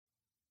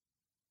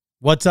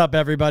What's up,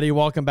 everybody?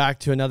 Welcome back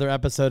to another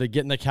episode of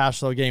Getting the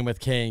Cash Flow Game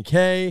with K and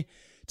K.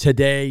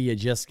 Today, you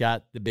just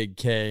got the big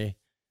K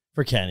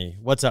for Kenny.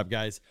 What's up,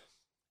 guys?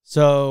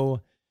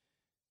 So,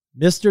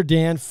 Mr.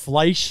 Dan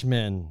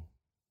Fleischman,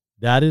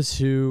 that is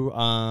who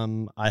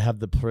I have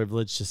the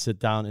privilege to sit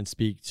down and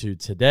speak to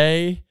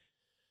today.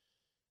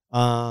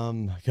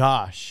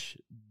 Gosh,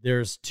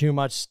 there's too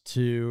much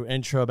to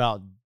intro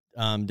about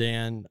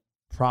Dan.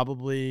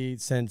 Probably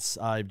since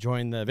I've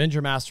joined the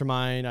Avenger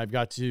Mastermind, I've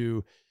got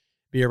to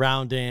be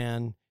around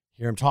Dan,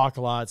 hear him talk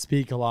a lot,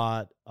 speak a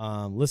lot,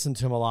 listen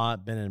to him a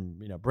lot, been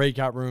in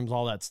breakout rooms,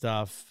 all that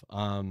stuff.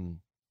 And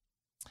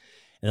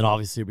then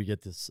obviously we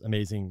get this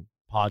amazing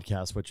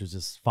podcast, which is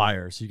just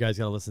fire. So you guys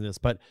got to listen to this.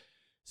 But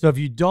so if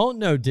you don't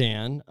know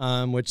Dan,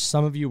 which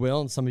some of you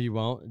will and some of you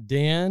won't,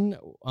 Dan,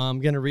 I'm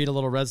going to read a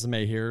little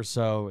resume here.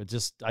 So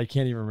I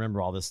can't even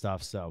remember all this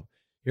stuff. So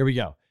here we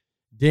go.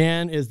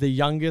 Dan is the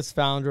youngest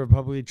founder of a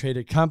publicly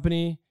traded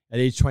company at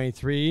age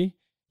 23.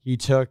 He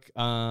took,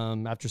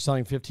 after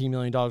selling $15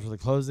 million worth of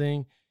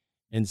clothing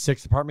in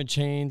 6 apartment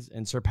chains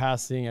and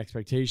surpassing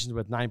expectations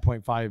with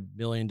 $9.5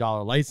 million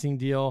licensing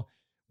deal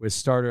with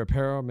Starter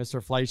Apparel,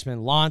 Mr.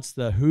 Fleischman launched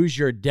the Who's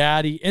Your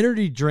Daddy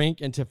energy drink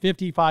into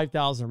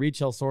 55,000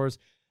 retail stores.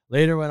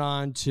 Later went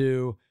on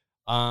to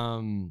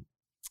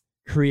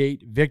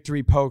create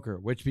Victory Poker,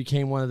 which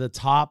became one of the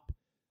top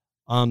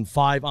 5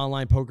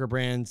 online poker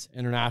brands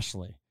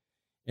internationally.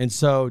 And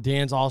so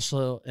Dan's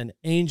also an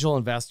angel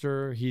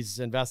investor. He's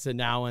invested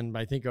now in,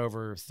 I think,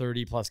 over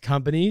 30 plus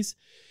companies.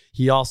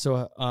 He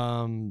also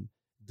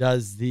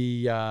does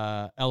the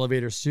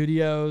Elevator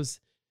Studios.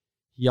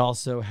 He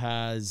also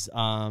has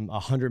a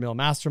 100 mil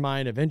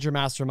mastermind, Avenger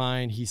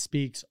Mastermind. He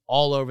speaks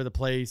all over the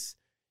place.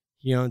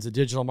 He owns a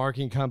digital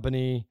marketing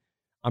company.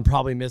 I'm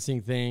probably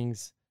missing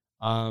things.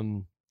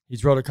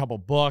 He's wrote a couple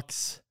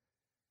books.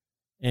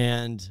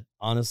 And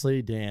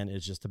honestly, Dan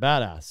is just a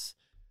badass.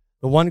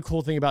 The one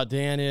cool thing about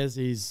Dan is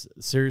he's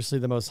seriously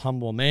the most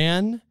humble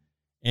man,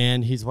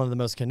 and he's one of the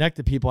most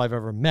connected people I've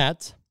ever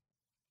met.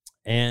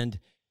 And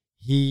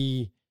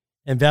he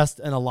invests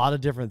in a lot of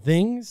different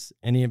things,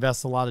 and he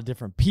invests in a lot of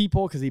different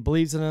people because he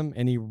believes in them.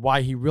 And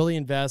why he really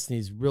invests and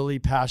he's really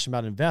passionate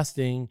about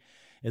investing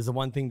is the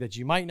one thing that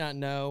you might not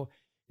know.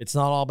 It's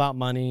not all about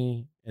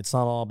money. It's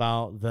not all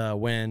about the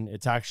win.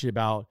 It's actually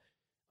about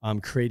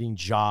creating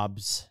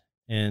jobs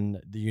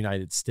in the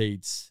United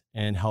States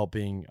and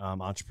helping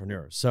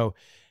entrepreneurs. So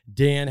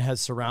Dan has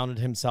surrounded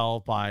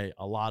himself by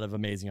a lot of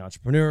amazing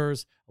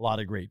entrepreneurs, a lot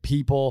of great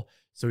people.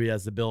 So he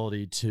has the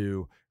ability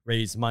to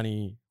raise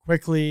money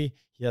quickly.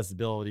 He has the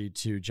ability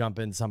to jump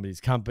in somebody's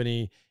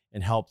company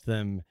and help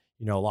them,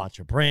 launch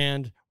a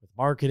brand with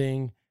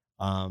marketing.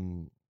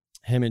 Him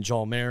and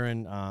Joel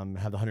Marin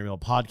have the 100 Mil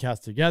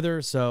podcast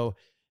together. So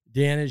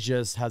Dan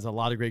has a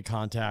lot of great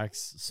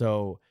contacts.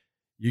 So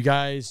you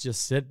guys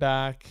just sit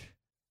back,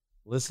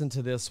 listen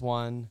to this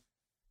one.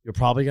 You're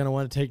probably going to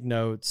want to take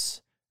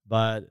notes,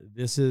 but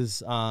this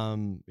is, I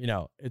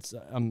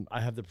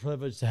have the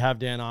privilege to have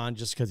Dan on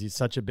just because he's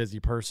such a busy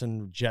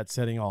person, jet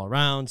setting all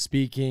around,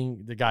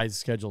 speaking. The guy's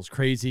schedule is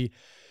crazy.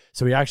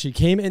 So he actually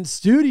came in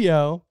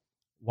studio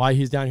while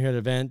he's down here at an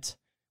event.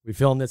 We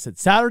filmed this at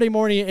Saturday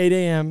morning at 8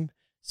 a.m.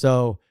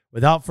 So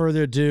without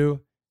further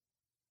ado,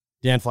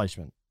 Dan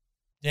Fleischman.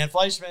 Dan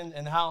Fleischman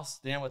in the house.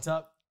 Dan, what's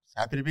up?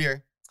 Happy to be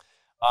here.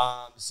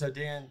 So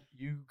Dan,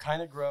 you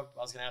kind of grew up,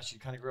 I was going to ask you,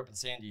 kind of grew up in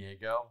San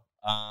Diego.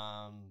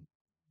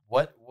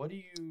 What do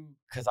you,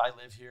 cause I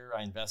live here,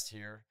 I invest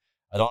here.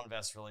 I don't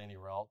invest really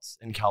anywhere else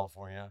in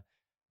California.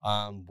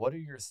 What are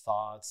your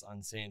thoughts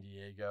on San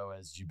Diego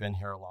as you've been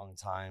here a long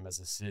time as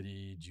a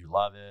city? Do you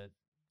love it?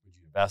 Would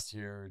you invest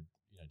here?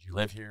 Do you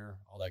live here?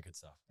 All that good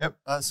stuff. Yep.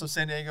 So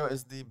San Diego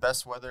is the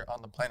best weather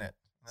on the planet.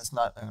 And that's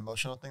not an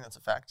emotional thing. That's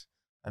a fact.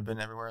 I've been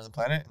everywhere on the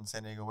planet and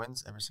San Diego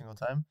wins every single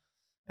time.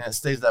 And it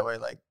stays that way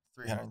like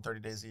 330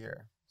 days a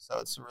year. So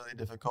it's really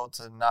difficult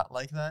to not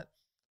like that,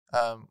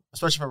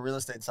 especially from a real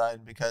estate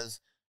side, because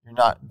you're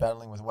not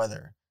battling with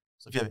weather.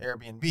 So if you have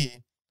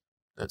Airbnb,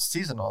 that's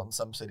seasonal in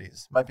some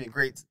cities. It might be a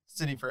great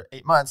city for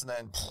 8 months and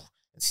then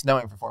it's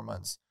snowing for 4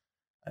 months.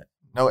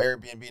 No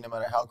Airbnb, no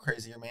matter how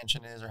crazy your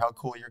mansion is or how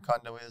cool your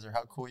condo is or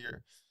how cool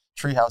your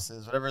treehouse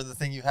is, whatever the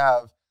thing you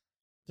have,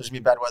 there's going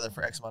to be bad weather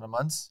for X amount of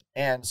months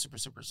and super,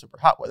 super, super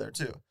hot weather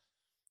too.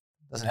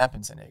 Doesn't happen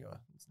in San Diego.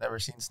 It's never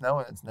seen snow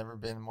and it's never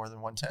been more than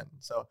 110.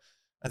 So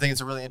I think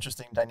it's a really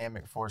interesting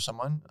dynamic for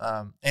someone.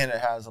 And it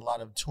has a lot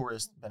of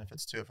tourist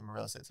benefits to it from a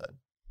real estate side.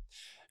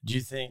 Do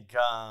you think,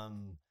 I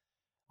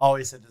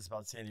always said this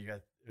about San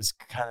Diego, it's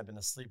kind of been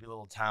a sleepy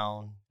little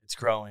town. It's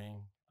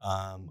growing.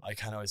 I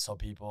kind of always tell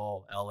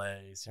people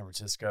LA, San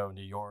Francisco,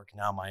 New York,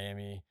 now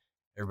Miami,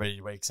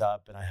 everybody wakes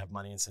up and I have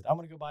money and said, I'm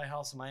going to go buy a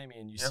house in Miami,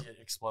 and you see it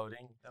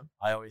exploding. Yep.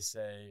 I always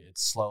say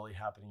it's slowly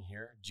happening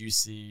here. Do you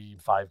see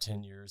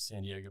 5-10 years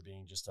San Diego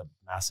being just a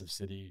massive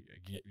city,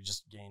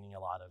 just gaining a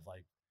lot of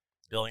like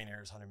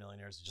billionaires, 100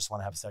 millionaires who just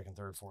want to have a second,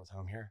 third, fourth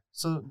home here?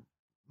 So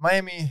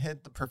Miami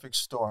hit the perfect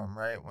storm,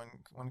 right?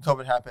 When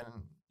COVID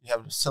happened, you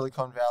have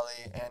Silicon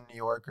Valley and New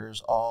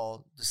Yorkers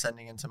all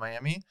descending into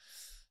Miami.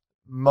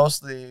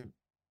 Mostly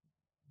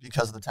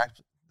because of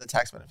the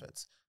tax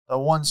benefits. The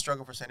one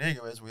struggle for San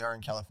Diego is we are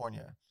in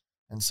California,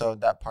 and so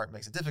that part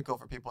makes it difficult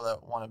for people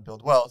that want to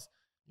build wealth.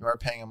 You are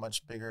paying a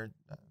much bigger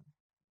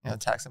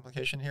tax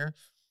implication here.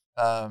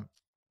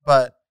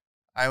 But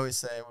I always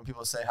say, when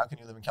people say, how can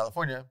you live in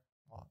California?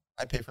 Well,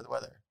 I pay for the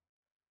weather.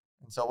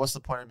 And so what's the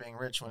point of being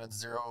rich when it's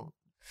 0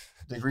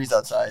 degrees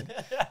outside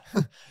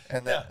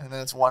and then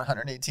it's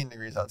 118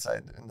 degrees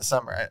outside in the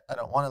summer? I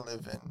don't want to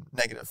live in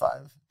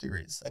 -5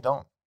 degrees. I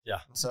don't. Yeah.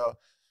 And so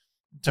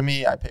to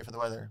me, I pay for the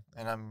weather,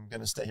 and I'm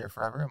going to stay here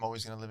forever. I'm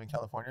always going to live in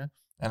California,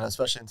 and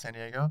especially in San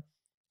Diego.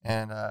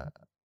 And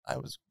I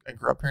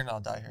grew up here, and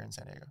I'll die here in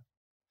San Diego.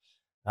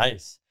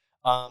 Nice.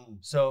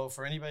 So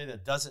for anybody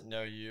that doesn't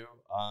know you,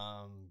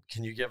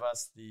 can you give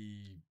us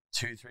the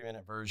 2-3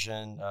 minute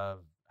version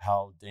of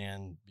how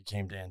Dan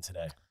became Dan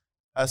today?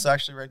 So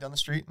actually right down the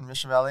street in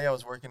Mission Valley, I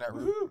was working at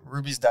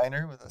Ruby's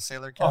Diner with a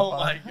sailor cap on. Oh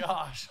my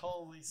gosh.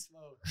 Holy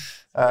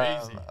smokes.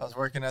 Crazy. I was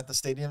working at the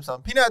stadium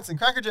selling peanuts and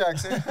Cracker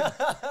Jacks.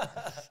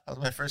 That was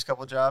my first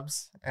couple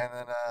jobs. And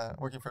then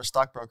working for a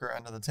stockbroker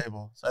under the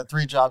table. So I had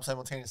 3 jobs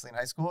simultaneously in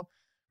high school,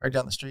 right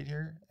down the street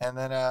here. And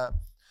then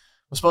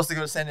was supposed to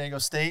go to San Diego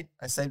State.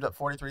 I saved up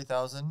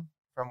 $43,000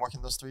 from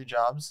working those 3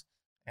 jobs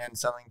and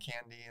selling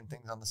candy and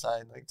things on the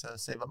side, like to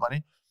save up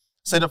money.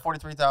 Saved up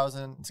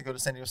 $43,000 to go to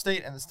San Diego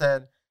State, and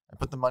instead I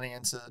put the money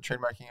into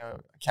trademarking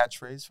a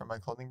catchphrase for my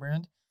clothing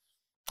brand.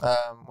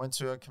 Went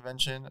to a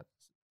convention.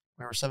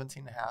 We were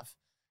 17 and a half,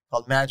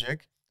 called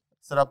Magic.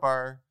 Set up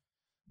our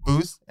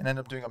booth and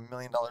ended up doing $1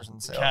 million in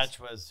sales. The catch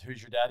was,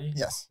 who's your daddy?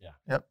 Yes. Yeah.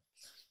 Yep.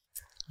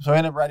 So I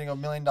ended up writing $1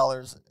 million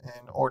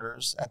in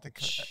orders at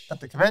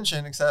the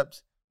convention,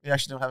 except we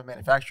actually don't have a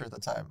manufacturer at the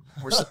time.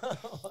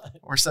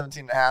 We're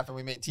 17 and a half, and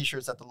we made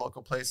T-shirts at the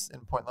local place in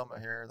Point Loma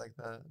here, like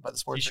by the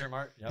sports. T-shirt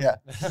mart. Yep. Yeah.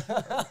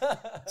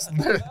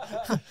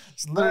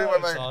 It's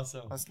literally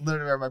awesome. That's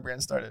literally where my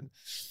brand started.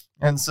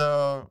 And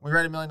so we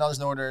write $1 million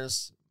in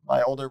orders.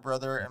 My older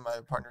brother and my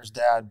partner's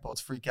dad both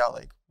freak out,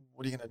 like,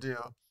 what are you gonna do?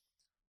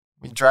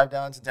 We drive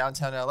down to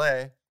downtown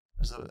LA.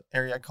 There's an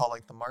area I call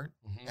like the Mart,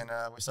 and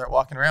we start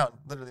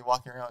literally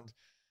walking around.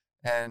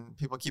 And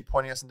people keep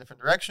pointing us in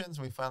different directions.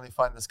 We finally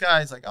find this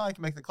guy. He's like, oh, I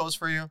can make the clothes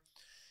for you.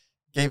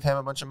 Gave him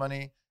a bunch of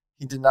money.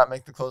 He did not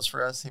make the clothes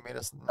for us. He made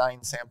us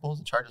 9 samples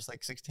and charged us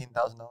like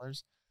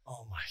 $16,000.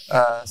 Oh my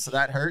God. So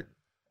that hurt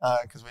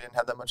because we didn't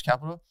have that much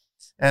capital.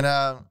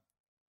 And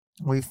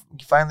we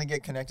finally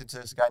get connected to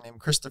this guy named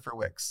Christopher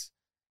Wicks.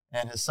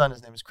 And his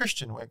name is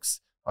Christian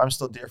Wicks, who I'm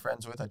still dear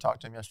friends with. I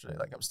talked to him yesterday.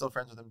 Like, I'm still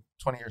friends with him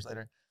 20 years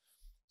later.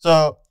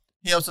 So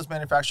he helps us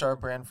manufacture our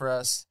brand for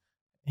us.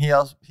 He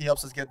helps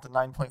us get the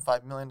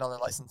 $9.5 million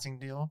licensing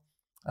deal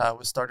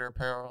with Starter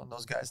Apparel and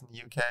those guys in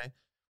the UK,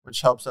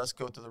 which helps us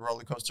go through the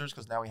roller coasters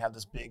because now we have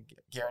this big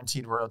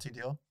guaranteed royalty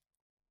deal.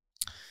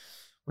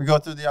 We go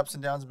through the ups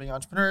and downs of being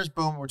entrepreneurs.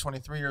 Boom, we're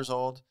 23 years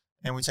old,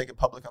 and we take it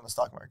public on the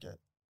stock market.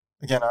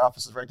 Again, our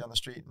office is right down the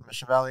street in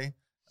Mission Valley,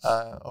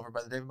 over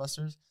by the Dave &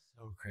 Buster's.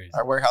 So crazy.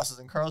 Our warehouse is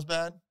in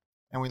Carlsbad,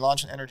 and we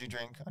launch an energy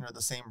drink under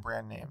the same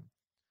brand name.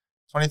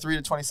 23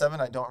 to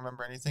 27, I don't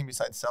remember anything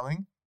besides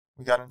selling.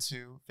 We got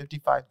into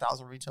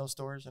 55,000 retail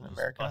stores in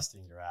America.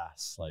 Busting your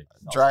ass, like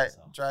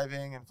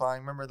driving and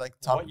flying. Remember, like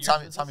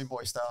Tommy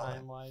Boy style.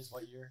 Time wise,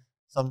 what year?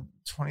 So I'm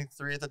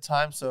 23 at the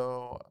time,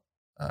 so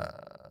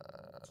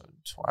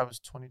I was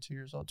 22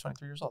 years old,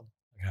 23 years old.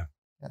 Okay.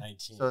 Yeah.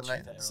 19.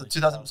 So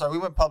 2000. Sorry, we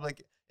went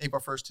public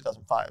April 1st,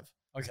 2005.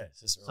 Okay.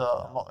 Yes.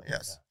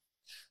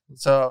 Okay.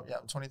 So yeah,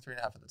 I'm 23 and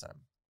a half at the time.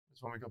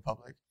 Is when we go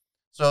public.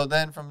 So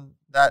then from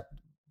that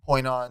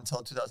point on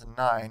until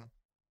 2009.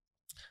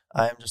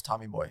 I am just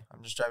Tommy Boy.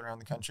 I'm just driving around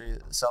the country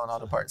selling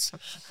auto parts.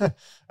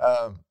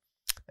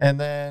 And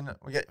then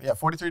we get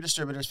 43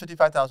 distributors,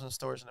 55,000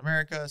 stores in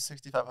America,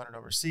 6,500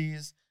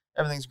 overseas.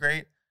 Everything's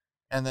great.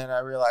 And then I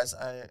realized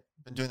I've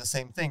been doing the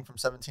same thing from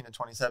 17 to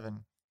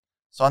 27.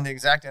 So on the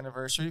exact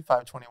anniversary,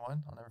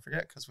 521, I'll never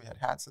forget because we had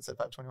hats that said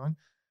 521.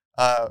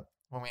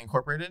 When we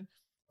incorporated,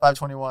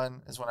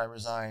 521 is when I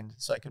resigned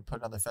so I could put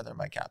another feather in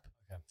my cap.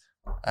 Okay.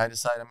 I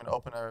decided I'm going to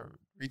open a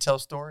retail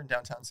store in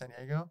downtown San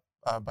Diego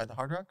by the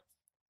Hard Rock.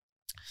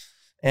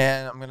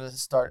 And I'm going to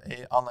start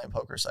an online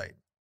poker site.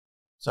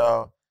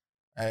 So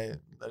I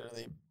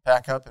literally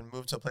pack up and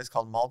move to a place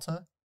called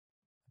Malta,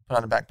 put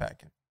on a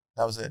backpack.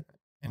 That was it.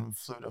 And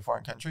flew to a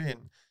foreign country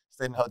and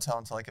stayed in a hotel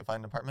until I could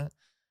find an apartment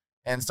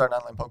and start an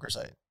online poker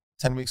site.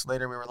 10 weeks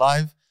later, we were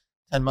live.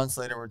 10 months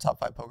later, we're top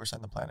 5 poker site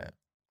on the planet.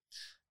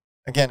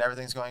 Again,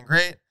 everything's going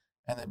great.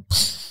 And then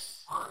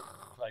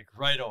like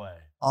right away,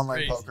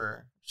 online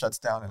poker shuts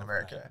down in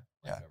America.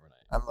 Yeah.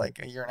 I'm like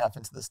a year and a half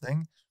into this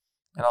thing.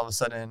 And all of a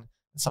sudden,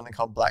 something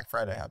called Black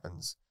Friday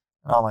happens,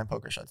 and online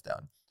poker shuts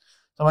down.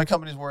 So my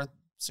company's worth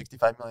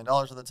 $65 million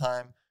at the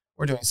time.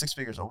 We're doing 6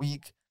 figures a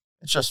week.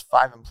 It's just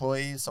 5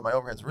 employees, so my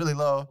overhead's really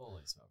low.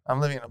 Holy smokes. I'm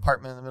living in an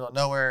apartment in the middle of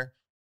nowhere.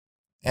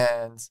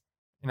 And,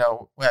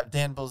 we have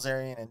Dan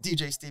Bilzerian and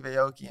DJ Steve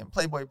Aoki and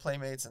Playboy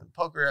Playmates and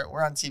poker.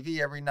 We're on TV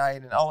every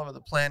night and all over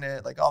the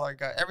planet. Like all our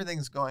guys,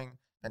 everything's going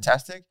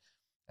fantastic.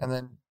 And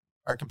then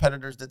our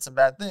competitors did some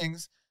bad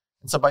things.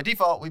 And so by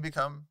default, we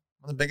become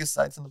one of the biggest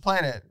sites on the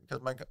planet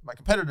because my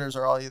competitors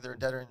are all either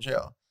dead or in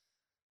jail.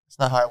 It's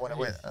not how I want to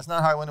win. That's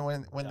not how I want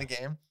to win the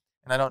game.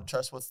 And I don't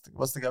trust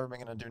what's the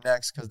government going to do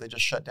next because they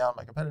just shut down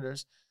my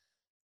competitors.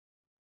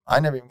 I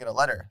never even get a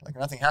letter. Like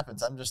nothing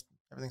happens.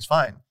 Everything's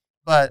fine.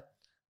 But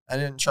I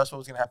didn't trust what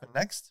was going to happen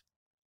next.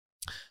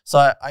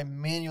 So I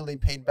manually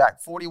paid back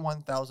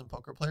 41,000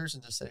 poker players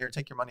and just said, here,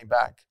 take your money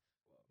back.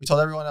 We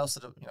told everyone else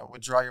to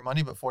withdraw your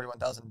money, but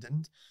 41,000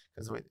 didn't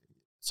because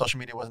social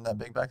media wasn't that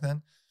big back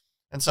then.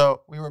 And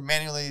so we were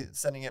manually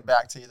sending it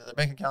back to either their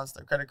bank accounts,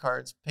 their credit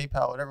cards,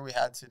 PayPal, whatever we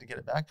had to get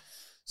it back.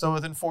 So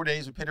within 4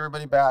 days, we paid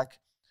everybody back.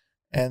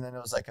 And then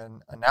it was like a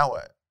now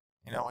what?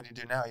 What do you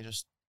do now?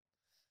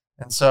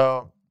 And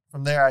so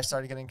from there, I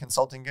started getting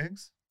consulting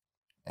gigs.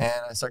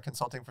 And I started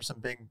consulting for some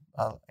big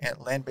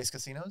land-based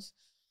casinos.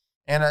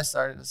 And I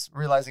started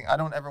realizing I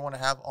don't ever want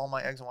to have all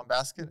my eggs in one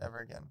basket ever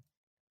again.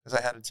 Because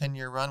I had a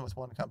 10-year run with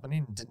one company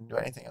and didn't do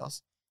anything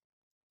else.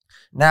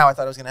 Now I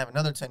thought I was going to have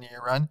another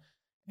 10-year run.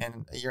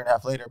 And a year and a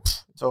half later,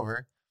 it's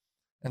over.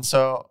 And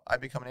so I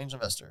become an angel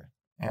investor.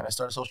 And I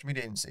started a social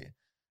media agency.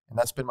 And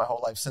that's been my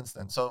whole life since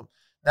then. So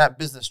that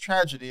business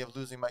tragedy of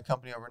losing my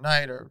company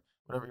overnight or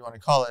whatever you want to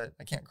call it,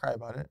 I can't cry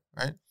about it,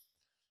 right?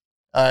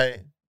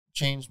 I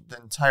changed the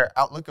entire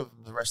outlook of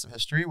the rest of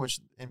history, which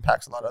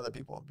impacts a lot of other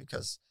people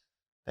because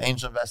the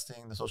angel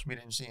investing, the social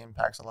media agency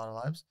impacts a lot of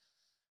lives.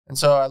 And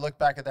so I look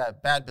back at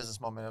that bad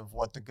business moment of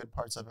what the good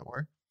parts of it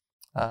were.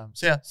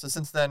 So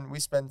since then, we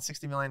spend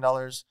 $60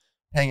 million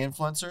paying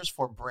influencers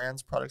for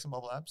brands, products, and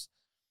mobile apps.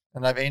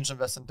 And I've angel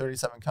invested in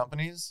 37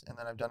 companies, and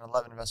then I've done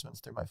 11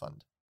 investments through my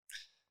fund.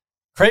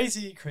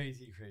 Crazy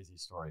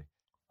story.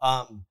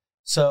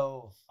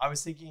 So I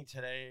was thinking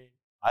today,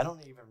 I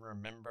don't even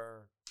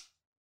remember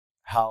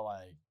how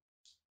I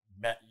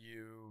met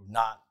you,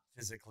 not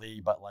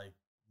physically, but like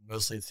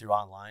mostly through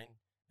online.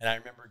 And I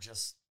remember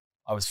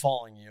I was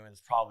following you, and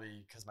it's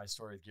probably because my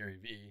story with Gary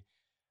Vee,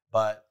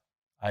 but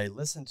I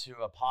listened to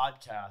a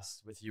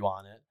podcast with you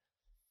on it,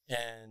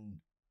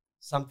 and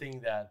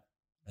something that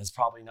has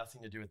probably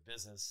nothing to do with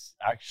business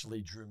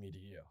actually drew me to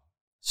you.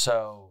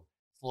 So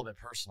it's a little bit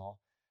personal.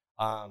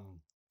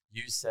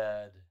 You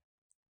said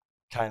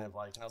kind of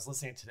like, and I was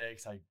listening today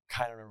because I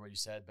kind of remember what you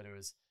said, but it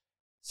was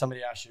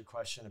somebody asked you a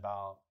question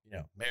about,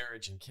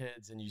 marriage and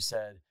kids. And you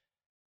said,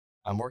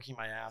 I'm working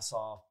my ass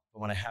off, but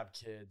when I have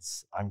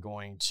kids, I'm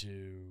going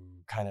to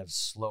kind of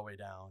slow way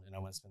down and I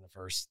want to spend the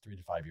first 3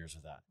 to 5 years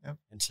with that. Yep.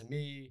 And to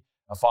me,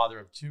 a father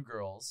of 2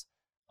 girls,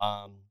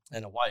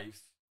 and a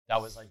wife,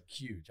 that was like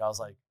huge. I was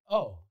like,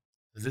 oh,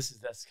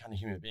 that's kind of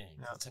human being.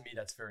 Yeah. To me,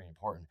 that's very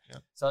important. Yeah.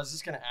 So I was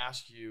just going to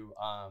ask you,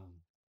 on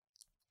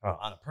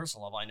a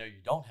personal level, I know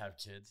you don't have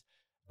kids,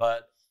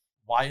 but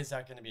why is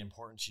that going to be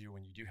important to you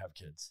when you do have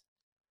kids?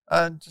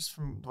 Just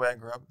from the way I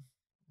grew up,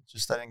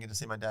 I didn't get to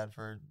see my dad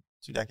for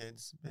 2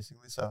 decades,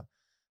 basically. So,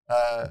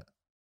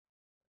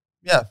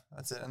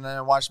 that's it. And then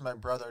I watched my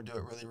brother do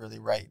it really, really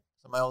right.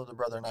 So my older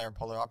brother and I are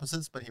polar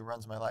opposites, but he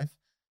runs my life.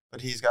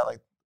 But he's got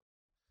like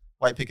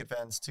white picket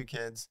fence, 2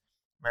 kids,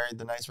 married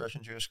the nice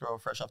Russian Jewish girl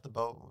fresh off the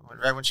boat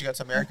right when she got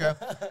to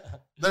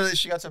America. Literally,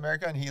 she got to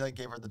America and he like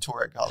gave her the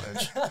tour at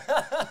college.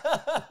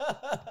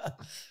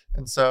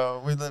 And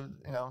so we lived,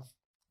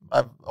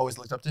 I've always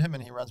looked up to him,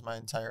 and he runs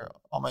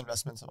all my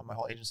investments, my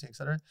whole agency, et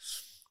cetera.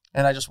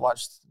 And I just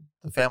watched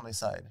the family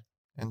side.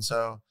 And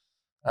so,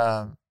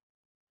 and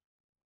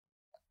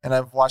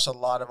I've watched a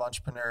lot of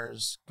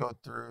entrepreneurs go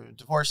through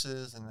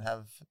divorces and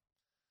have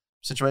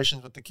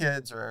situations with the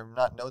kids or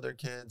not know their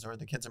kids or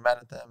the kids are mad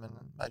at them. And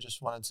I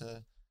just wanted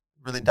to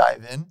really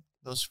dive in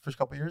those first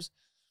couple of years,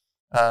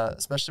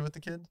 especially with the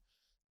kid,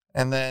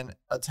 and then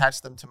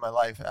attach them to my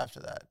life after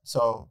that.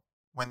 So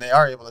when they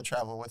are able to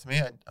travel with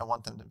me, I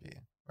want them to be,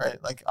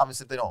 right? Like,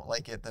 obviously, if they don't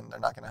like it, then they're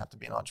not going to have to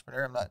be an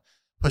entrepreneur. I'm not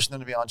pushing them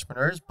to be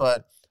entrepreneurs,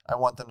 but I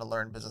want them to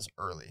learn business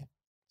early.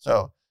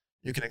 So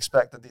you can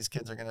expect that these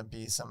kids are going to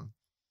be some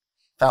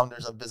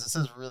founders of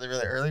businesses really,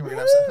 really early. We're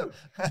going to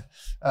have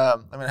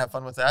I'm going to have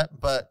fun with that.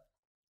 But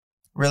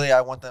really,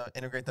 I want to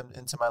integrate them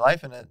into my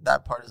life, and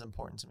that part is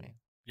important to me.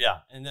 Yeah,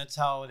 and that's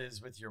how it is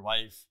with your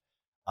wife.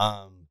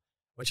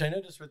 Which I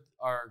noticed with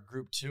our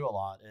group too a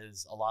lot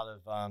is a lot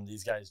of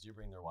these guys do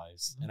bring their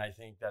wives. Mm-hmm. And I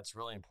think that's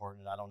really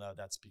important. I don't know if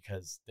that's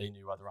because they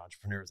knew other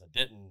entrepreneurs that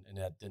didn't, and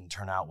that didn't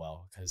turn out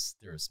well because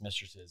there's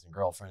mistresses and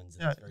girlfriends,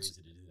 and it's very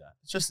easy to do that.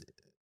 It's just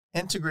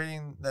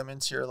integrating them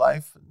into your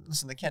life.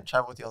 Listen, they can't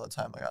travel with you all the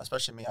time. Like,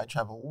 especially me, I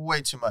travel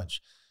way too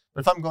much.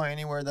 But if I'm going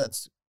anywhere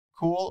that's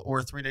cool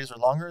or 3 days or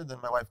longer, then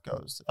my wife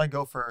goes. If I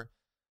go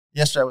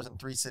yesterday I was in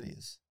 3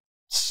 cities.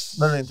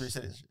 Literally in 3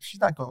 cities.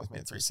 She's not going with me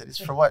to 3 cities.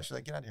 For what? She's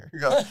like, get out of here.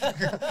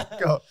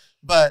 Go.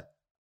 But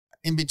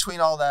in between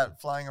all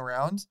that flying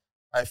around,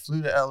 I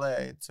flew to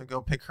LA to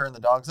go pick her and the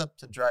dogs up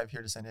to drive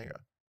here to San Diego.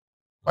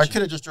 Or I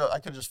could have just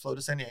flown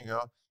to San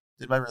Diego,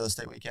 did my real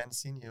estate weekend,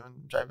 seen you,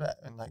 and drive back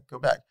and go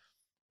back.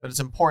 But it's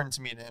important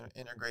to me to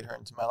integrate her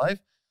into my life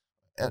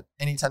at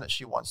any time that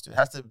she wants to. It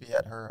has to be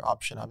at her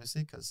option,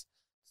 obviously, because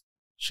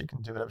she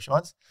can do whatever she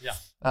wants. Yeah.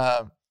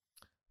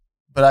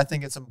 But I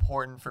think it's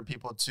important for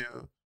people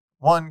to,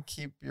 one,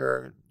 keep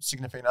your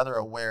significant other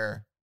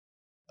aware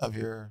of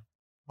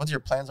what your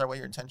plans are, what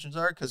your intentions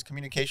are, because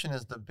communication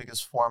is the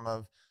biggest form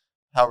of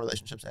how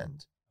relationships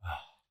end.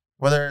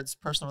 Whether it's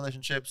personal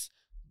relationships,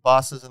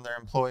 bosses and their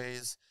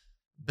employees,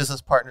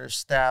 business partners,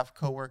 staff,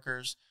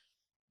 coworkers,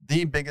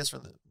 the biggest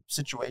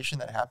situation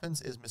that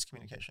happens is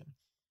miscommunication.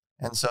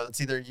 And so it's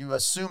either you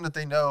assume that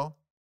they know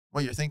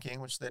what you're thinking,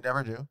 which they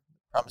never do.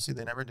 Promise you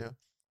they never do.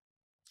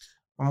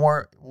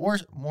 More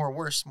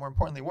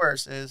importantly,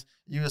 worse is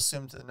you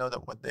assume to know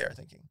that what they are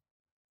thinking,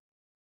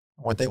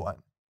 what they want.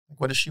 Like,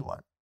 what does she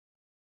want?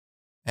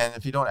 And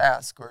if you don't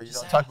ask or you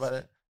don't talk about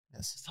it,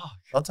 yes,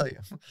 I'll tell you.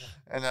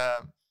 And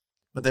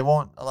but they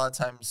won't a lot of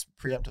times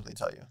preemptively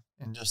tell you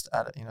and just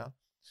add it,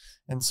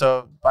 And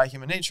so by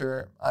human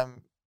nature,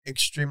 I'm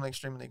extremely,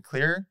 extremely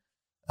clear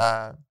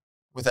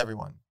with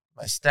everyone,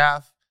 my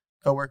staff,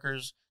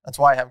 coworkers. That's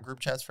why I have group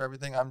chats for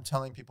everything. I'm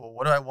telling people,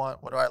 what do I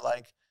want? What do I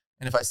like?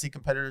 And if I see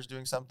competitors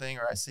doing something,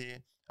 or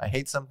I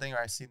hate something, or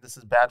I see this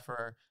is bad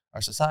for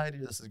our society,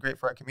 or this is great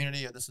for our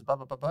community, or this is blah,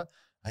 blah, blah, blah,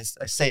 I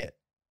say it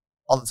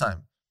all the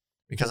time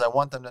because I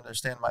want them to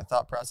understand my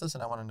thought process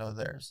and I want to know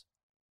theirs.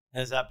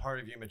 Has that part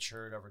of you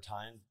matured over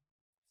time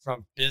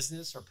from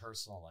business or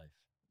personal life?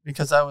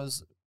 Because I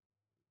was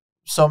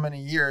so many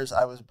years,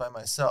 I was by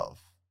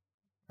myself,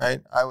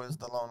 right? I was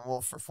the lone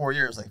wolf for 4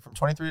 years, like from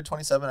 23 to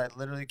 27. I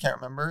literally can't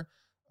remember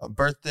a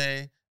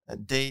birthday, a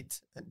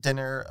date, a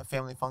dinner, a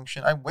family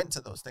function. I went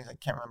to those things. I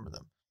can't remember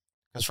them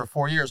because for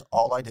 4 years,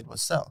 all I did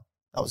was sell.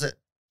 That was it.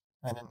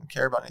 I didn't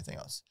care about anything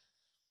else.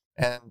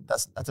 And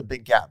that's a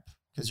big gap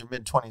because your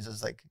mid-20s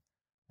is like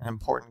an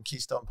important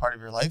keystone part of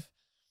your life.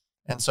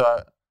 And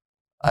so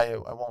I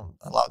won't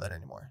allow that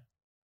anymore.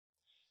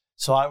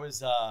 So I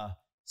was,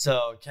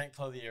 so Kent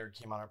Clothier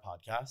came on our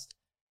podcast,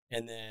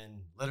 and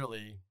then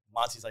literally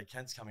Monty's like,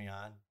 Kent's coming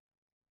on.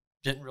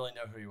 Didn't really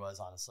know who he was,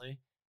 honestly.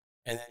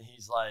 And then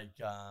he's like,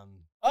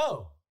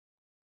 oh,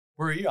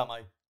 where are you? I'm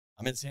like,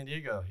 I'm in San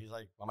Diego.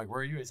 I'm like,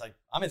 where are you? He's like,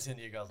 I'm in San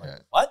Diego. I was like,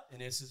 what?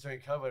 And this is during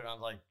COVID. And I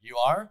was like, you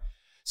are?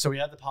 So we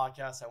had the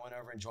podcast. I went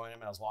over and joined him,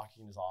 and I was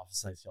walking in his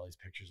office, and I see all these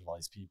pictures of all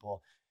these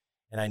people.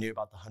 And I knew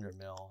about the 100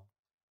 mil.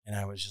 And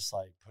I was just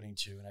like putting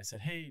two. And I said,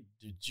 hey,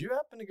 did you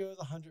happen to go to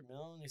the 100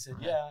 mil? And he said,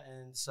 yeah.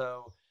 And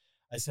so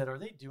I said, are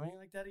they doing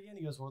like that again?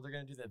 He goes, well, they're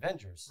going to do the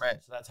Avengers. Right.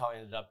 So that's how I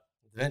ended up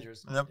with the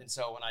Avengers. Yep. And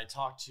so when I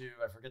talked to,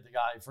 I forget the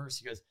guy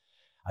first, he goes,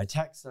 I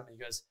text him. He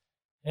goes,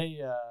 hey,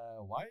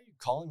 why are you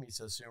calling me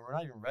so soon? We're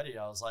not even ready.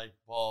 I was like,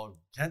 well,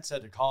 Kent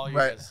said to call you.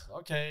 Right. He goes,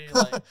 okay.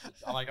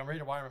 Like, I'm ready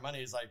to wire my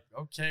money. He's like,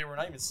 okay, we're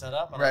not even set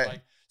up. And right. I'm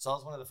like, so I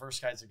was one of the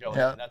first guys to go.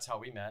 Yeah. And that's how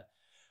we met.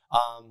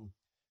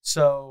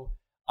 So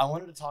I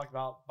wanted to talk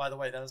about, by the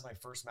way, that was my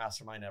first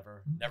mastermind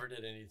ever. Mm-hmm. Never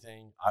did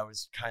anything. I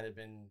was kind of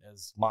been,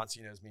 as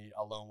Monty knows me,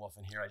 a lone wolf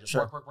in here. I just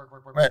work.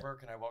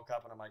 And I woke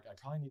up and I'm like, I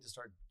probably need to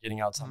start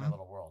getting outside my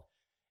little world.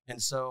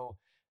 And so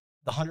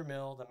the 100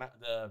 mil,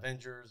 the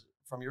Avengers,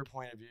 from your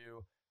point of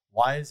view,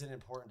 why is it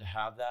important to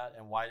have that?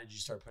 And why did you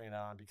start putting that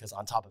on? Because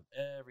on top of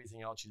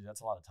everything else you do,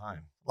 that's a lot of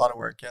time. A lot of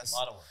work, yes. A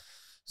lot of work.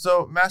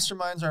 So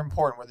masterminds are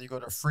important, whether you go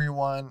to a free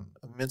one,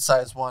 a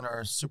mid-sized one, or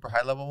a super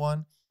high-level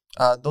one.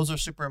 Those are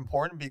super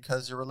important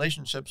because your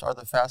relationships are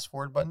the fast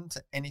forward button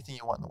to anything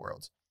you want in the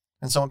world.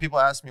 And so when people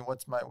ask me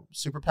what's my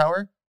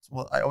superpower,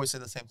 well, I always say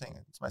the same thing.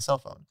 It's my cell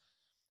phone.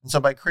 And so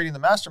by creating the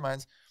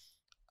masterminds,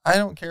 I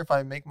don't care if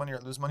I make money or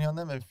lose money on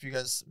them. If you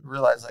guys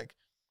realize, like,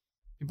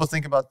 people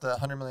think about the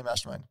 100 million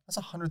mastermind, that's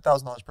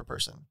 $100,000 per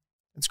person.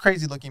 It's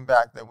crazy looking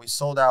back that we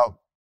sold out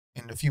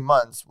in a few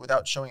months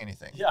without showing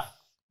anything. Yeah.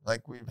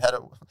 Like, we've had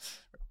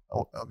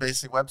a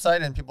basic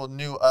website and people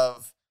knew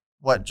of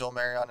what Joel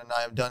Marion and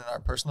I have done in our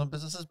personal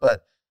businesses,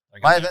 but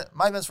my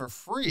events were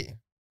free.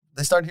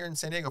 They started here in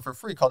San Diego for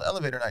free, called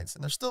Elevator Nights,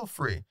 and they're still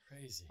free.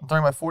 Crazy. I'm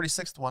throwing my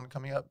 46th one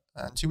coming up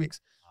in 2 weeks.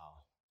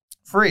 Wow.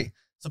 Free.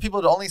 So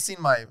people had only seen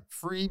my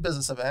free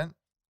business event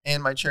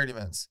and my charity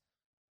events.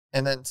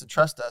 And then to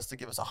trust us to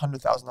give us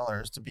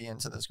 $100,000 to be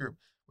into this group.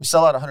 We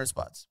sell out 100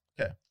 spots.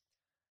 Okay.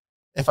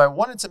 If I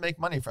wanted to make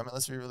money from it,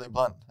 let's be really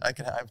blunt. I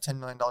have $10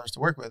 million to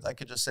work with. I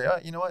could just say, oh,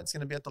 you know what? It's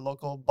going to be at the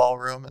local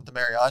ballroom at the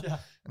Marriott. Yeah.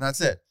 And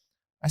that's it.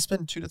 I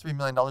spend $2 to $3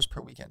 million per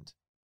weekend.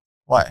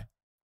 Why?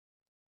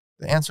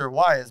 The answer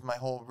why is my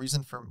whole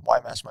reason for why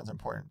masterminds are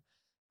important.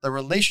 The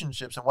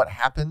relationships and what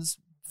happens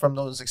from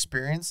those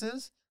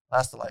experiences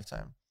last a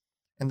lifetime.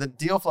 And the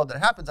deal flow that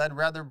happens, I'd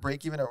rather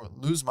break even or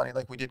lose money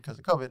like we did because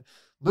of COVID,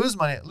 lose a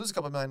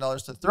couple $1 million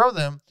to throw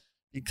them,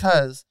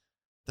 because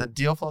the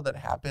deal flow that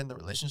happened, the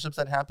relationships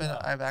that happen,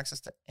 I have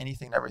access to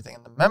anything and everything.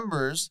 And the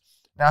members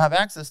now have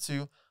access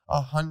to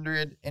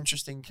 100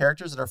 interesting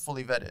characters that are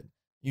fully vetted.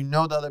 You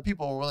know the other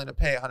people were willing to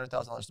pay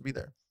 $100,000 to be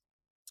there.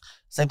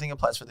 Same thing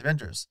applies for the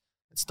Avengers.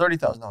 It's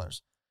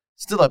 $30,000.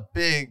 Still a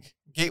big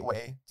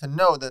gateway to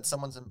know that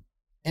someone's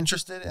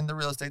interested in the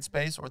real estate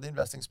space or the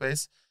investing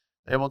space.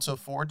 They're able to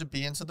afford to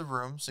be into the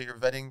room, so you're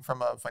vetting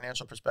from a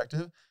financial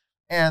perspective.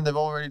 And they've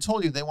already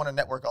told you they want to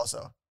network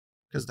also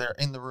because they're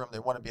in the room. They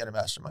want to be at a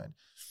mastermind.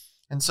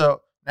 And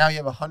so now you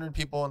have 100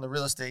 people in the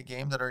real estate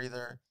game that are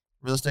either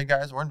real estate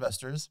guys or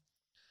investors.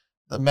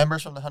 The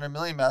members from the 100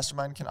 million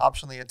mastermind can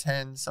optionally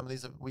attend some of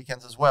these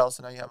weekends as well.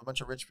 So now you have a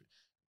bunch of rich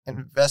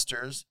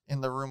investors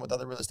in the room with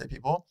other real estate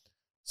people.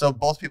 So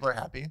both people are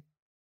happy.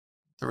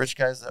 The rich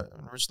guys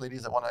and rich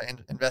ladies that want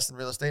to invest in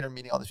real estate are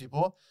meeting all these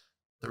people.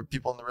 The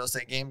people in the real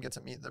estate game get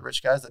to meet the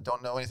rich guys that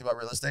don't know anything about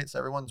real estate. So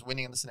everyone's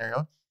winning in the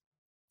scenario.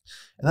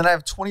 And then I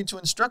have 22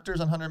 instructors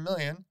on 100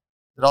 million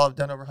that all have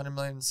done over 100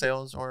 million in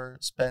sales or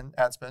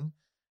ad spend.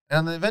 And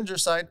on the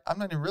Avengers side, I'm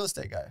not even a real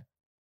estate guy.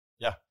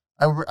 Yeah.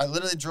 I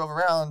literally drove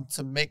around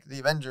to make the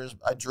Avengers.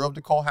 I drove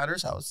to Cole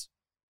Hatter's house.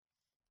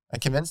 I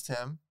convinced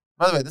him.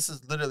 By the way, this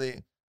is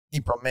literally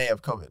April, May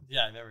of COVID.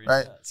 Yeah, I never.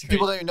 Right?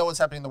 People don't even know what's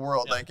happening in the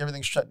world. Yeah. Like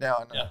everything's shut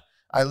down. Yeah.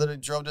 I literally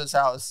drove to his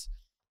house,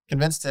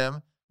 convinced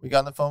him. We got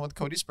on the phone with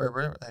Cody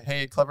Sperber. Like,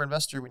 hey, clever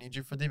investor, we need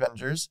you for the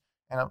Avengers.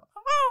 And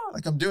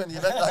I'm doing the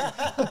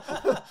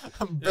event. Like,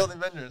 I'm building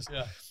Avengers.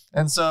 Yeah.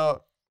 And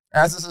so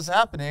as this is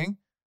happening,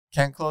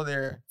 Ken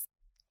Clothier,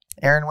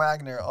 Aaron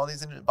Wagner, all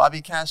these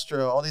Bobby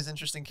Castro, all these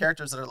interesting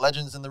characters that are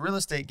legends in the real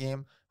estate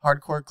game,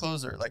 hardcore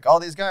closer, like all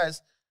these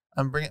guys,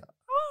 I'm bringing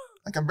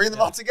them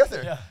all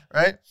together, Yeah.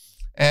 right?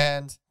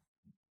 And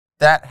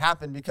that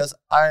happened because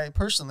I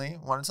personally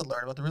wanted to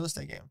learn about the real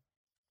estate game.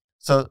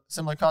 So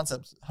similar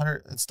concepts,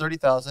 it's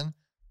 30,000,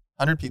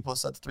 100 people,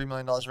 so that's $3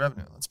 million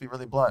revenue. Let's be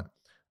really blunt.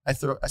 I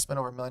spend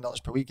over $1 million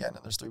per weekend,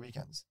 and there's 3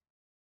 weekends.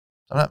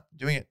 So I'm not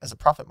doing it as a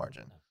profit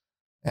margin.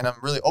 And I'm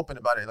really open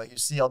about it. Like you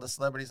see all the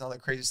celebrities and all the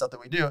crazy stuff that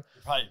we do. You're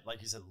probably,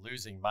 like you said,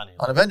 losing money.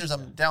 On Avengers,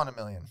 I'm down $1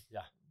 million.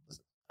 Yeah.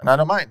 And I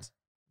don't mind.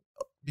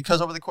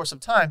 Because over the course of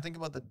time, think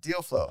about the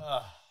deal flow.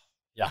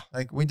 Yeah.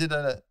 Like we did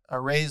a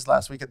raise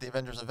last week at the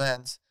Avengers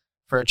event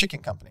for a chicken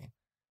company.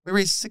 We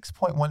raised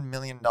 $6.1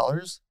 million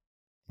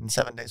in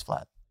 7 days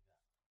flat.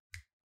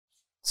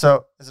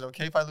 So is it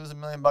okay if I lose $1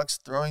 million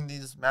throwing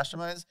these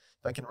masterminds?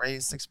 If I can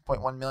raise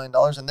 $6.1 million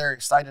and they're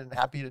excited and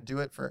happy to do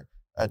it for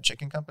a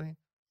chicken company?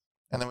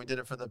 And then we did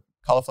it for the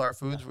cauliflower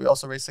foods. We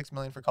also raised $6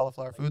 million for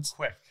cauliflower foods.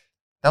 Quick.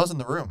 That was in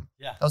the room.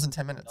 Yeah. That was in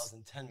 10 minutes. That was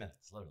in 10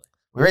 minutes, literally.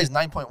 We raised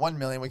 $9.1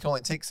 million. We could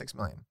only take $6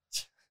 million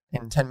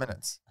in 10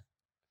 minutes.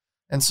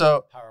 And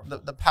so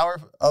the power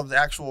of the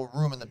actual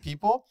room and the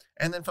people.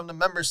 And then from the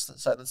members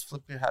side, let's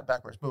flip your hat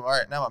backwards. Boom. All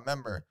right, now I'm a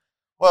member.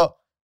 Well,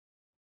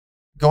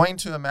 going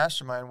to a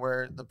mastermind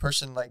where the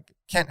person like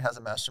Kent has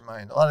a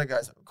mastermind. A lot of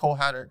guys, Cole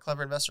Hatter,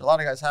 Clever Investor, a lot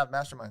of guys have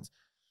masterminds.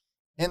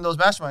 In those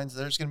masterminds,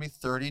 there's going to be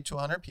 30 to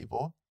 100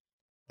 people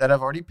that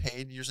have already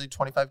paid. Usually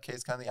 25K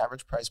is kind of the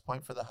average price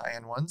point for the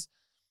high-end ones.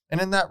 And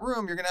in that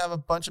room, you're going to have a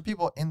bunch of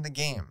people in the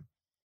game.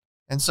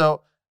 And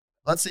so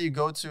let's say you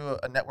go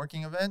to a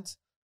networking event.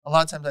 A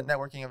lot of times at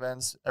networking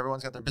events,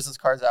 everyone's got their business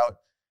cards out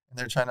and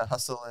they're trying to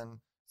hustle and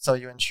sell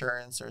you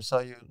insurance or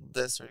sell you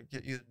this or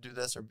get you to do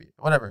this or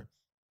whatever.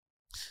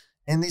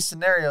 In these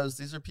scenarios,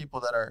 these are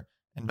people that are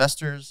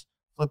investors,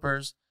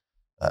 flippers.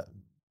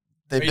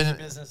 They've been in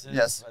businesses,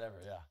 yes,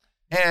 whatever, yeah.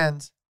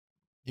 And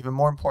even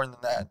more important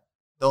than that,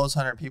 those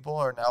 100 people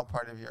are now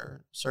part of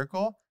your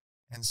circle,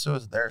 and so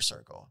is their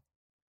circle.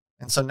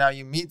 And so now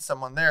you meet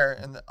someone there,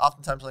 and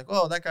oftentimes like,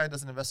 oh, that guy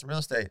doesn't invest in real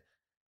estate.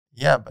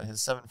 Yeah, but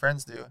his 7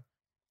 friends do.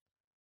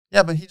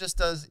 Yeah, but he just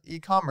does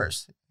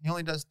e-commerce. He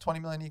only does 20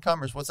 million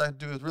e-commerce. What's that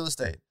do with real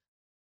estate?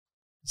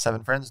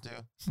 7 friends do.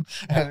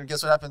 And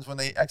guess what happens when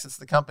they exits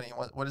the company?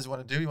 What does he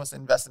want to do? He wants to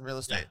invest in real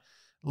estate.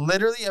 Yeah.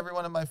 Literally every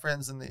one of my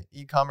friends in the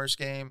e-commerce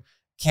game,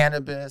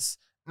 cannabis,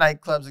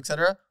 nightclubs,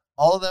 etc.,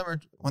 all of them are,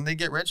 when they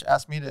get rich,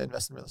 ask me to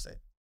invest in real estate.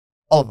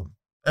 All of them.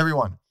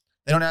 Everyone.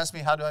 They don't ask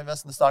me, how do I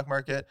invest in the stock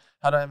market?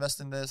 How do I invest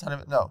in this?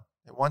 No.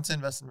 They want to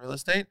invest in real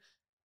estate.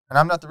 And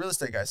I'm not the real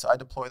estate guy, so I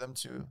deploy them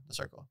to the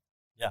circle.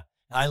 Yeah.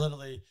 I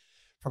literally,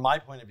 from my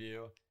point of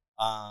view,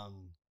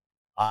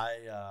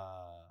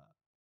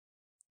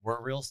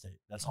 we're real estate.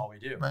 That's all we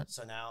do. Right.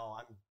 So now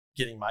I'm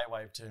getting my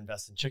wife to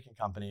invest in chicken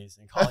companies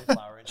and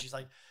cauliflower. And she's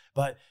like,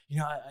 but,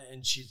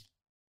 and she's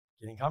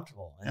getting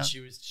comfortable. And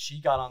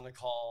she got on the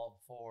call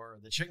for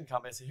the chicken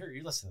company. I said, here,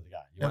 you listen to the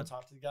guy. You want to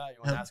talk to the guy? You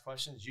want to ask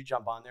questions? You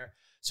jump on there.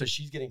 So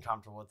she's getting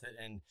comfortable with it.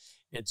 And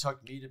it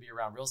took me to be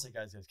around real estate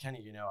guys. Because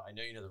Kenny, I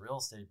know you know the real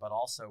estate, but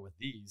also with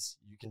these,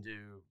 you can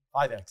do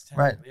 5X, 10X.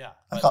 Right. Yeah.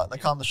 They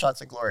call them the shots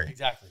of glory.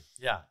 Exactly.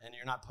 Yeah. And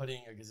you're not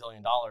putting $1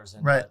 gazillion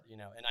in. Right. But,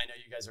 and I know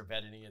you guys are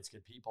vetting it's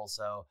good people.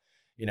 So,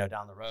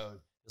 down the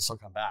road, this will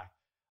come back.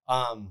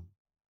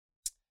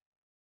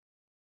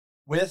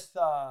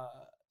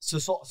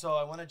 So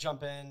I want to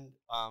jump in.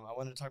 I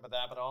wanted to talk about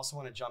that, but I also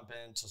want to jump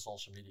into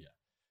social media.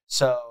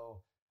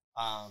 So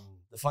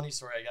the funny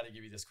story, I got to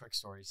give you this quick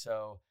story.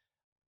 So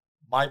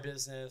my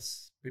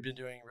business, we've been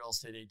doing real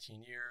estate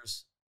 18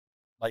 years.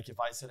 Like if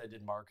I said I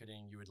did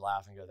marketing, you would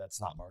laugh and go,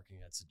 that's not marketing.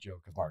 That's a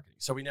joke of marketing.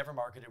 So we never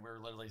marketed. We were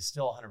literally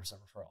still 100%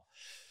 referral.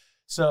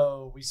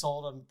 So we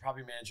sold a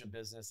property management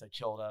business that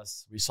killed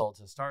us. We sold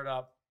to a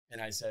startup.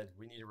 And I said,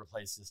 we need to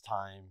replace this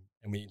time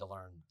and we need to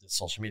learn the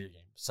social media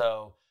game.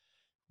 So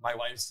my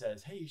wife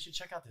says, hey, you should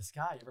check out this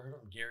guy. You ever heard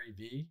of him, Gary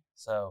Vee?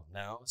 So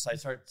no. So I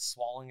started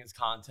swallowing his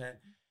content.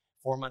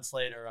 4 months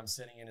later, I'm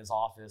sitting in his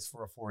office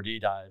for a 4D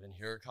dive. And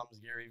here comes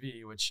Gary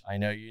Vee, which I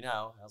know you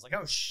know. I was like,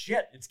 oh,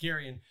 shit, it's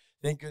Gary. And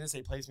thank goodness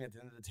they placed me at the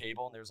end of the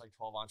table. And there's like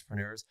 12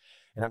 entrepreneurs.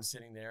 And I'm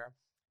sitting there.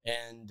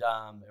 And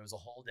it was a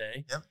whole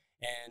day. Yep.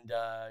 And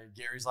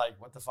Gary's like,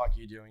 what the fuck are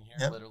you doing here?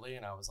 Yep. Literally.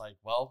 And I was like,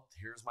 well,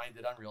 here's my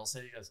did on real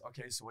estate. He goes,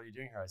 okay, so what are you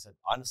doing here? I said,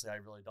 honestly, I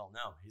really don't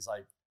know. He's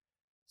like,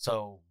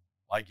 so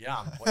like,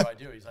 yeah, what do I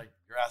do? He's like,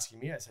 you're asking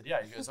me? I said,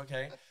 yeah. He goes,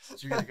 okay, so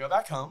you're going to go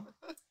back home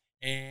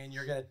and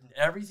you're going to,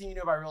 everything you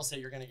know about real estate,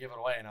 you're going to give it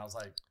away. And I was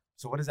like,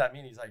 so what does that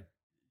mean? He's like,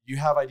 you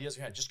have ideas in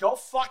your head. Just go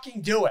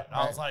fucking do it. And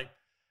I was like,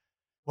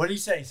 what did he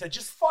say? He said,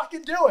 just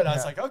fucking do it. I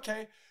was like,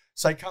 okay.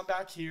 So I come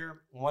back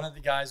here. One of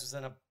the guys was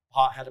had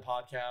a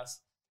podcast.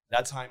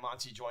 That's how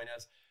Monty joined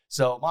us.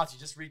 So Monty,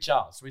 just reach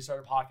out. So we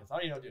started a podcast. I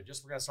don't even know, dude.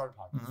 Just we're gonna start a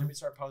podcast. Then we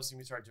start posting.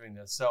 We start doing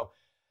this. So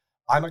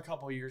I'm a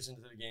couple of years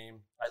into the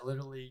game. I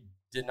literally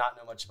did not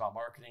know much about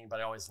marketing,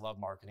 but I always loved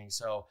marketing.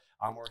 So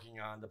I'm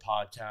working on the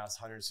podcast,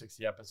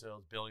 160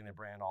 episodes, building the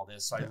brand, all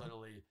this. So I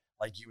literally,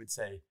 like you would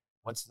say,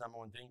 what's the number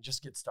one thing?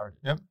 Just get started.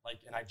 And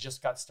I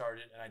just got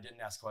started, and I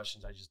didn't ask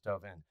questions. I just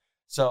dove in.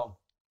 So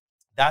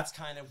that's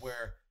kind of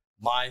where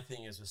my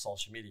thing is with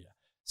social media.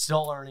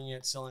 Still learning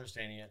it, still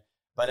understanding it.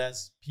 But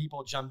as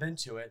people jump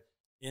into it,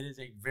 it is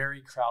a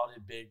very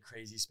crowded, big,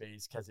 crazy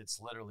space because it's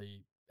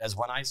literally, as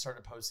when I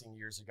started posting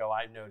years ago,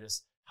 I've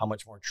noticed how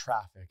much more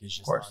traffic is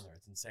just on there.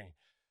 It's insane.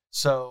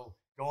 So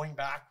going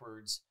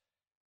backwards,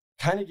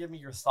 kind of give me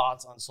your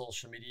thoughts on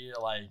social media,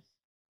 like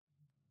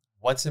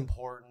what's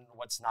important,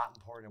 what's not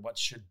important, what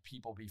should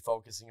people be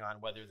focusing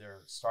on, whether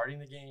they're starting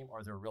the game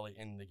or they're really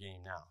in the game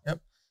now.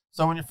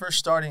 So when you're first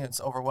starting,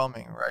 it's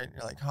overwhelming, right?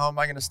 You're like, how am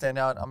I going to stand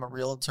out? I'm a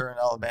realtor in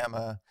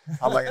Alabama.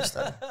 How am I going to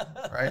stand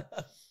out, right?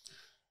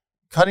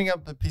 Cutting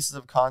up the pieces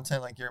of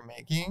content like you're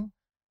making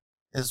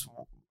is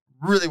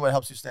really what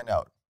helps you stand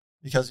out.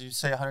 Because you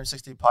say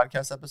 160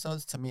 podcast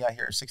episodes, to me, I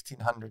hear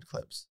 1,600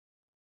 clips,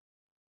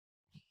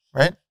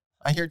 right?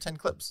 I hear 10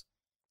 clips.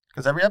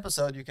 Because every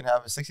episode, you can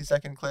have a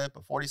 60-second clip,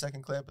 a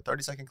 40-second clip, a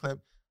 30-second clip,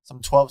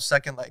 some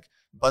 12-second like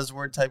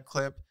buzzword type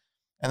clip.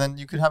 And then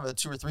you could have a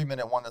 2 or 3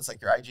 minute one that's like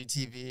your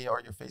IGTV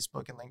or your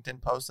Facebook and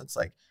LinkedIn post. That's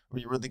like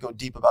where you really go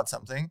deep about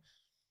something.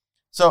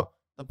 So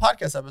the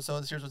podcast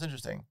episodes, here's what's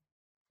interesting.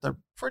 They're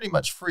pretty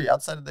much free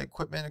outside of the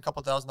equipment, a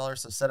couple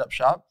 $1,000s to set up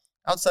shop.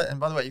 Outside, and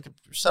by the way, you could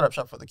set up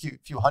shop for the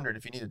few hundred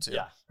if you needed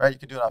to, right? You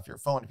could do it off your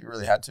phone if you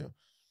really had to.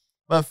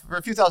 But for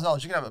a few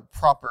 $1,000s, you can have a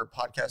proper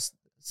podcast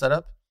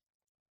setup.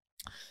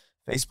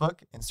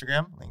 Facebook,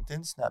 Instagram,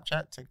 LinkedIn,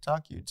 Snapchat,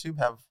 TikTok, YouTube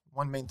have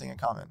one main thing in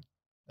common.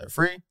 They're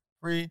free,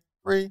 free,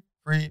 free,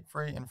 free,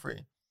 free, and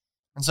free.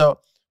 And so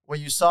what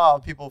you saw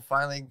people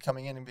finally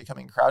coming in and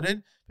becoming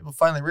crowded, people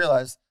finally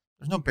realized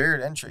there's no barrier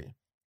to entry.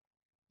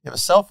 You have a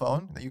cell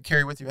phone that you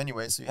carry with you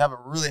anyway, so you have a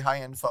really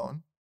high-end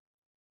phone.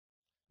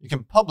 You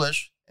can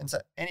publish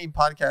into any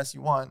podcast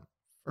you want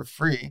for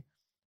free,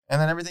 and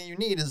then everything you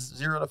need is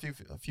 $0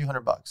 to a few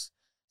 $100.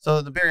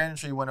 So the barrier to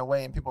entry went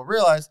away, and people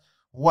realized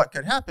what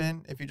could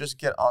happen if you just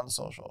get on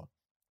social.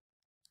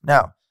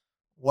 Now,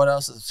 what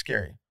else is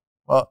scary?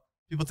 Well,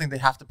 people think they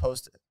have to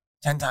post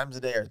 10 times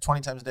a day or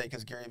 20 times a day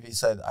because Gary Vee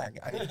said, I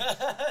need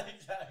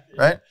exactly.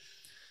 Right?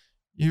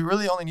 You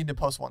really only need to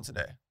post once a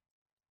day.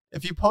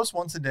 If you post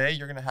once a day,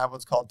 you're going to have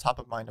what's called top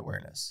of mind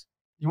awareness.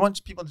 You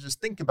want people to just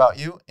think about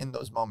you in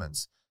those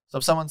moments. So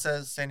if someone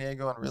says San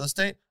Diego and real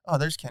estate, oh,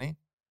 there's Kenny.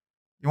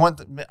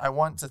 I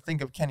want to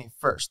think of Kenny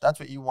first. That's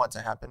what you want to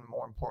happen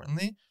more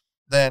importantly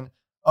than,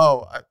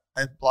 oh,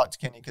 I blocked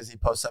Kenny because he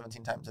posts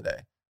 17 times a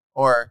day.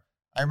 Or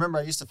I remember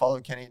I used to follow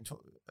Kenny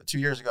 2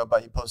 years ago,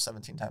 but he posts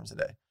 17 times a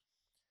day.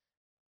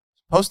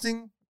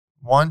 Posting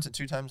 1 to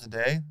 2 times a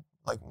day,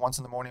 like once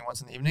in the morning,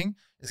 once in the evening,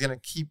 is going to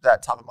keep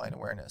that top of mind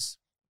awareness.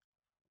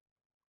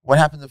 What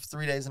happens if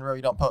 3 days in a row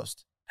you don't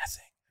post?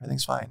 Nothing.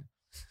 Everything's fine.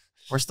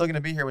 We're still going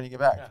to be here when you get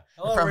back. Yeah.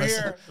 Hello, we're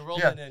here. The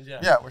world didn't end.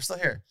 Yeah, we're still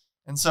here.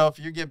 And so if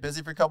you get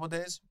busy for a couple of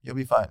days, you'll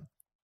be fine.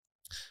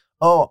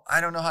 Oh,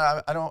 I don't know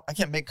how, I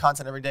can't make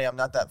content every day. I'm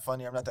not that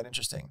funny. I'm not that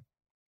interesting.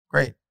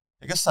 Great.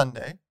 Pick a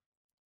Sunday,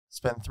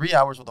 spend 3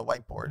 hours with a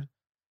whiteboard,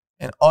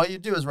 and all you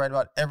do is write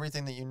about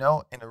everything that you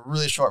know in a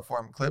really short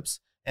form clips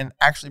and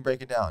actually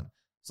break it down.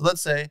 So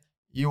let's say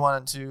you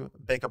wanted to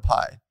bake a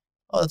pie.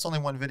 Oh, that's only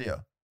one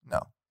video.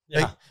 No.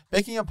 Yeah.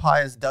 Baking a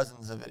pie is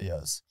dozens of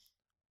videos.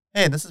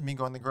 Hey, this is me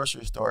going to the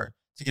grocery store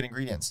to get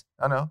ingredients.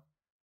 Oh, no.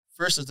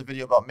 First, there's a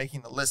video about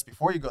making the list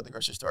before you go to the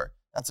grocery store.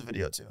 That's a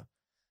video too.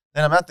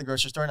 Then I'm at the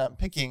grocery store and I'm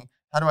picking,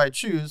 how do I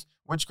choose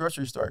which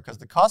grocery store? Because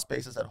the cost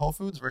basis at Whole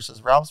Foods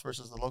versus Ralph's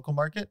versus the local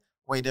market,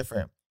 way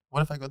different.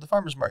 What if I go to the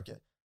farmer's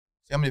market?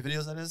 See how many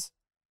videos that is?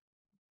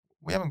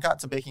 We haven't got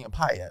to baking a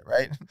pie yet,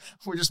 right?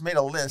 We just made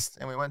a list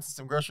and we went to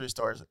some grocery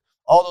stores.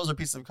 All those are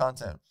pieces of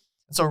content.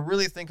 And so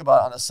really think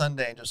about on a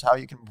Sunday just how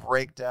you can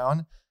break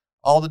down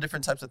all the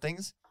different types of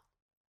things.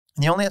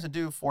 And you only have to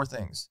do 4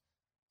 things.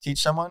 Teach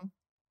someone,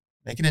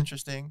 make it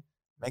interesting,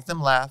 make them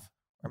laugh,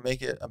 or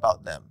make it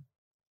about them.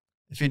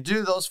 If you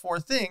do those 4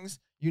 things,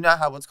 you now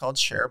have what's called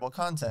shareable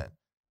content.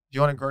 If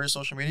you want to grow your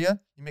social media,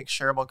 you make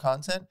shareable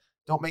content.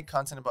 Don't make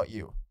content about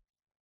you.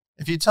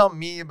 If you tell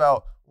me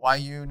about why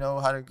you know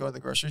how to go to the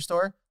grocery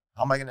store,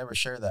 how am I going to ever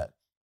share that?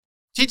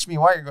 Teach me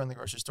why you're going to the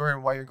grocery store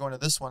and why you're going to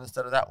this one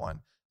instead of that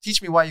one.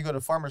 Teach me why you go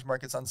to farmers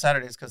markets on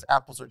Saturdays because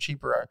apples are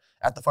cheaper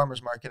at the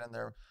farmers market and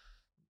they're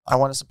I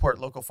want to support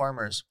local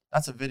farmers.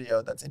 That's a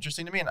video that's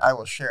interesting to me, and I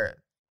will share it.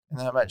 And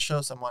then I might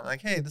show someone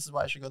like, hey, this is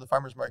why I should go to the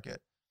farmer's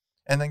market.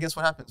 And then guess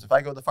what happens? If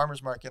I go to the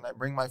farmer's market and I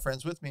bring my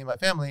friends with me and my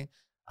family,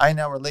 I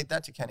now relate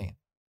that to Kenny.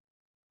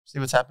 See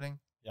what's happening?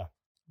 Yeah.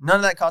 None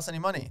of that costs any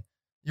money.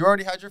 You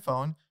already had your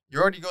phone. You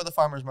already go to the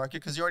farmer's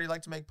market because you already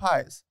like to make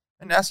pies.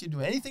 I didn't ask you to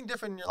do anything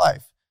different in your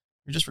life.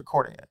 You're just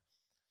recording it.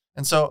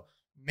 And so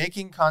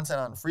making content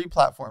on free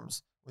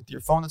platforms with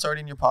your phone that's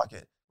already in your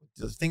pocket, with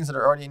the things that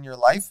are already in your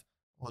life,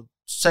 will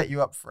set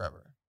you up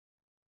forever.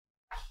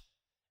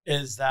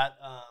 Is that,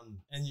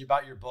 and you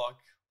about your book,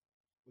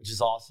 which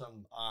is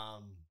awesome.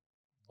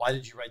 Why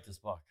did you write this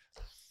book?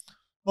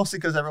 Mostly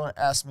because everyone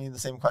asks me the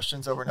same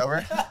questions over and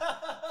over.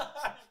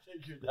 I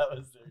figured that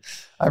was there.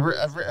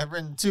 I've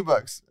written 2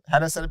 books. How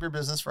to set up your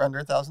business for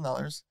under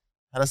 $1,000.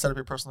 How to set up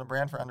your personal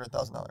brand for under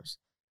 $1,000.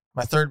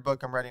 My 3rd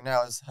book I'm writing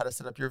now is how to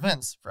set up your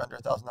events for under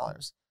 $1,000.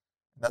 And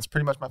that's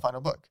pretty much my final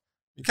book.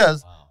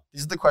 Because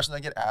these are the questions I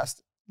get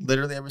asked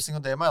literally every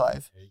single day of my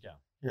life. There you go.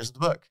 Here's the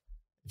book.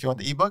 If you want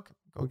the ebook,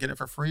 go get it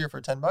for free or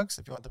for $10.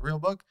 If you want the real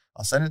book,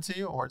 I'll send it to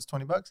you, or it's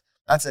 $20.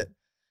 That's it.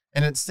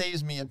 And it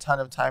saves me a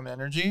ton of time and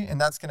energy. And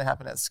that's going to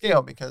happen at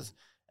scale because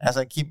as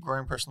I keep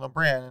growing personal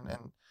brand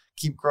and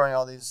keep growing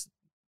all these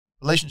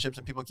relationships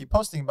and people keep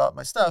posting about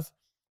my stuff,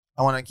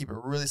 I want to keep it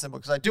really simple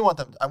because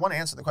I want to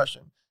answer the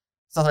question.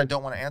 It's not that I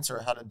don't want to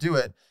answer how to do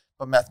it,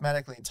 but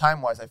mathematically,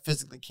 time-wise, I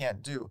physically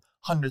can't do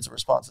hundreds of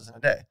responses in a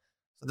day.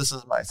 So this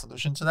is my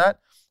solution to that.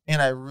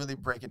 And I really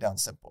break it down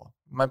simple.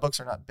 My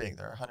books are not big.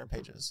 They're 100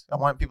 pages. I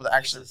want people to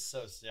actually... it's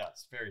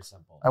very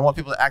simple. I want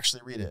people to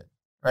actually read it,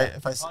 right? Yeah,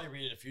 if I probably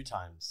read it a few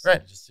times.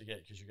 Right. Just to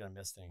get, because you're going to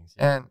miss things.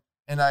 Yeah.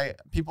 And I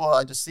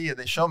just see it.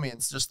 They show me.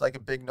 It's just like a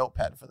big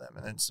notepad for them.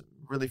 And it's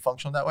really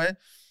functional that way.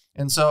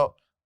 And so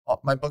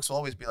my books will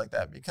always be like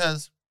that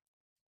because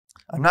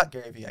I'm not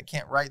Gary Vee. I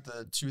can't write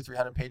the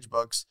 200-300 page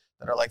books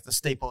that are like the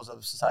staples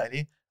of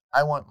society.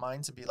 I want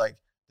mine to be like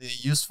the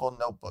useful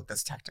notebook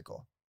that's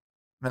tactical.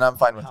 And I'm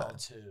fine with How that.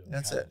 to.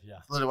 That's it. Yeah.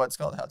 Literally what it's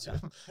called. How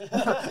to.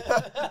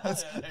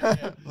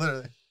 Yeah.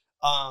 Literally.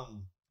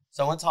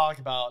 So I want to talk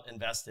about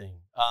investing.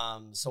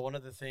 So one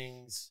of the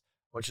things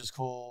which is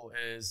cool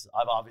is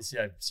I've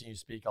seen you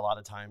speak a lot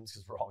of times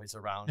because we're always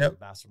around Yep.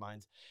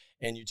 masterminds,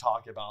 and you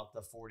talk about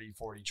the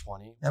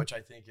 40-40-20, Yep. which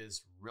I think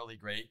is really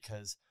great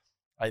because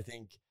I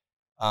think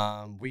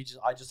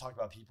I just talk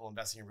about people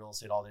investing in real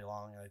estate all day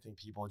long, and I think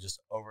people just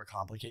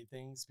overcomplicate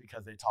things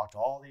because they talk to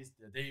all these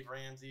the Dave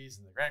Ramseys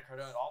and the Grant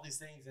Cardone, all these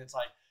things, and it's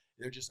like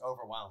they're just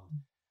overwhelmed.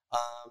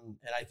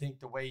 And I think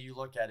the way you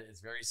look at it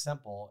is very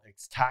simple.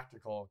 It's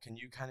tactical. Can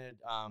you kind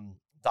of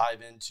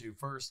dive into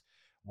first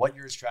what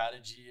your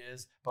strategy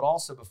is, but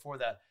also before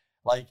that,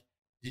 like,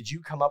 did you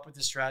come up with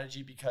this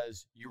strategy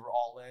because you were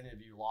all in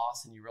and you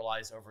lost and you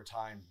realized over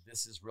time,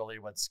 this is really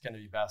what's going to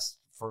be best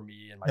for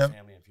me and my Yep.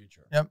 family in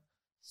future? Yep.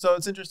 So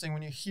it's interesting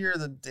when you hear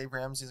the Dave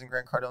Ramseys and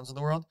Grant Cardones of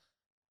the world,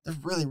 they're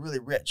really, really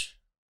rich.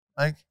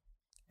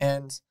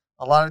 And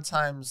a lot of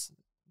times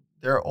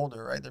they're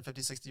older, right? They're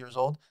 50, 60 years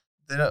old.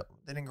 They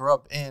didn't grow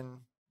up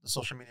in the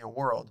social media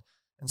world.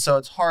 And so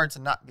it's hard to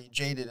not be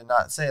jaded and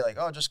not say like,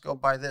 oh, just go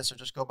buy this or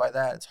just go buy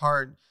that. It's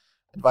hard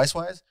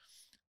advice-wise.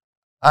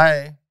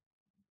 The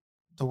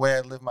way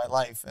I live my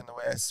life and the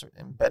way I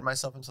embed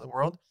myself into the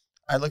world,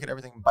 I look at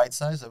everything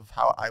bite-sized of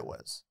how I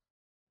was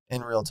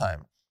in real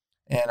time.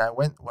 And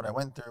what I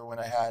went through when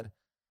I had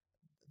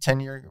a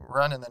 10-year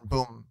run and then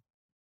boom,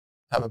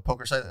 have a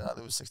poker site and I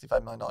lose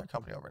 $65 million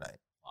company overnight.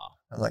 Wow.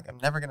 I was like, I'm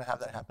never going to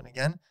have that happen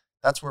again.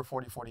 That's where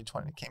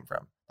 40-40-20 came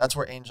from. That's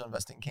where angel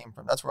investing came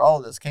from. That's where all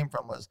of this came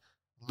from, was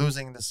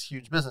losing this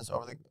huge business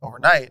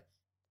overnight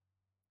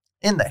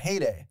in the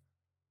heyday.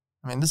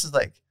 I mean, this is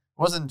like, it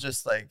wasn't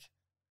just like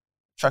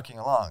trucking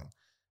along.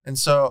 And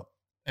so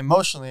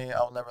emotionally,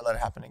 I'll never let it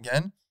happen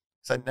again.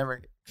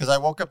 Because I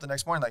woke up the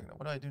next morning like,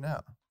 what do I do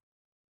now?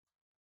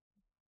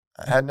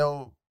 I had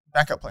no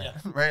backup plan,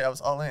 right? I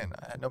was all in.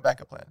 I had no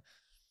backup plan.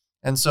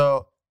 And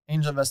so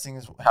angel investing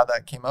is how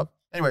that came up.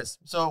 Anyways,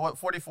 so what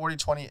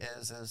 40-40-20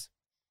 is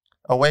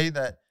a way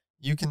that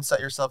you can set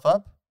yourself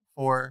up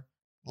for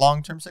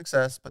long-term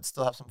success, but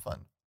still have some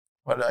fun.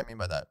 What do I mean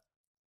by that?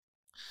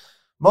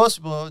 Most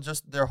people,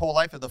 just their whole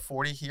life of the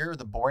 40 here,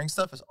 the boring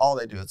stuff is all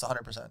they do. It's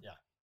 100%. Yeah.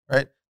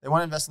 Right? They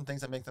want to invest in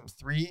things that make them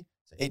 3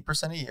 to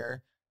 8% a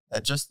year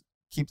that just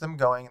keep them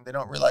going, and they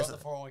don't realize the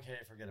that.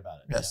 401k, forget about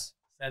it. Yes.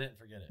 Yeah. Set it and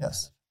forget it.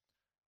 Yes.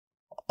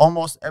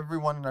 Almost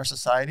everyone in our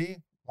society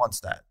wants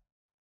that.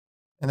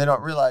 And they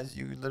don't realize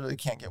you literally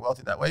can't get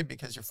wealthy that way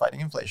because you're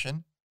fighting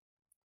inflation.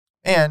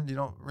 And you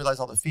don't realize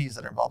all the fees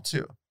that are involved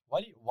too.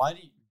 Why do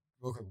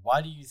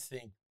you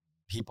think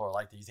people are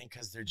like that? You think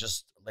because they're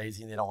just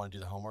lazy and they don't want to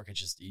do the homework, it's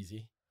just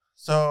easy?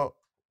 So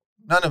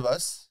none of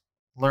us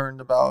learned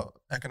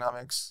about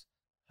economics,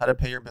 how to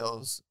pay your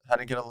bills, how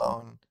to get a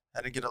loan,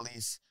 how to get a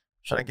lease.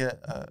 Should I get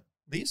a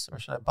lease or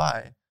should I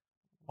buy?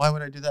 Why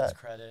would I do that? It's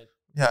credit.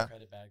 Yeah.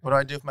 Credit back. What do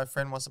I do if my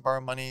friend wants to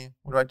borrow money?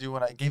 What do I do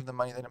when I gave them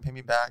money, they didn't pay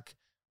me back?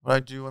 What do I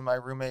do when my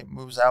roommate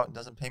moves out and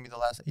doesn't pay me the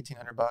last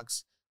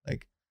 $1,800?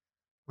 Like,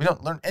 we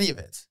don't learn any of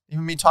it.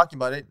 Even me talking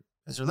about it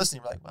as you're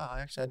listening, you're like, wow,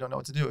 actually, I don't know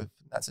what to do in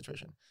that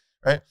situation,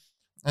 right?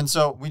 And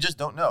so we just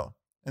don't know.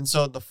 And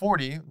so the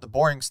 40, the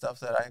boring stuff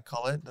that I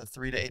call it, the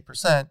 3 to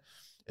 8%,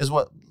 is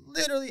what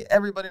literally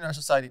everybody in our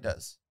society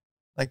does.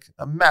 Like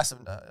a massive,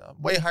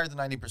 way higher than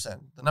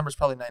 90%. The number is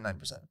probably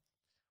 99%.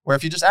 Where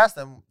if you just ask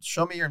them,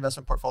 show me your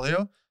investment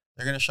portfolio,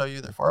 they're going to show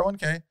you their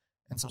 401k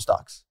and some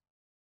stocks.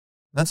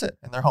 And that's it.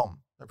 And their home,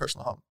 their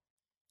personal home.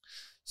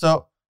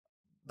 So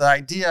the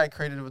idea I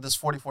created with this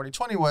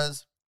 40-40-20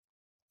 was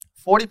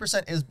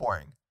 40% is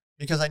boring,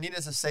 because I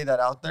needed to say that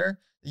out there.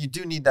 You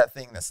do need that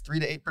thing that's 3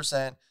 to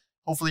 8%.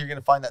 Hopefully you're going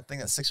to find that thing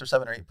that's 6 or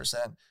 7 or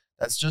 8%.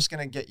 That's just going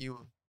to get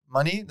you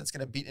money that's going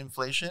to beat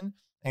inflation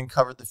and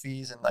cover the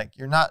fees. And like,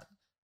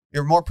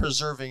 you're more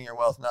preserving your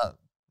wealth, not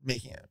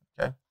making it.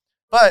 Okay.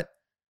 But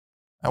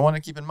I want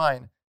to keep in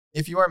mind,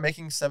 if you are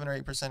making 7 or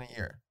 8% a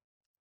year,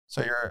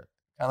 so you're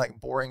kind of like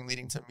boring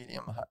leading to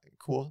medium high,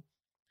 cool.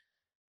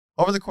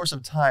 Over the course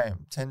of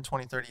time, 10,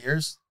 20, 30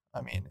 years,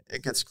 I mean,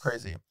 it gets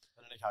crazy.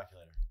 Put in a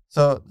calculator.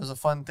 So there's a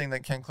fun thing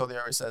that Ken Clothier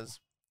always says.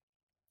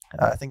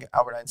 I think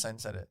Albert Einstein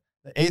said it.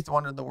 The 8th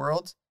wonder of the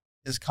world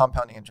is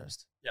compounding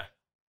interest. Yeah.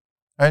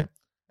 Right?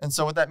 And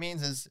so what that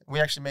means is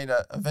we actually made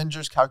a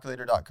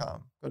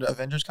avengerscalculator.com. Go to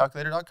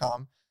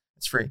avengerscalculator.com.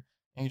 It's free.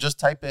 And you just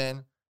type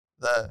in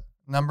the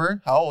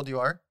number, how old you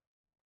are,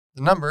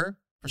 the number,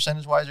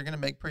 percentage-wise you're going to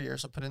make per year.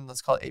 So put in,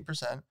 let's call it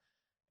 8%.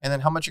 And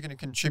then how much you're going to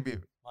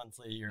contribute.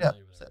 Monthly, yearly.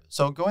 Yeah.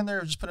 So go in there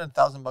and just put in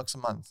 $1,000 a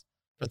month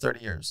for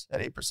 30 years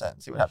at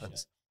 8%. See what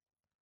happens.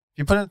 If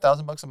you put in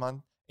 $1,000 a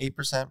month,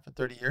 8% for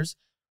 30 years,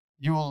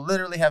 you will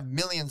literally have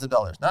millions of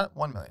dollars, not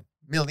 1 million,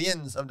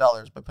 millions of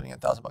dollars by putting in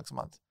 $1,000 a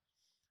month.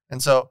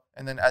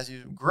 And then as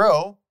you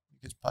grow, you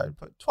could probably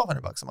put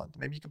 $1,200 a month.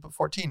 Maybe you could put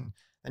 14.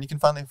 Then you can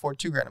finally afford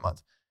 $2,000 a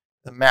month.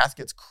 The math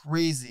gets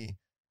crazy.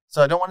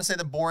 So I don't want to say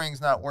that boring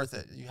is not worth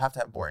it. You have to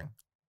have boring.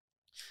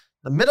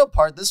 The middle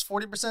part, this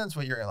 40% is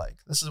what you're like.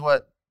 This is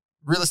what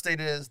real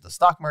estate is, the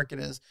stock market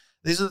is.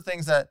 These are the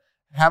things that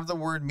have the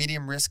word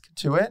medium risk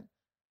to it.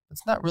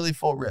 It's not really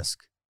full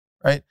risk,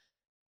 right?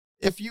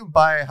 If you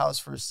buy a house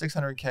for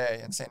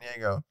 $600K in San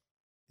Diego,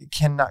 it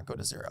cannot go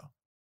to zero.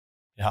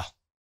 Yeah.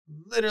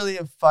 Literally,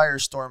 if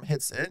firestorm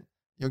hits it,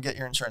 you'll get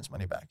your insurance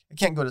money back. It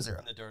can't go to zero.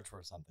 In the dirt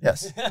or something.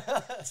 Yes.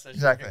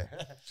 Exactly.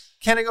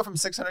 Can it go from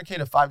 600K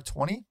to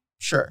 520?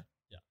 Sure.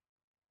 Yeah.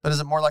 But is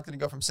it more likely to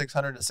go from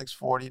 600 to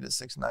 640 to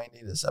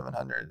 690 to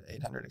 700,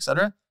 800,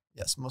 etc.?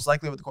 Yes, most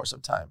likely over the course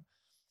of time.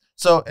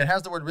 So it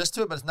has the word risk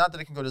to it, but it's not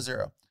that it can go to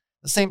zero.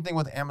 The same thing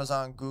with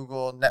Amazon,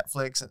 Google,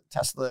 Netflix,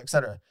 Tesla,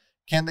 etc.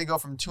 Can they go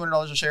from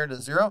 $200 a share to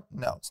zero?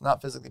 No, it's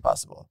not physically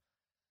possible.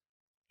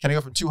 Can it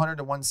go from 200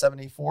 to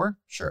 174?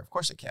 Sure, of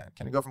course it can.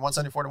 Can it go from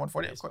 174 to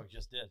 140? Facebook of course.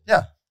 just did.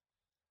 Yeah.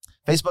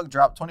 Facebook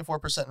dropped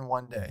 24% in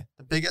one day.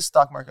 The biggest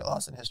stock market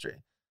loss in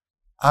history.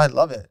 I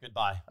love it.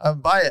 Goodbye. I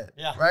would buy it.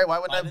 Yeah. Right? Why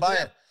wouldn't I buy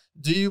dip. it?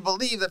 Do you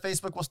believe that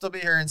Facebook will still be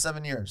here in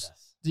 7 years?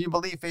 Yes. Do you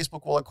believe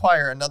Facebook will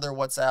acquire another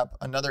WhatsApp,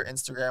 another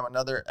Instagram,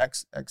 another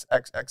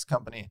XXX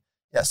company?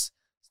 Yes.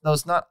 No,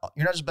 it's not.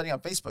 You're not just betting on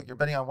Facebook. You're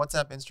betting on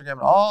WhatsApp, Instagram,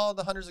 and all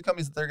the hundreds of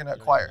companies that they're going to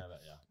acquire.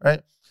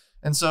 Right?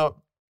 And so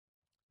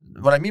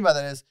what I mean by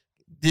that is,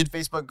 did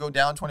Facebook go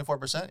down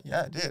 24%?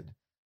 Yeah, it did.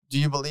 Do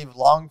you believe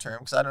long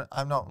term? Because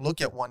I don't look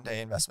at one day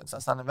investments.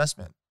 That's not an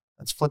investment.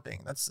 That's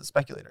flipping. That's a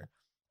speculator.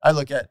 I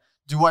look at,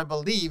 do I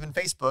believe in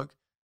Facebook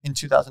in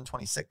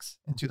 2026,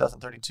 in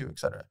 2032,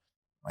 etc.?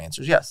 My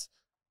answer is yes.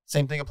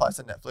 Same thing applies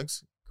to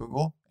Netflix,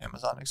 Google,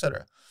 Amazon,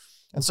 etc.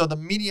 And so the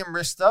medium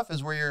risk stuff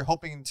is where you're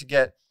hoping to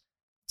get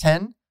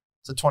 10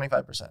 to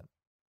 25%.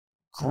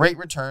 Great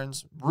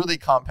returns, really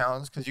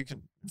compounds, because you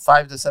can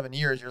 5 to 7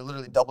 years, you're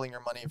literally doubling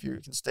your money if you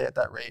can stay at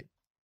that rate.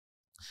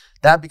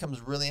 That becomes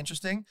really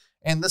interesting.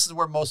 And this is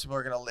where most people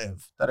are going to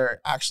live, that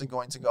are actually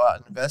going to go out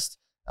and invest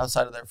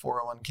outside of their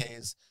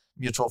 401ks,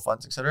 mutual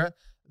funds, etc.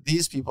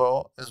 These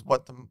people is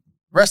what the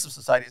rest of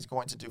society is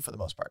going to do for the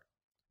most part.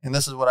 And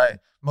this is what I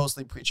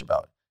mostly preach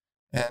about.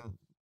 And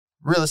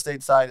real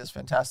estate side is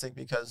fantastic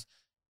because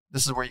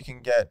this is where you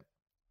can get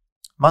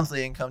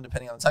monthly income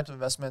depending on the types of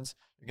investments.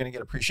 You're going to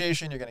get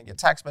appreciation. You're going to get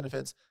tax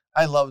benefits.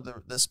 I love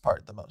this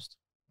part the most.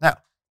 Now,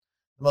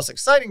 the most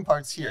exciting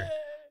part's here,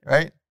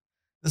 right?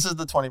 This is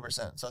the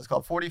 20%. So it's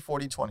called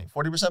 40-40-20.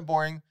 40%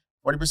 boring,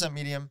 40%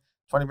 medium,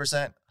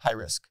 20% high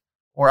risk.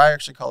 Or I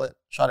actually call it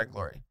shot at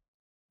glory,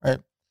 right?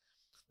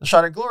 The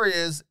shot at glory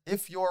is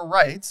if you're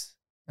right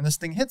and this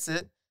thing hits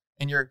it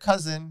and your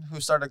cousin who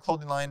started a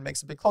clothing line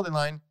makes a big clothing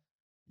line,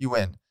 you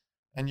win.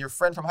 And your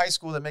friend from high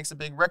school that makes a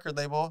big record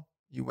label,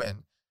 you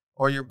win.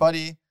 Or your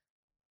buddy,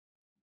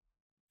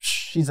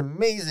 she's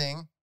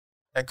amazing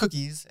at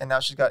cookies and now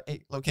she's got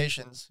 8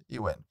 locations,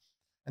 you win.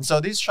 And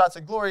so these shots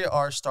at glory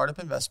are startup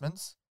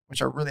investments,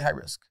 which are really high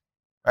risk,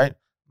 right?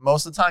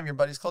 Most of the time, your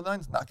buddy's clothing line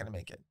is not going to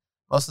make it.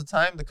 Most of the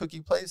time, the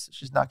cookie place,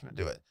 she's not going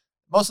to do it.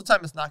 Most of the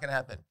time, it's not going to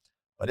happen.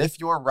 But if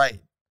you're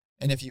right,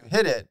 and if you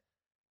hit it,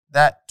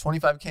 that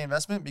 25K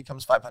investment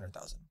becomes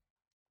 500,000.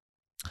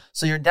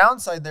 So your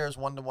downside there is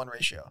 1-to-1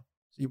 ratio.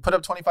 So you put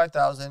up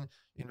 25,000,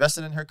 you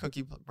invested in her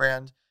cookie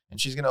brand,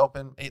 and she's going to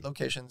open 8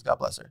 locations. God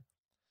bless her.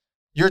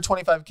 Your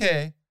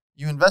 25K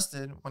you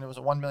invested when it was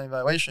a 1 million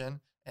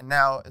valuation, and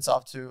now it's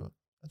off to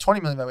a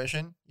 20 million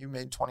valuation, you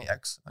made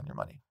 20x on your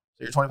money.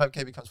 So your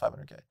 25K becomes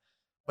 500K.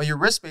 But your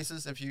risk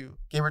basis, if you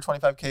gave her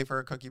 25K for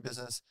a cookie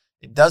business,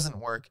 it doesn't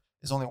work,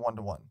 is only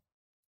 1-to-1.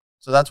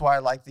 So that's why I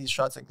like these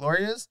shots at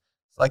glory is.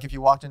 It's like if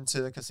you walked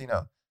into the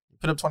casino, you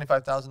put up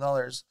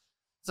 $25,000,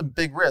 it's a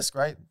big risk,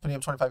 right? Putting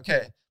up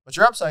 25K. But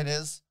your upside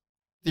is,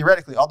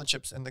 theoretically, all the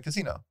chips in the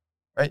casino,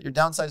 right? Your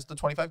downside is the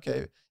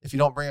 25K. If you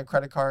don't bring a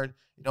credit card,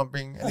 you don't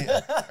bring any,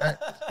 right?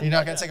 You're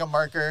not going to take a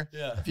marker.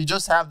 Yeah. If you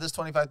just have this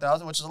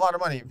 25,000, which is a lot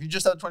of money, if you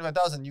just have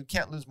 25,000, you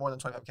can't lose more than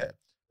 25K.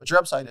 But your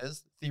upside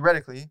is,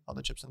 theoretically, all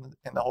the chips in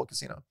the whole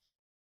casino.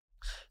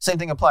 Same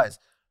thing applies.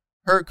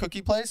 Her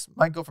cookie place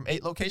might go from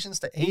 8 locations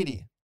to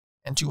 80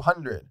 and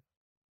 200.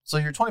 So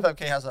your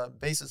 25K has a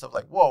basis of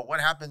like, whoa, what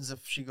happens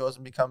if she goes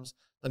and becomes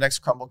the next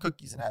Crumble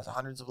Cookies and has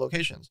hundreds of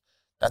locations?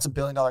 That's $1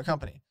 billion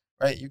company,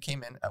 right? You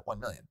came in at 1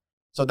 million.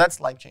 So that's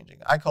life-changing.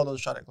 I call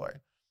those shot at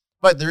glory.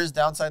 But there is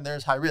downside, there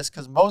is high risk,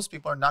 because most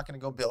people are not going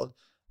to go build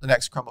the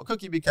next Crumble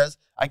Cookie because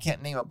I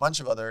can't name a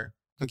bunch of other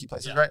cookie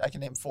places, right? I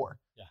can name 4.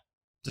 Yeah.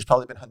 There's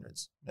probably been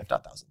hundreds, if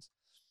not thousands.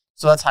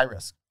 So that's high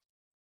risk.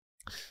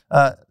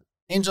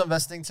 Angel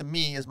investing to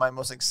me is my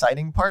most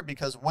exciting part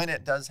because when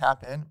it does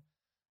happen,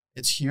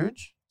 it's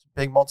huge, it's a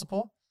big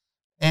multiple,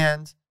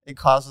 and it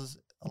causes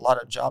a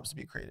lot of jobs to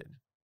be created.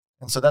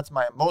 And so that's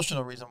my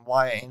emotional reason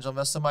why I angel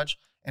invest so much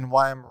and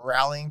why I'm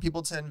rallying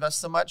people to invest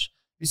so much.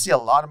 You see a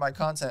lot of my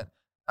content,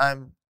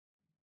 I'm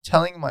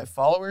telling my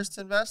followers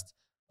to invest,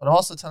 but I'm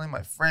also telling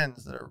my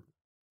friends that are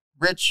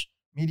rich,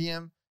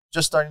 medium,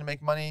 just starting to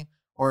make money,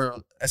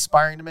 or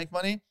aspiring to make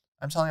money.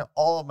 I'm telling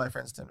all of my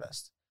friends to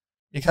invest.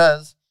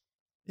 Because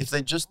if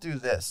they just do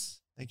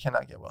this, they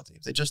cannot get wealthy.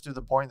 If they just do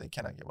the boring, they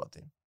cannot get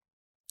wealthy.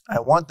 I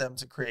want them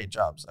to create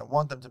jobs. I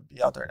want them to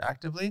be out there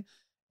actively.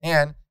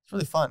 And it's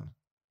really fun.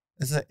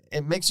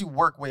 It makes you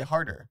work way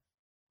harder,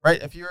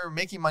 right? If you're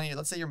making money,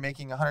 let's say you're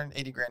making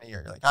 180 grand a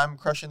year. You're like, I'm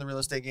crushing the real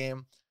estate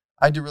game.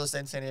 I do real estate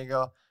in San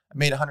Diego. I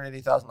made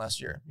 180,000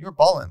 last year. You were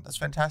balling. That's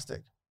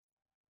fantastic.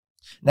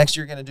 Next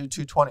year, you're going to do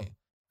 220.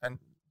 And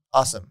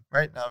awesome,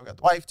 right? Now I've got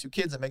the wife, 2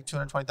 kids. I make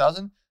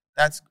 220,000.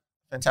 That's a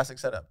fantastic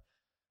setup.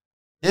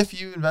 If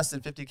you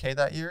invested 50K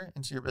that year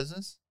into your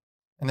business,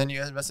 and then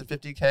you invested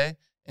 50K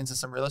into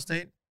some real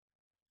estate,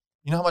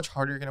 you know how much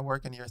harder you're going to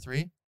work in year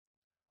 3?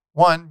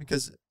 1,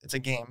 because it's a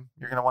game.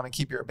 You're going to want to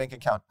keep your bank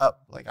account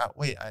up. Like,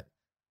 wait, I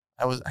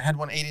had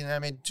 180 and I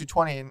made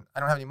 220 and I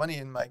don't have any money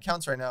in my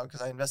accounts right now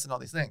because I invested in all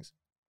these things.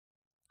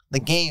 The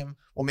game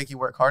will make you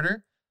work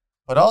harder,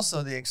 but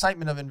also the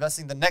excitement of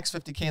investing the next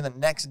 50K in the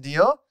next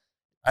deal,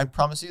 I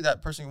promise you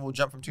that person will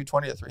jump from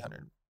 220 to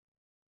 300.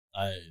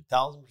 I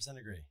 1000%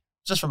 agree.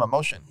 Just from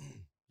emotion.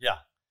 Yeah.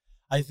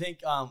 I think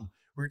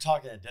we were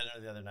talking at dinner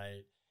the other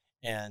night,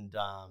 and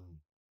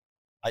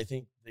I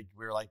think we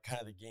were like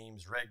kind of the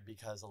game's rigged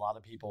because a lot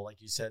of people,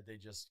 like you said, they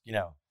just,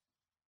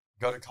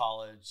 go to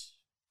college,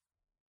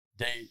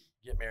 date,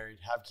 get married,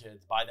 have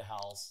kids, buy the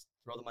house,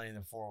 throw the money in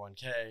the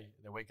 401k.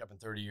 They wake up in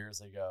 30 years,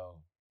 they go,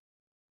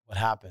 what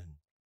happened?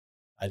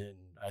 I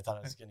thought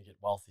I was going to get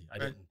wealthy. I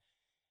didn't.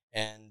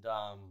 And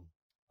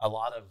a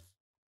lot of,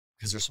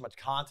 because there's so much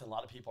content, a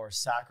lot of people are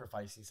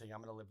sacrificing, saying,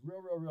 I'm going to live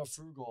real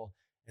frugal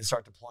and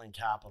start deploying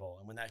capital.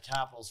 And when that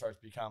capital starts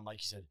to become, like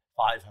you said,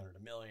 500,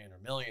 $1 million, or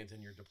millions,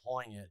 and you're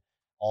deploying it,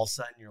 all of a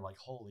sudden you're like,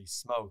 holy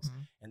smokes.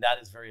 Mm-hmm. And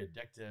that is very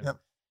addictive. Yep.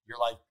 You're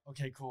like,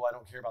 okay, cool. I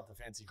don't care about the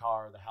fancy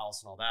car, the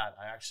house, and all that.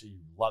 I actually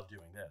love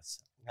doing this.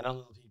 I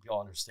don't think people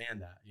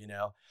understand that,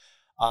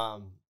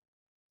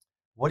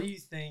 What do you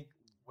think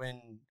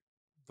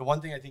the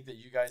one thing I think that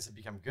you guys have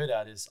become good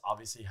at is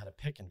obviously how to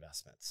pick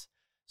investments.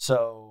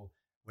 So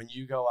when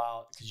you go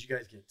out, because you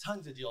guys get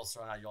tons of deals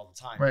thrown at you all the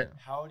time, right?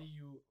 How do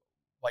you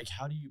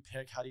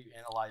pick? How do you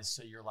analyze?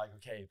 So you're like,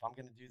 okay, if I'm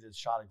going to do this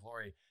shot of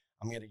glory,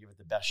 I'm going to give it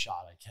the best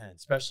shot I can,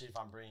 especially if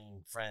I'm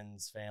bringing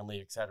friends, family,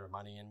 et cetera,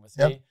 money in with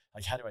me.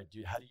 Like, how do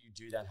you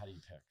do that? How do you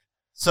pick?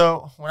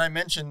 So when I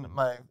mentioned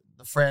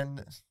the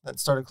friend that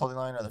started a clothing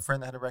line, or the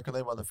friend that had a record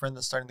label, or the friend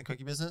that's starting the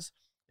cookie business,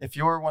 if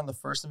you're one of the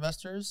first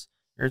investors,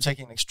 you're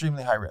taking an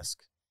extremely high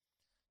risk.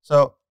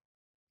 So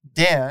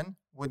Dan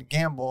would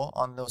gamble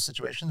on those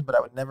situations, but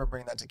I would never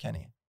bring that to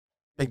Kenny.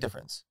 Big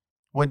difference.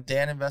 Would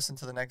Dan invest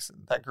into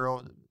that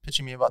girl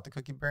pitching me about the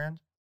cookie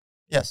brand?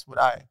 Yes. Would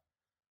I,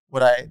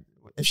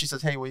 if she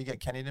says, hey, will you get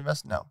Kenny to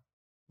invest? No,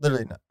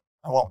 literally no,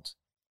 I won't,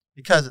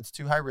 because it's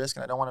too high risk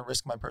and I don't want to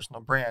risk my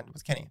personal brand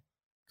with Kenny.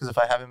 Because if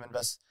I have him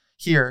invest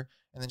here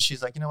and then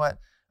she's like, you know what,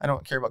 I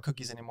don't care about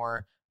cookies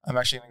anymore, I'm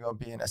actually going to go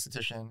be an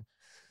esthetician.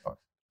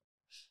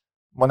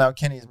 Well, now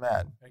Kenny's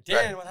mad. Like,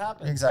 Dan, right? What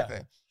happened? Exactly.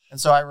 Yeah. And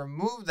so I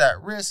removed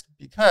that risk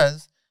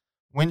because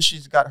when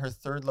she's got her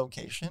 3rd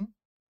location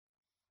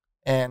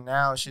and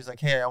now she's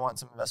like, hey, I want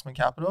some investment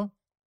capital,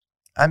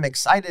 I'm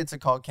excited to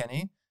call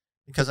Kenny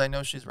because I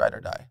know she's ride or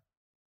die.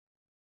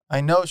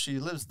 I know she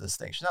lives this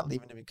thing. She's not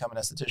leaving to become an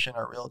esthetician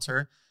or a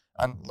realtor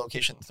on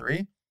location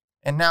 3.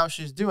 And now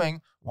she's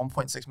doing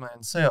 1.6 million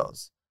in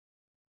sales.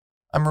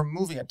 I'm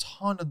removing a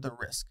ton of the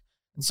risk.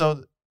 And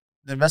so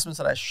the investments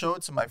that I show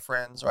to my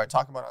friends or I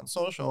talk about on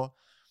social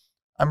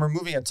I'm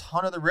removing a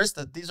ton of the risk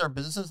that these are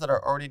businesses that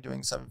are already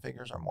doing 7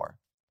 figures or more.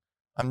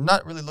 I'm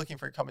not really looking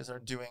for companies that are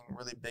doing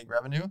really big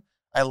revenue.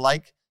 I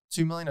like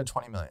 2 million to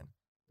 20 million.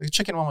 The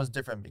chicken one was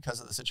different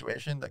because of the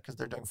situation, because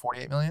they're doing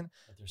 48 million.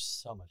 But there's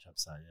so much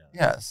upside,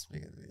 yeah. Yes,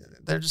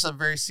 they're just a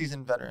very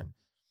seasoned veteran.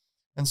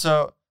 And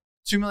so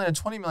 2 million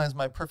to 20 million is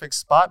my perfect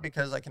spot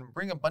because I can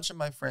bring a bunch of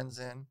my friends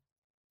in.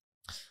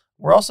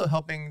 We're also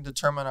helping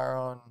determine our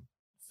own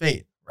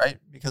fate, right?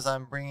 Because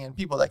I'm bringing in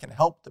people that can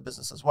help the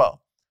business as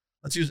well.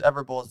 Let's use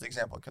Everbowl as the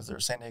example because they're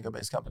a San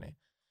Diego-based company.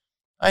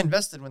 I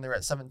invested when they were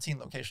at 17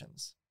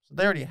 locations. So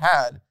they already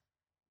had,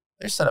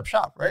 they set up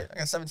shop, right? I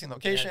got 17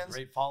 locations.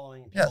 Great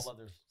following. People love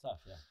their stuff,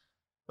 yeah.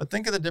 But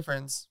think of the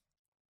difference.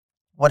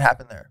 What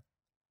happened there?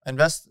 I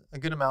invest a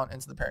good amount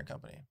into the parent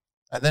company.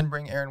 I then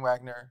bring Aaron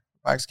Wagner,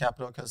 Wags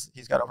Capital, because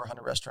he's got over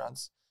 100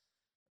 restaurants.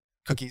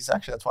 Cookies,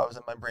 actually, that's why it was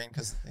in my brain,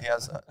 because he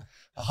has a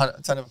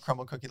ton of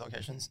Crumble cookie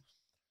locations.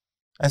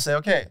 I say,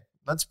 okay,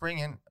 let's bring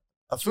in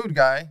a food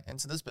guy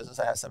into this business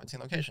that has 17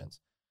 locations.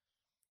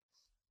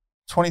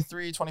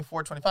 23,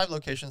 24, 25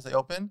 locations they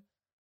open.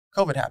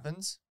 COVID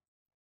happens.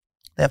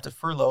 They have to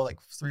furlough like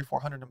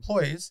 300-400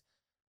 employees.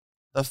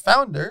 The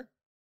founder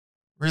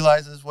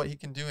realizes what he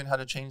can do and how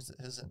to change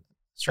his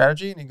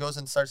strategy, and he goes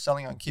and starts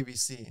selling on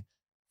QVC,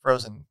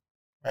 frozen,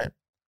 right?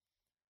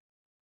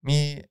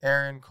 Me,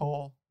 Aaron,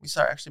 Cole, we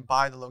start actually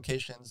buy the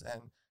locations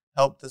and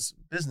help this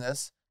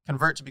business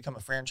convert to become a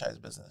franchise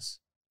business.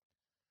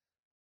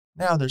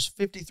 Now there's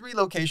 53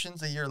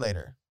 locations a year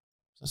later.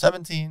 So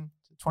 17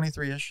 to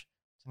 23-ish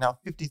to now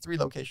 53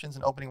 locations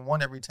and opening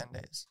one every 10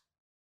 days.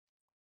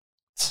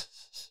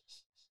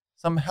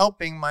 So I'm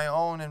helping my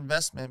own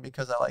investment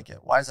because I like it.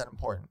 Why is that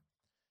important?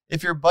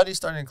 If your buddy's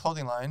starting a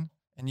clothing line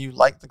and you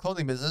like the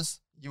clothing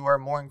business, you are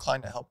more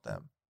inclined to help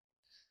them.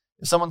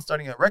 If someone's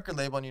starting a record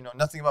label and you know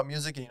nothing about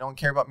music and you don't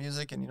care about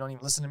music and you don't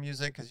even listen to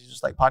music because you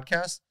just like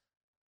podcasts,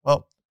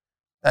 well,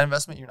 that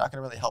investment, you're not going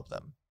to really help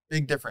them.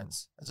 Big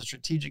difference as a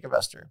strategic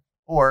investor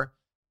or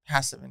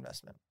passive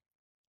investment.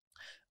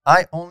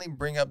 I only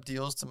bring up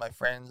deals to my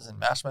friends and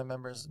mastermind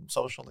members and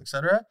social,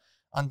 etc.,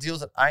 on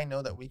deals that I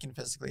know that we can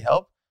physically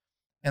help.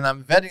 And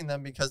I'm vetting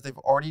them because they've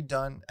already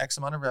done X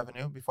amount of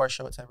revenue before I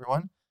show it to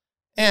everyone.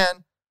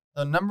 And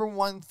the number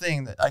one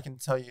thing that I can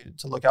tell you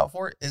to look out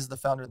for is the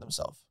founder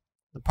themselves,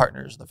 the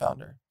partners, the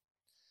founder.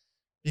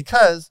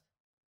 Because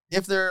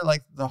if they're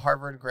like the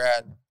Harvard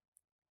grad,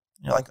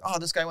 you're like, oh,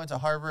 this guy went to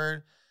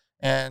Harvard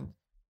and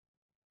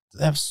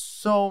they have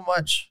so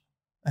much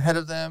ahead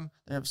of them.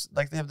 They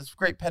have this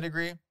great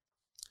pedigree.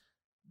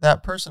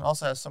 That person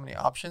also has so many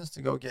options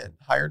to go get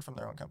hired from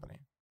their own company.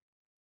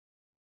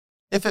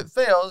 If it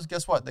fails,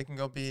 guess what? They can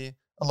go be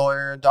a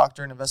lawyer, a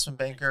doctor, an investment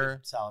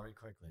banker. Salary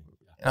quickly.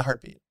 In a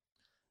heartbeat.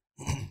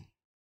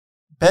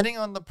 Betting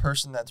on the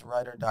person that's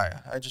ride or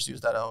die. I just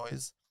use that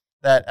always.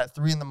 That at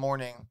 3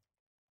 a.m,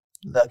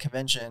 the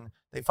convention,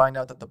 they find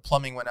out that the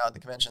plumbing went out at the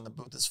convention, the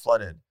booth is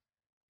flooded.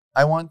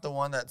 I want the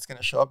one that's going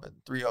to show up at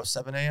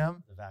 3:07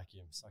 a.m. The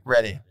vacuum.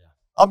 Ready. Yeah.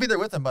 I'll be there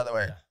with them, by the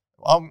way.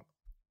 Yeah.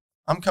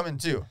 I'm coming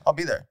too. I'll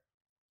be there.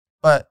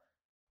 But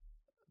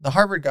the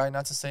Harvard guy,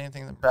 not to say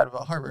anything bad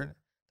about Harvard,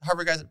 the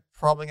Harvard guy's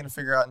probably going to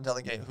figure out and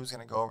delegate who's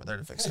going to go over there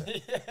to fix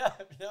it. Yeah.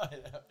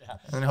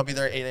 And then he'll be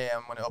there at 8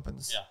 a.m. when it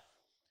opens. Yeah.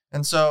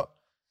 And so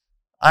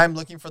I'm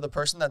looking for the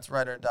person that's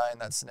ride or die in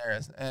that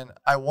scenario. And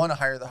I want to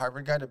hire the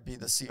Harvard guy to be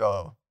the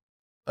COO,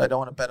 but I don't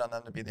want to bet on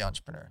them to be the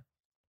entrepreneur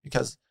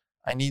because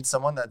I need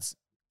someone that's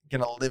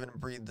going to live and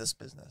breathe this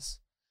business.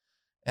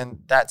 And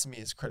that to me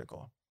is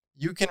critical.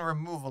 You can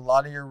remove a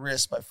lot of your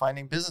risk by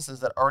finding businesses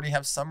that already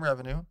have some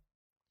revenue,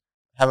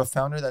 have a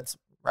founder that's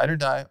ride or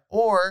die,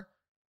 or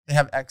they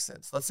have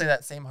exits. Let's say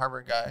that same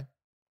Harvard guy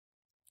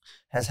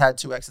has had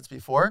 2 exits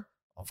before.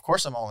 Of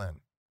course I'm all in,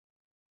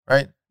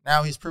 right?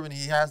 Now he's proven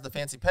he has the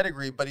fancy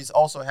pedigree, but he's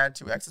also had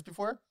 2 exits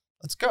before.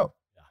 Let's go.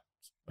 Yeah.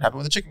 What happened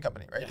with the chicken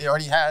company, right? Yeah. They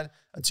already had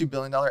a $2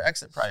 billion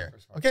exit prior.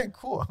 Okay,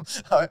 cool.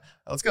 All right,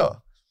 let's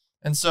go.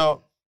 And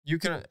so you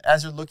can,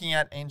 as you're looking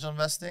at angel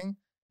investing,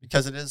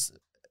 because it is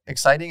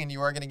exciting and you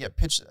are going to get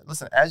pitched.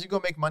 Listen, as you go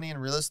make money in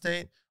real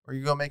estate or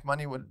you go make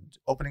money with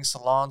opening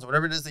salons or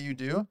whatever it is that you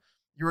do,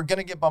 you are going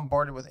to get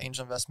bombarded with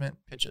angel investment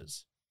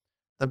pitches.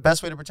 The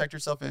best way to protect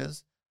yourself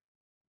is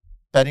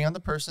betting on the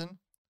person,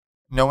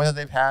 knowing that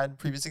they've had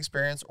previous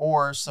experience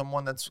or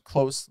someone that's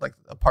close, like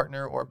a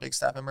partner or a big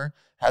staff member,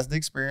 has the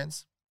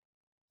experience,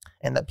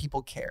 and that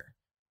people care.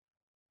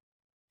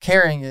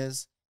 Caring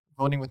is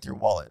voting with your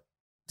wallet.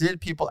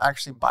 Did people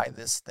actually buy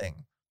this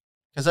thing?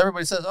 Because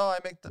everybody says, oh,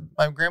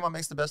 my grandma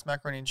makes the best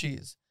macaroni and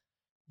cheese.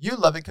 You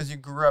love it because you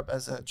grew up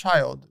as a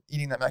child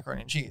eating that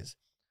macaroni and cheese.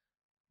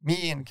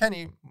 Me and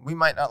Kenny, we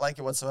might not like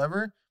it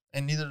whatsoever,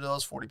 and neither do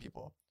those 40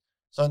 people.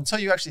 So until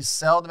you actually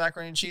sell the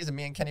macaroni and cheese and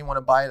me and Kenny want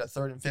to buy it a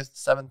 3rd and 5th,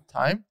 7th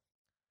time,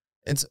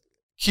 it's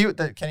cute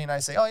that Kenny and I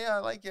say, oh yeah, I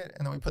like it.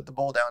 And then we put the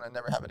bowl down and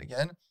never have it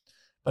again.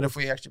 But if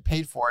we actually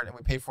paid for it and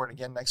we pay for it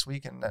again next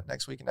week and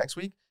next week and next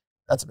week,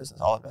 that's a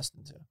business I'll invest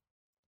into.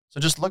 So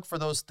just look for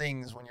those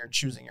things when you're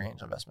choosing your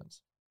angel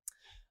investments.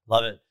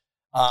 Love it.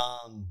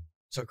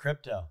 So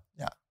crypto.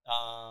 Yeah.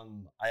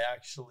 I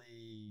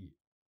actually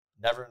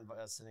Never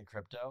invested in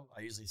crypto.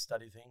 I usually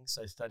study things.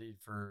 I studied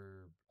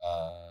for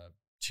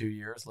 2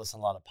 years, listen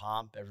to a lot of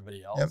Pomp,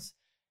 everybody else. Yep.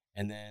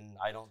 And then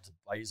I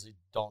usually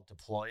don't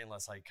deploy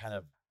unless I kind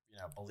of,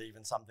 believe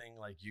in something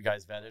like you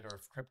guys vetted, or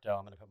if crypto,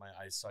 I'm going to put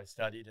so I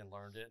studied and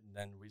learned it, and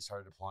then we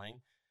started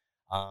deploying.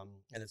 And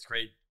it's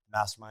great.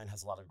 Mastermind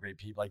has a lot of great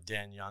people like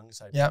Dan Young.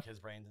 So I pick his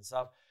brains and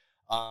stuff.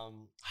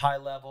 High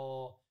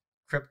level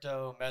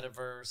crypto,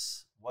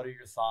 metaverse. What are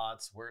your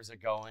thoughts? Where's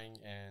it going?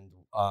 And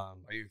are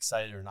you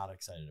excited or not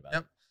excited about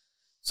it?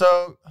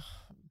 So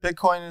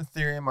Bitcoin and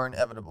Ethereum are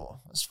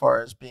inevitable as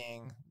far as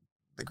being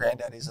the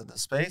granddaddies of the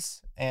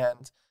space.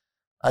 And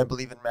I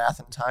believe in math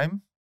and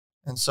time.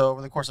 And so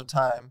over the course of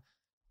time,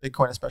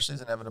 Bitcoin especially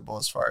is inevitable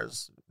as far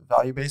as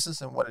value basis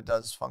and what it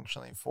does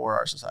functionally for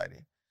our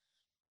society.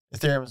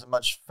 Ethereum is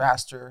much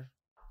faster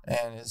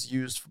and is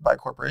used by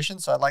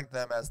corporations. So I like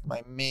them as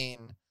my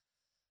main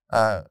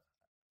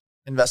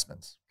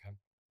investments. Okay.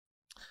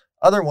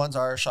 Other ones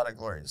are shot at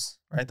glories,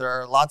 right? There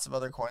are lots of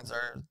other coins. There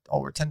are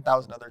over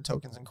 10,000 other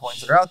tokens and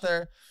coins that are out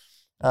there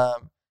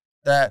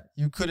that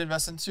you could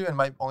invest into, and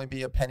might only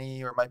be a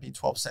penny, or it might be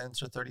 12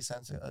 cents or 30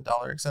 cents, a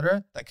dollar,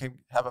 etc. That could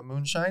have a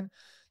moonshine.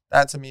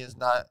 That to me is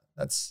not,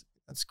 that's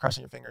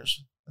crossing your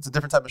fingers. It's a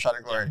different type of shot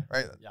at glory,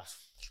 right?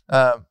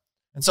 Yeah.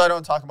 And so I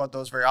don't talk about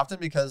those very often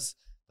because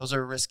those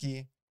are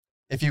risky.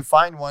 If you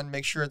find one,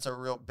 make sure it's a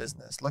real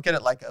business. Look at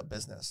it like a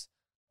business.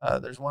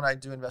 There's one I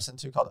do invest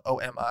into called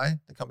OMI.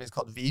 The company is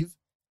called Vive,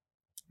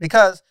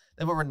 because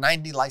they have over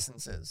 90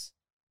 licenses.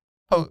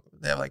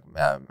 They have like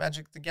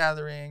Magic the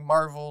Gathering,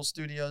 Marvel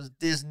Studios,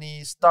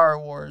 Disney, Star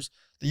Wars,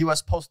 the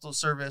U.S. Postal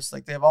Service.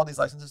 Like, they have all these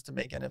licenses to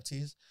make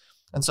NFTs.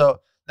 And so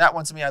that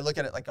one, to me, I look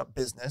at it like a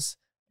business,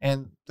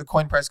 and the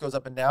coin price goes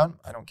up and down.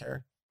 I don't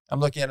care.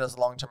 I'm looking at it as a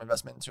long-term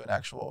investment into an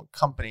actual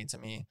company, to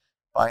me,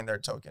 buying their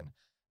token.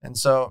 And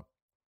so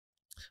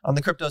on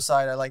the crypto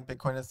side, I like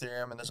Bitcoin,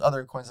 Ethereum, and there's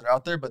other coins that are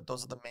out there, but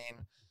those are the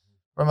main.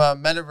 From a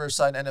metaverse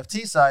side,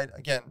 NFT side,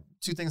 again,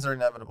 two things that are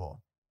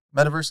inevitable.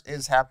 Metaverse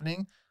is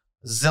happening.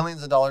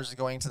 Zillions of dollars is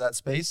going to that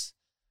space.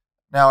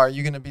 Now, are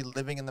you going to be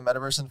living in the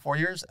metaverse in 4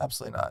 years?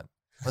 Absolutely not.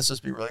 Let's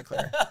just be really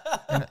clear.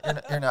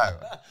 You're not.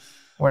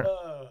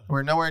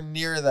 We're nowhere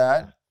near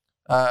that.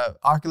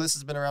 Oculus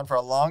has been around for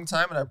a long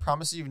time, and I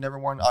promise you've never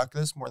worn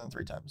Oculus more than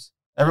 3 times.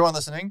 Everyone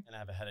listening? And I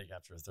have a headache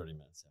after 30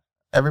 minutes. Yeah.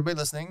 Everybody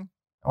listening,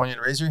 I want you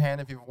to raise your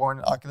hand if you've worn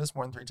Oculus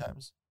more than 3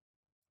 times.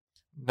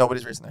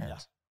 Nobody's raising their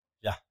hands.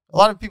 Yeah. A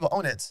lot of people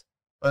own it,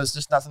 but it's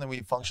just not something we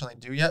functionally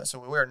do yet. So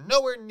we are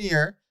nowhere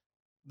near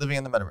living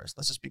in the metaverse.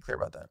 Let's just be clear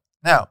about that.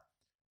 Now,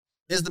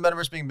 is the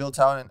metaverse being built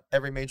out and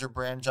every major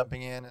brand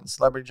jumping in and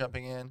celebrity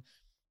jumping in?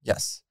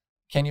 Yes.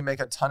 Can you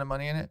make a ton of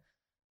money in it?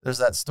 There's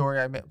that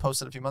story I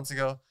posted a few months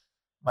ago.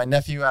 My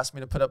nephew asked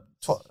me to put up.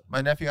 He's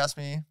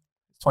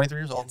 23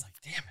 years old. It's like,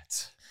 damn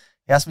it.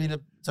 He asked me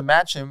to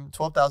match him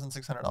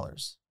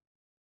 $12,600.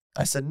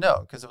 I said no,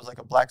 because it was like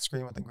a black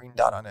screen with a green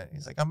dot on it.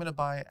 He's like, I'm going to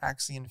buy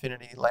Axie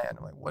Infinity land.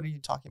 I'm like, what are you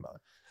talking about?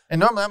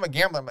 And normally I'm a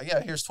gambler. I'm like,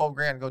 yeah, here's 12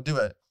 grand. Go do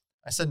it.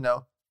 I said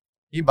no.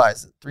 He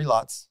buys it, 3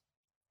 lots.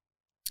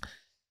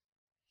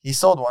 He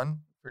sold one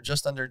for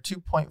just under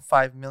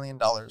 $2.5 million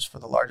for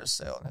the largest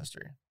sale in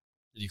history.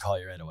 Did you call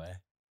you right away?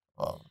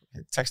 Well,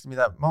 he texted me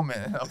that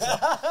moment.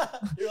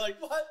 You're like,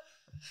 what?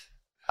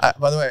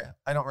 By the way,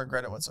 I don't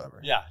regret it whatsoever.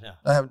 Yeah.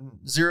 I have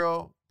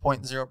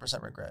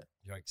 0.0% regret.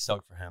 You're like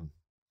stoked for him.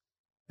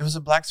 It was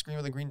a black screen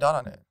with a green dot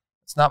on it.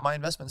 It's not my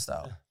investment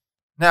style. Yeah.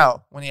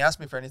 Now, when he asked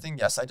me for anything,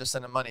 yes, I just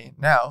sent him money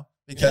now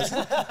because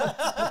that's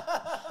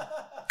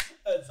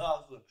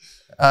awesome.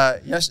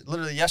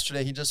 Literally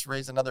yesterday, he just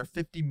raised another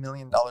 $50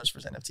 million for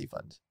his NFT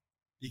fund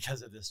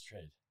because of this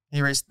trade.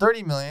 He raised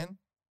 $30 million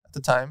at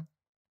the time.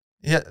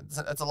 Yeah,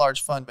 it's a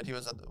large fund, but he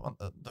was at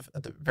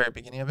the very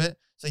beginning of it.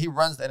 So he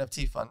runs the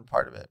NFT fund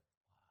part of it.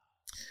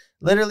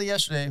 Literally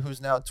yesterday,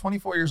 who's now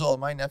 24 years old,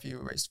 my nephew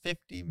raised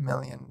 $50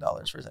 million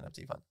for his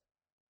NFT fund.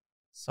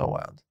 So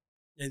wild.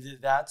 And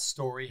did that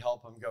story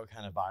help him go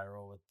kind of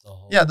viral with the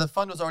whole? Yeah, the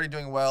fund was already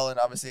doing well, and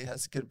obviously it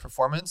has good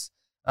performance.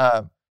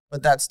 But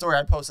that story,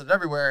 I posted it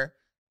everywhere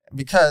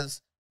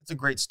because it's a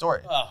great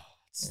story. Oh,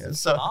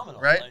 it's phenomenal.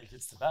 Right? Like,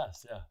 it's the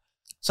best, yeah.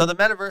 So the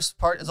metaverse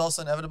part is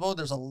also inevitable.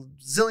 There's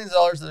zillions of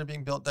dollars that are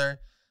being built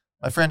there.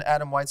 My friend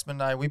Adam Weitzman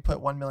and I, we put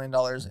 $1 million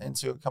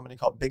into a company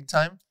called Big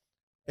Time.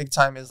 Big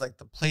Time is like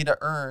the play to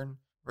earn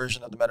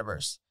version of the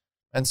metaverse.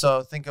 And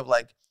so think of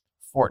like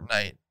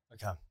Fortnite.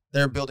 Okay.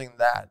 They're building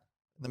that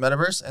in the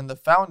metaverse. And the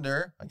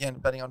founder, again,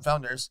 betting on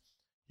founders,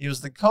 he was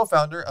the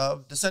co-founder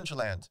of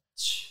Decentraland,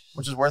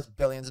 which is worth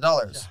billions of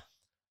dollars. Yeah.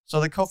 So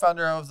the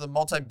co-founder of the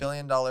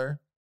multi-billion-dollar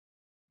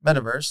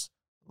metaverse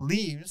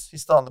leaves,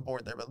 he's still on the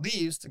board there, but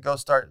leaves to go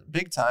start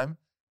Big Time.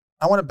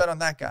 I want to bet on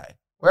that guy.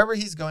 Wherever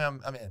he's going,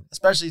 I'm in.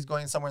 Especially he's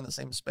going somewhere in the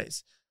same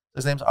space.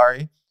 His name's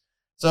Ari.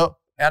 So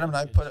Adam and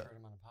I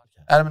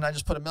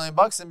just put $1 million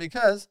in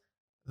because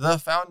the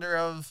founder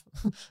of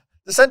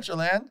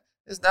Decentraland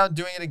is now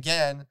doing it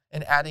again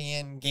and adding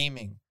in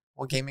gaming.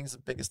 Well, gaming is the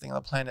biggest thing on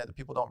the planet that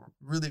people don't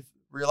really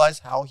realize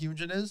how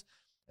huge it is.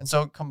 And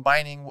so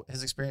combining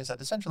his experience at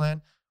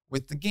Decentraland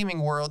with the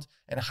gaming world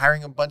and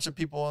hiring a bunch of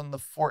people in the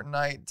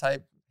Fortnite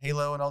type,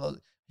 Halo and all those.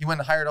 He went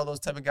and hired all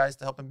those type of guys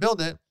to help him build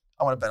it.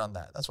 I want to bet on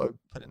that. That's why we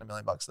put in $1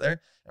 million there, and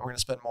we're going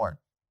to spend more.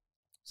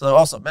 So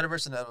also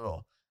metaverse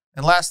inevitable.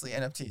 And lastly,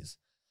 NFTs.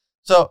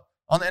 So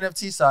on the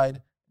NFT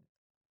side,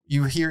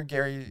 you hear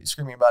Gary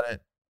screaming about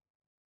it.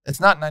 It's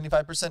not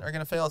 95% are going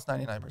to fail. It's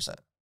 99%.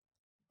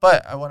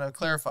 But I want to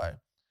clarify,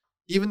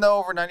 even though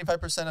over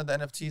 95% of the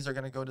NFTs are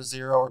going to go to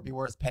zero or be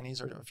worth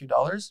pennies or a few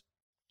dollars,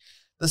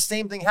 the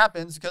same thing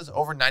happens because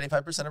over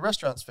 95% of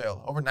restaurants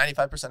fail. Over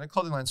 95% of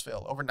clothing lines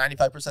fail. Over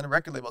 95% of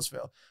record labels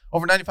fail.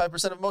 Over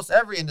 95% of most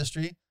every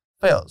industry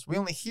fails. We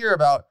only hear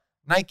about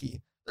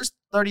Nike. There's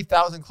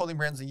 30,000 clothing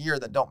brands a year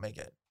that don't make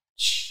it.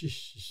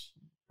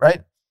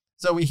 Right?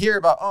 So we hear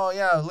about, oh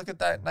yeah, look at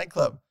that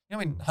nightclub. You know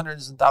how many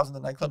hundreds and thousands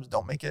of nightclubs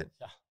don't make it?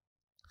 Yeah.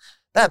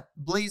 That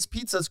Blaze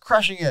Pizza is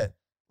crushing it.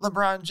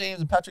 LeBron James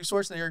and Patrick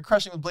Schwarzenegger are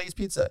crushing with Blaze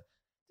Pizza.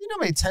 Do you know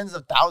how many tens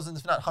of thousands,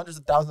 if not hundreds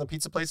of thousands of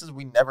pizza places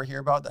we never hear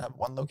about that have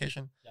one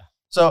location? Yeah.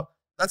 So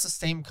that's the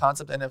same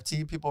concept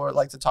NFT. People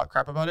like to talk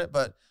crap about it,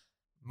 but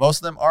most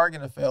of them are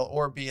going to fail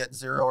or be at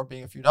zero or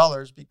being a few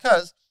dollars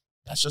because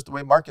that's just the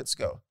way markets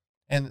go.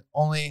 And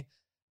only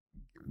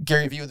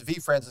Gary Vee with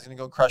VeeFriends is going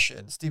to go crush it.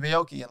 And Steve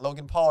Aoki and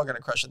Logan Paul are going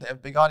to crush it. They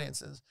have big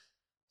audiences.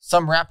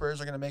 Some rappers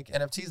are going to make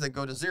NFTs that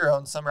go to zero,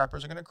 and some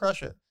rappers are going to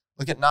crush it.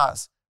 Look at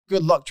Nas.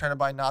 Good luck trying to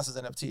buy Nas's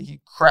NFT.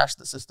 He crashed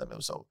the system. It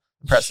was so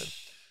impressive.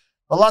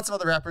 But lots of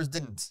other rappers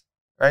didn't,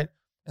 right?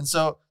 And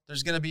so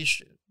there's going to be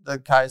the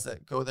guys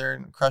that go there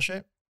and crush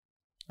it.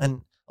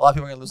 And a lot of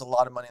people are going to lose a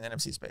lot of money in the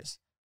NFT space.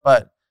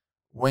 But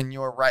when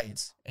you're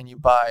right and you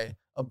buy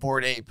a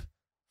Bored Ape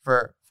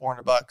for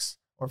 $400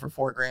 or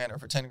for $4,000 or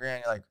for $10,000,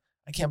 you're like,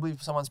 I can't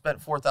believe someone spent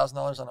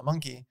 $4,000 on a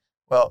monkey.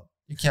 Well,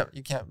 you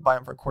can't buy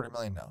them for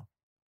 $250,000 now.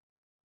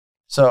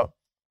 So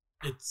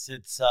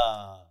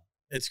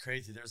it's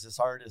crazy. There's this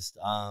artist,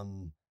 I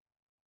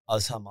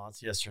was telling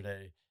Monty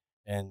yesterday,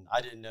 and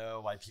I didn't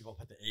know why people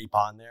put the ape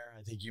on there.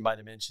 I think you might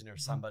have mentioned or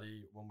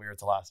somebody when we were at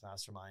the last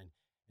mastermind.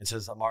 It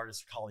says some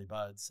artist, Collie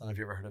Buds. I don't know if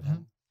you ever heard of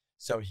him.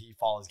 So he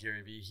follows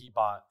Gary Vee.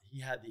 He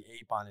had the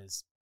ape on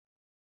his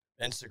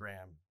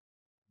Instagram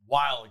a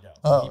while ago.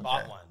 Oh, he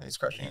bought one. He's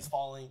crushing. He's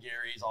following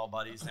Gary. He's all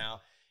buddies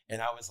now.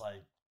 And I was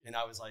like,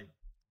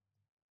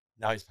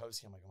 now he's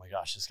posting. I'm like, oh my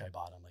gosh, this guy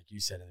bought him. Like you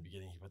said in the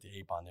beginning, he put the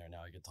ape on there. Now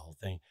I get the whole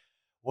thing.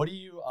 What do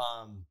you,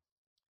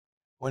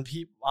 when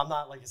people, I'm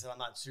not, like I said, I'm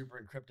not super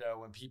in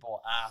crypto. When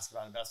people ask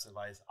about investment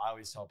advice, I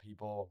always tell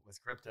people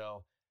with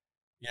crypto,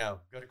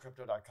 go to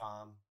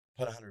crypto.com,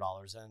 put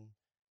 $100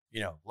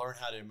 in, learn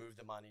how to move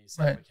the money,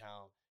 set up an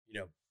account,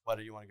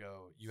 whether you want to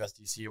go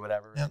USDC or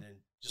whatever, and then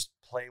just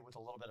play with a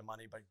little bit of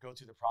money, but go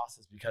through the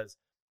process, because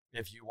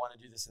if you want to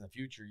do this in the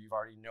future, you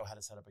already know how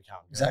to set up an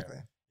account. Exactly.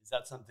 Is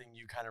that something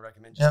you kind of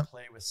recommend? Just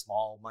play with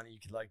small money you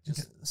could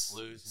just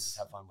lose and just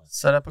have fun with.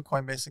 Set up a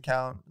Coinbase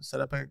account. Set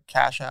up a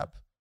Cash App.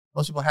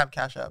 Most people have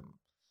Cash App.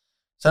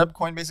 Set up a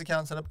Coinbase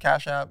account. Set up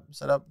Cash App.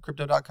 Set up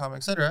Crypto.com,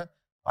 etc.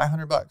 Buy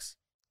 $100.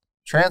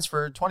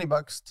 Transfer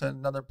 $20 to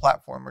another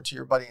platform or to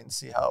your buddy and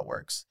see how it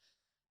works.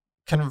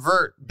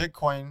 Convert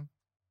Bitcoin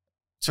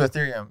to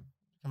Ethereum.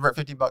 Convert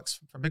 $50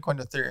 from Bitcoin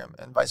to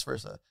Ethereum and vice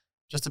versa,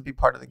 just to be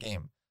part of the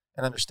game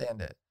and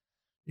understand it.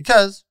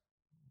 Because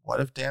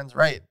what if Dan's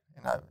right?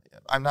 And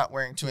I'm not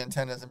wearing two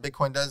antennas, and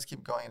Bitcoin does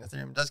keep going, and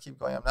Ethereum does keep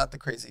going. I'm not the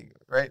crazy,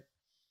 right?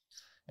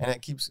 And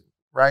it keeps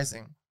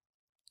rising.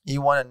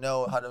 You want to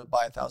know how to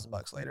buy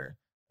 $1,000 later,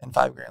 and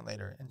 $5,000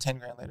 later, and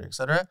 $10,000 later,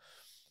 etc.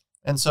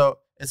 And so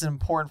it's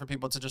important for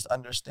people to just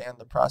understand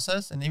the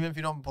process. And even if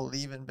you don't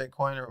believe in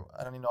Bitcoin, or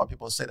I don't even know why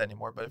people say that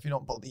anymore, but if you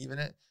don't believe in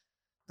it,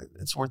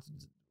 it's worth.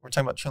 We're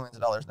talking about trillions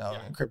of dollars now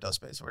in crypto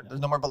space. There's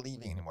no more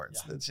believing anymore.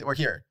 We're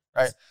here,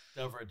 right? It's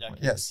over a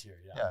decade. Yes. Here,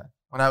 yeah.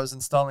 When I was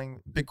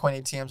installing Bitcoin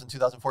ATMs in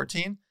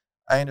 2014,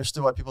 I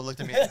understood why people looked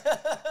at me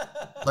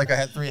like I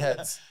had 3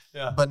 heads.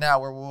 Yeah. But now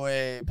we're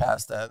way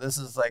past that. This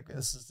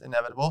is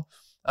inevitable.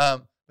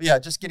 But yeah,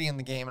 just getting in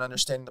the game and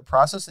understanding the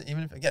process. And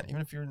even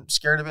if you're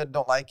scared of it,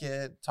 don't like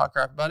it, talk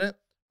crap about it,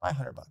 buy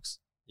 $100.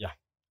 Yeah.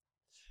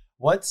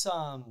 What's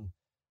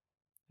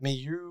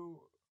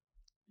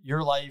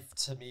your life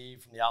to me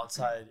from the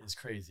outside is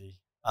crazy.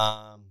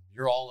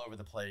 You're all over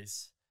the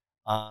place.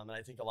 And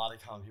I think a lot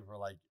of common people are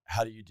like,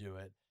 how do you do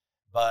it?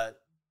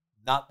 But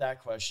not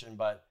that question,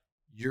 but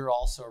you're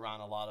also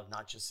around a lot of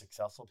not just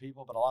successful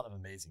people, but a lot of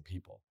amazing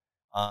people.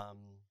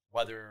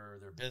 Whether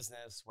they're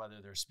business, whether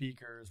they're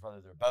speakers,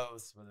 whether they're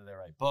both, whether they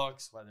write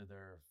books, whether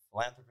they're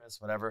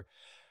philanthropists, whatever.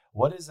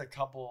 What is a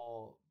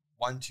couple,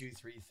 1, 2,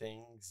 3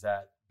 things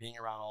that being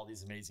around all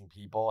these amazing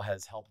people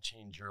has helped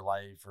change your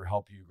life or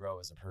help you grow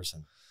as a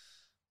person?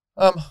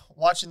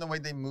 Watching the way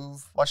they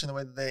move, watching the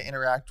way that they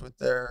interact with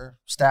their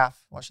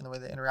staff, watching the way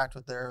they interact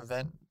with their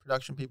event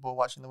production people,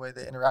 watching the way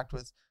they interact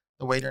with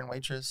the waiter and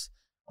waitress,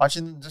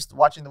 watching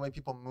the way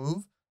people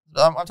move.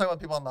 I'm talking about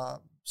people on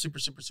the super,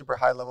 super, super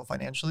high level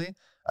financially.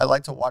 I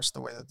like to watch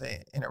the way that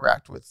they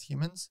interact with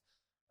humans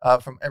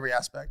from every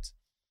aspect.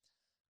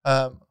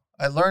 I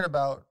learn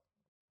about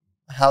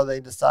how they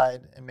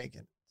decide and make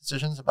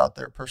decisions about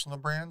their personal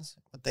brands,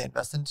 what they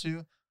invest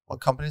into, what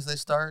companies they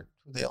start,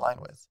 who they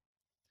align with.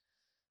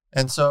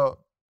 And so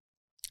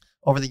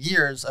over the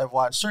years, I've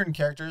watched certain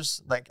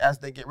characters, like as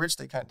they get rich,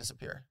 they kind of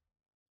disappear.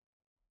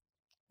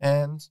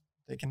 And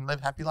they can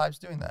live happy lives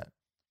doing that.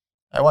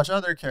 I watch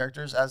other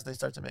characters as they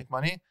start to make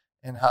money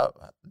and how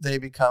they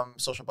become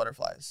social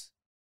butterflies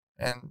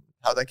and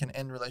how they can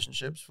end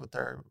relationships with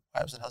their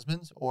wives and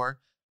husbands or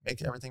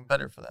make everything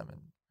better for them.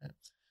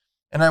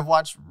 And I've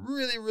watched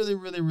really, really,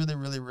 really, really,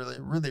 really, really,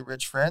 really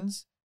rich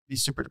friends be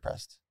super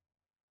depressed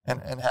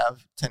and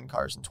have 10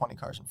 cars and 20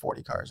 cars and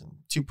 40 cars and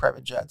 2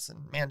 private jets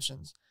and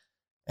mansions.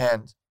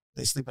 And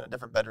they sleep in a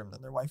different bedroom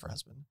than their wife or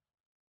husband.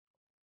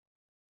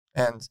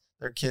 And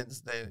their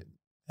kids, they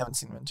haven't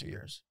seen them in 2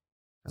 years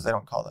because they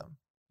don't call them.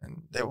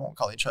 And they won't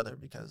call each other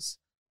because,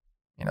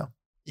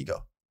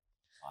 ego.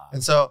 Wow.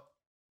 And so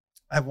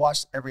I've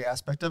watched every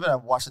aspect of it.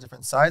 I've watched the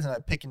different sides, and I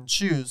pick and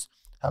choose,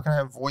 how can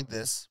I avoid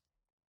this?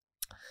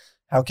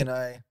 How can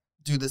I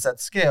do this at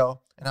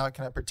scale? And how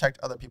can I protect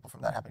other people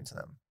from that happening to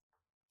them?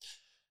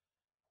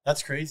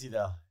 That's crazy,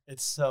 though.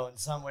 It's so, in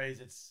some ways,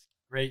 it's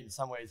great. In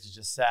some ways, it's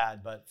just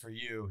sad. But for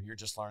you, you're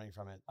just learning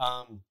from it.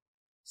 And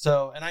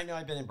I know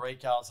I've been in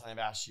breakouts, and I've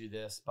asked you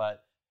this,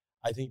 but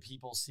I think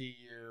people see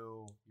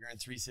you. You're in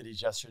 3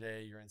 cities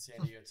yesterday. You're in San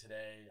Diego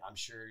today. I'm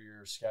sure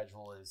your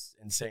schedule is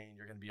insane.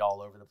 You're going to be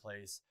all over the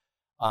place.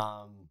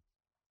 How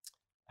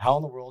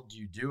in the world do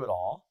you do it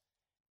all?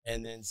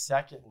 And then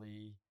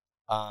secondly,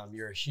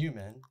 you're a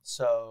human.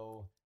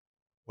 So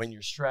when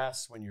you're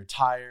stressed, when you're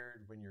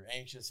tired, when you're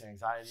anxious,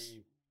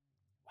 anxiety,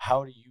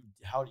 what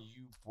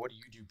do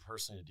you do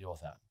personally to deal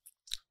with that?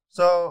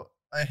 So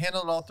I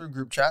handle it all through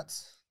group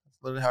chats. That's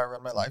literally how I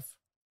run my life.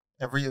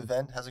 Every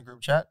event has a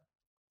group chat.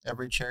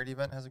 Every charity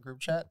event has a group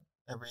chat.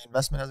 Every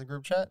investment has a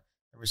group chat.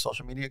 Every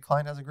social media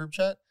client has a group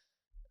chat.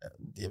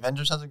 The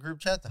Avengers has a group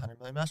chat. The 100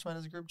 Million Mastermind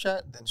has a group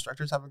chat. The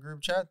instructors have a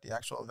group chat. The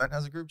actual event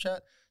has a group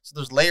chat. So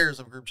there's layers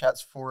of group chats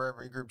for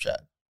every group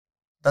chat.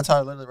 That's how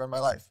I literally run my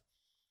life.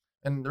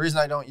 And the reason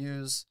I don't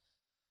use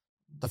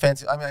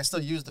I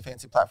still use the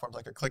fancy platforms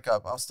like a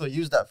ClickUp. I'll still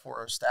use that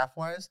for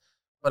staff-wise,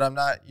 but I'm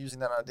not using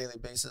that on a daily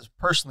basis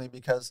personally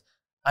because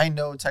I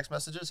know text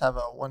messages have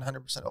a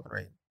 100% open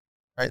rate,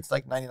 right? It's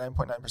like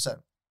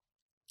 99.9%.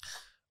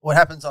 What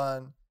happens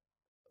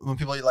when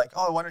people are like,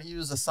 oh, why don't you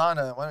use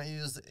Asana? Why don't you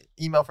use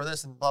email for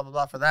this and blah, blah,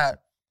 blah for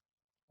that?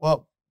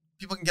 Well,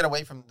 people can get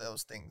away from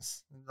those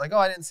things. Like, oh,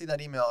 I didn't see that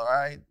email.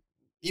 Or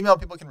email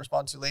people can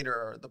respond to later,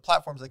 or the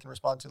platforms they can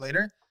respond to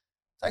later.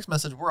 Text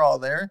message, we're all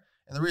there.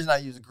 And the reason I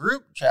use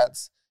group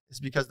chats is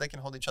because they can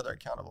hold each other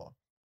accountable.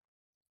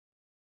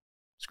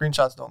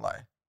 Screenshots don't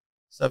lie.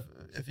 So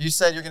if you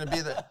said you're going to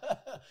be there.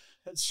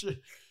 That's true.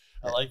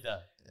 I like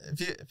that.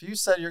 If you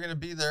said you're going to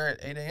be there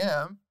at 8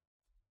 a.m.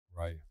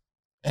 Right.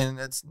 And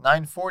it's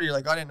 9:40, you're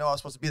like, oh, I didn't know I was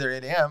supposed to be there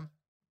at 8 a.m.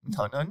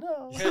 No.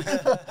 No.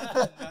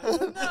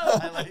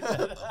 I like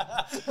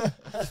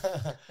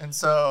that. And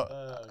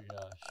so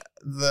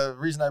the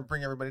reason I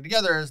bring everybody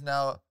together is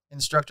now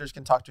instructors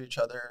can talk to each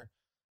other,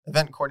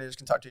 event coordinators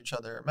can talk to each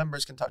other,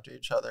 members can talk to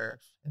each other,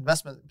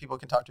 investment people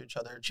can talk to each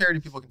other, charity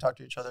people can talk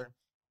to each other.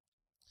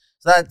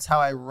 So that's how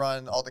I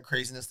run all the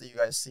craziness that you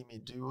guys see me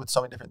do with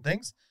so many different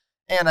things.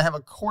 And I have a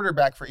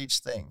quarterback for each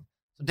thing.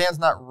 So Dan's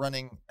not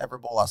running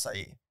Everbowl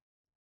Acai.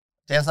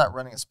 Dan's not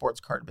running a sports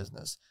card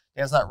business.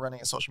 Dan's not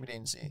running a social media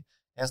agency.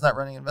 Dan's not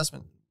running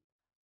investment.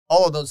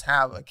 All of those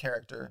have a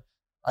character.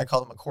 I call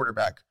them a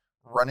quarterback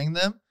running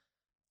them.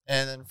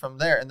 And then from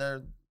there, and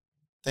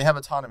they have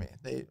autonomy.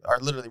 They are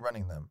literally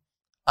running them.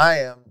 I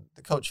am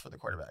the coach for the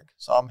quarterback.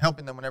 So I'm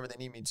helping them whenever they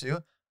need me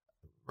to.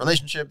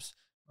 Relationships,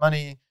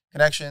 money,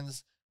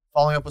 connections,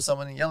 following up with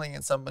someone and yelling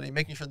at somebody,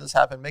 making sure this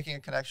happened, making a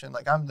connection.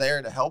 Like, I'm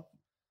there to help.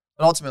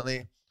 But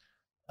ultimately,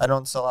 I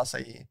don't sell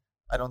acai.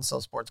 I don't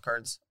sell sports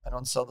cards. I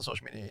don't sell the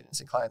social media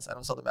agency clients. I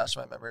don't sell the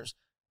mastermind members.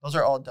 Those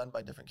are all done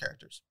by different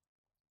characters.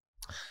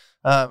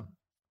 And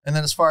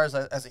then as far as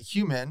a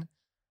human,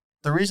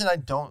 the reason I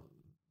don't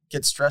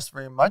get stressed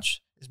very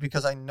much is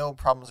because I know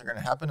problems are going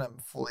to happen. I'm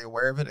fully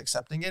aware of it,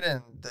 accepting it,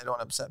 and they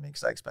don't upset me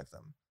because I expect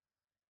them.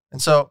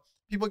 And so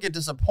people get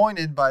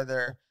disappointed by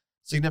their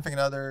significant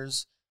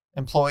others,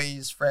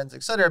 employees, friends,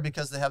 etc.,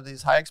 because they have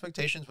these high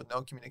expectations with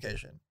no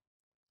communication.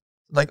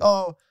 Like,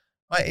 oh,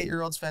 my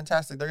 8-year-old's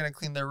fantastic. They're going to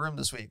clean their room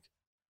this week.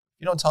 If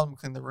you don't tell them to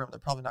clean their room, they're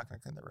probably not going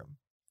to clean their room.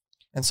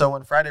 And so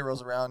when Friday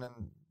rolls around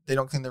and they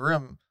don't clean the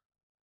room,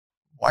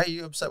 why are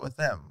you upset with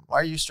them? Why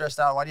are you stressed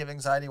out? Why do you have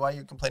anxiety? Why are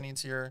you complaining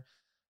to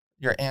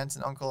your aunts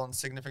and uncle and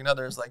significant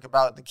others like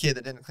about the kid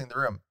that didn't clean the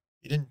room?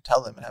 You didn't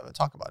tell them and have a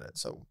talk about it.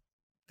 So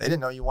they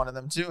didn't know you wanted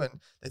them to, and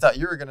they thought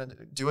you were going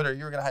to do it or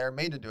you were going to hire a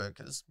maid to do it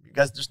because you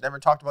guys just never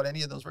talked about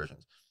any of those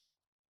versions.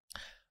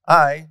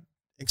 I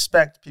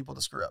expect people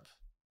to screw up.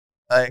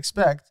 I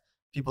expect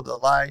people to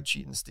lie,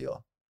 cheat, and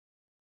steal.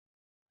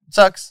 It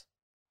sucks,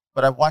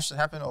 but I've watched it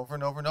happen over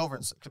and over and over.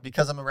 And so,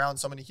 because I'm around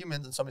so many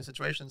humans in so many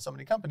situations, so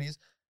many companies,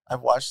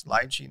 I've watched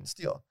lie, cheat, and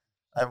steal.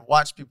 I've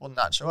watched people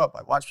not show up.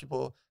 I've watched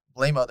people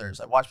blame others.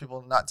 I've watched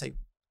people not take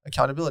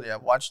accountability.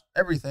 I've watched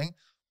everything.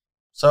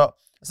 So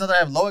it's not that I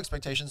have low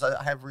expectations.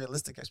 I have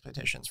realistic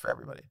expectations for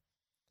everybody.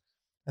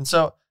 And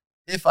so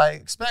if I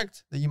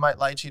expect that you might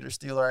lie, cheat, or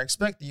steal, or I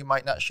expect that you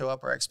might not show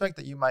up, or I expect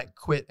that you might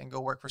quit and go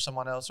work for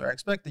someone else, or I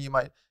expect that you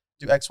might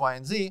do X, Y,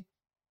 and Z,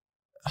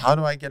 how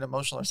do I get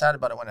emotional or sad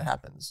about it when it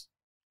happens?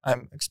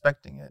 I'm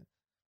expecting it.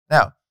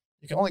 Now,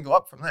 you can only go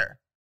up from there,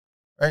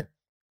 right?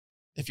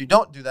 If you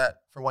don't do that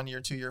for 1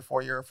 year, 2 year,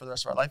 4 year, for the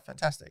rest of our life,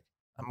 fantastic.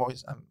 I'm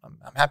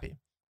happy.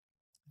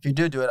 If you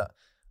do it,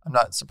 I'm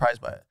not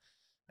surprised by it.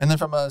 And then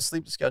from a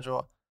sleep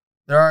schedule,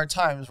 there are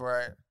times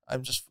where I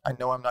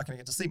know I'm not going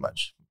to get to sleep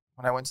much.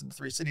 When I went to the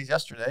 3 cities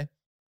yesterday,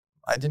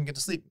 I didn't get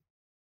to sleep.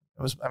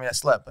 I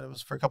slept, but it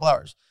was for a couple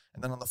hours.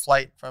 And then on the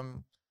flight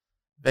from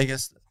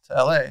Vegas to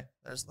LA,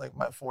 there's like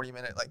my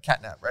 40-minute like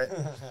cat nap, right?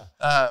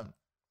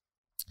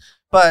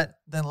 But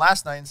then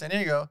last night in San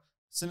Diego,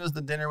 as soon as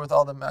the dinner with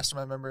all the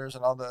mastermind members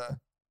and all the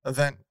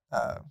event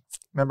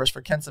members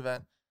for Kent's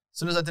event, as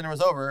soon as that dinner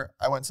was over,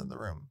 I went to the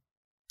room,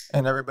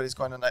 and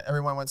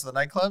everyone went to the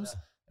nightclubs,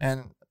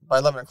 and by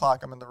 11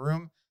 o'clock, I'm in the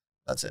room.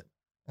 That's it.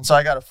 And so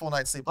I got a full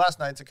night's sleep last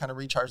night to kind of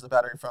recharge the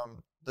battery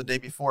from the day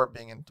before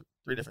being in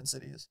 3 different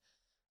cities.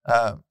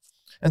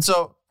 And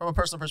so from a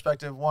personal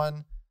perspective,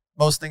 one,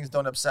 most things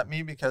don't upset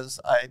me because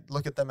I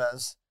look at them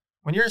as,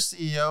 when you're a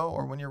CEO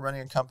or when you're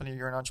running a company,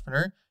 you're an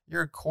entrepreneur,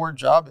 your core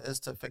job is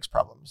to fix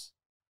problems.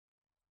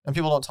 And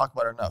people don't talk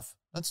about it enough.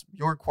 That's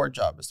your core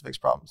job, is to fix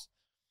problems.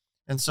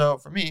 And so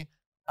for me,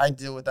 I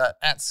deal with that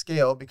at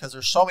scale because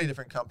there's so many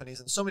different companies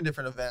and so many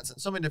different events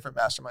and so many different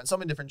masterminds, so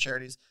many different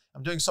charities.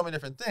 I'm doing so many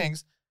different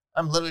things.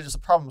 I'm literally just a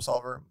problem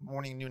solver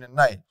morning, noon, and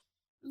night.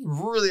 It's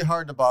really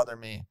hard to bother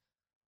me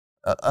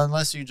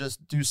unless you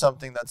just do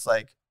something that's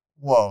like,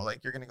 whoa,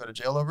 like you're going to go to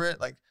jail over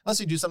it. Like, unless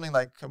you do something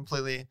like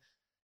completely,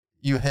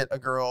 you hit a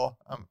girl,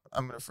 I'm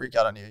going to freak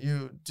out on you.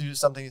 You do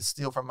something, you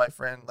steal from my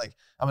friend, like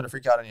I'm going to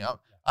freak out on you.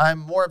 I'm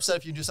more upset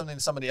if you do something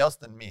to somebody else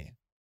than me.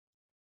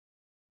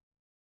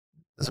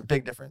 There's a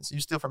big difference. You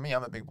steal from me,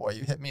 I'm a big boy.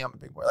 You hit me, I'm a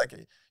big boy. Like,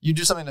 you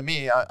do something to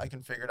me, I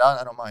can figure it out.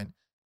 I don't mind.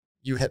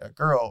 You hit a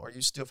girl, or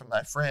you steal from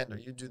my friend, or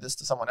you do this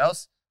to someone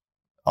else,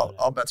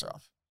 all bets are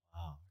off.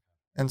 Wow.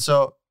 And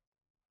so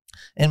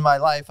in my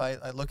life,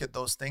 I look at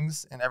those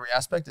things in every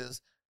aspect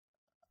is,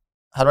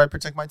 how do I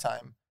protect my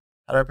time?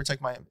 How do I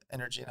protect my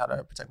energy? And how do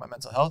I protect my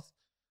mental health?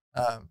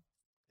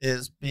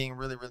 Is being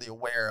really, really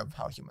aware of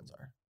how humans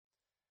are.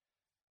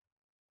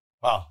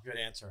 Wow, good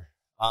answer.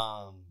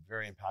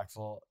 Very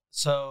impactful.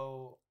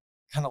 So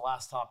kind of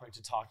last topic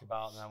to talk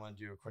about, and I want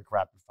to do a quick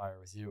rapid fire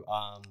with you,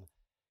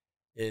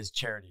 is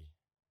charity.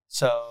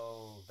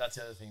 So that's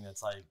the other thing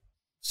that's like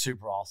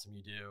super awesome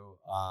you do.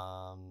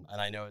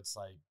 And I know it's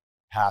like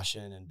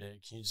passion and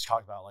big. Can you just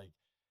talk about, like,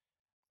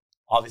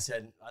 obviously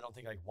I don't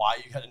think like why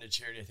you got into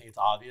charity. I think it's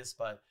obvious,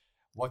 but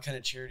what kind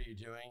of charity are you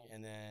doing?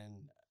 And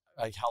then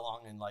like how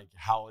long and like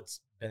how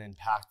it's been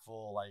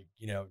impactful, like,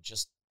 you know,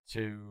 just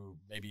to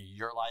maybe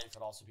your life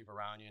and also people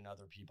around you and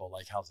other people,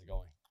 like how's it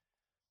going?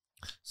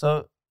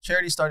 So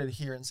charity started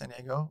here in San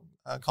Diego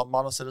called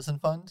Model Citizen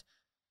Fund,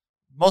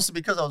 mostly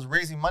because I was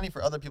raising money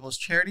for other people's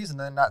charities and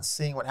then not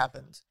seeing what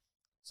happened.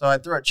 So I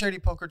threw a charity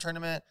poker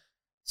tournament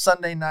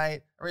Sunday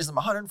night. I raised them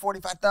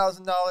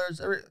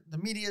 $145,000. The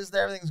media is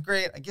there. Everything's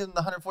great. I give them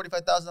the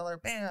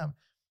 $145,000. Bam.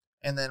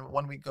 And then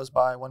 1 week goes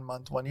by, 1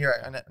 month, 1 year.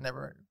 I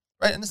never,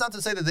 right? And it's not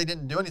to say that they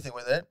didn't do anything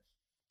with it.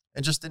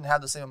 It just didn't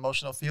have the same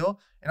emotional feel.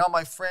 And all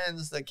my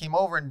friends that came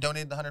over and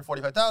donated the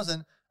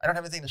 $145,000, I don't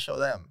have anything to show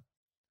them.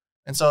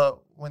 And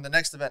so when the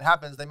next event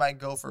happens, they might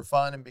go for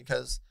fun, and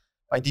because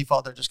by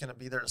default, they're just going to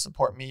be there to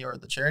support me or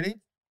the charity.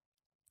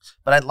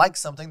 But I'd like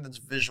something that's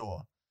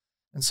visual.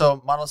 And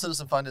so Model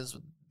Citizen Fund is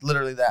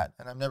literally that,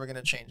 and I'm never going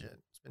to change it.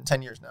 It's been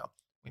 10 years now.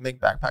 We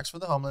make backpacks for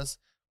the homeless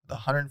with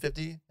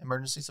 150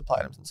 emergency supply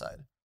items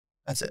inside.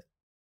 That's it.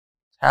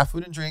 Half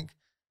food and drink,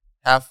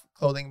 half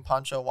clothing,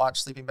 poncho,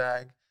 watch, sleeping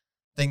bag,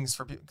 things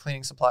for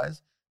cleaning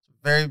supplies.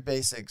 Very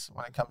basics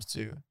when it comes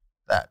to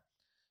that.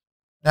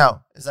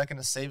 Now, is that going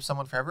to save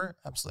someone forever?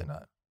 Absolutely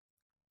not.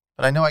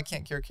 But I know I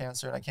can't cure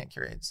cancer and I can't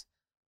cure AIDS.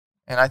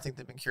 And I think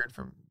they've been cured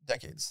for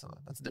decades. So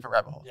that's a different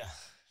rabbit hole. Yeah.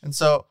 And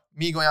so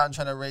me going out and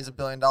trying to raise $1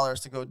 billion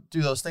to go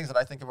do those things that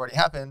I think have already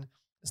happened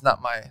is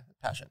not my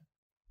passion.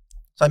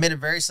 So I made a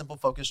very simple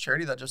focused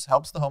charity that just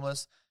helps the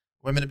homeless,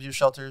 women abuse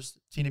shelters,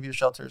 teen abuse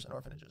shelters, and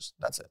orphanages.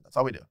 That's it. That's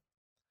all we do.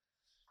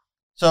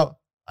 So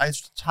I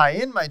tie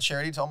in my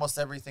charity to almost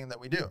everything that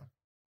we do.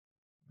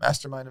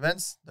 Mastermind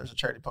events, there's a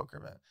charity poker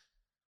event.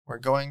 We're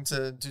going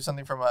to do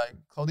something for my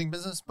clothing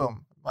business,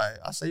 boom. My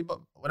acai,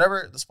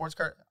 whatever, the sports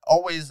car.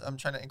 Always I'm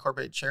trying to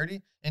incorporate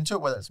charity into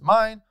it, whether it's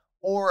mine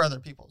or other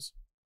people's.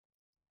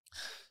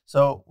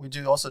 So we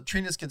do also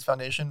Trina's Kids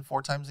Foundation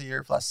 4 times a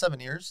year for the last 7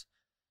 years,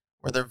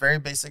 where they're very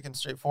basic and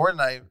straightforward.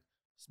 And I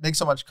make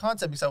so much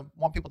content because I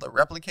want people to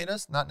replicate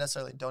us, not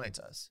necessarily donate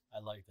to us. I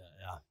like that,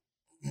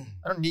 yeah.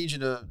 I don't need you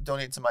to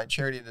donate to my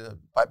charity to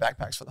buy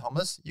backpacks for the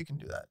homeless. You can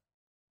do that.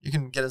 You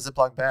can get a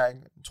Ziploc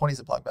bag, 20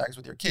 Ziploc bags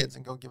with your kids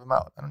and go give them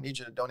out. I don't need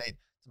you to donate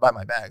to buy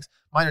my bags.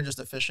 Mine are just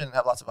efficient and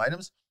have lots of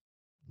items.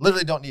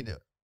 Literally don't need to.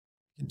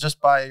 You can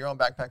just buy your own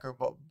backpack or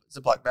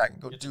Ziploc bag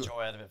and go do it. Get the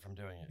joy out of it from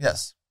doing it.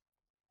 Yes.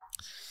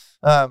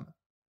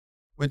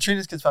 With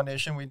Trina's Kids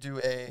Foundation, we do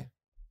a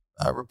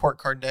report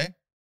card day.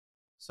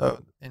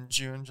 So in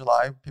June,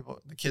 July,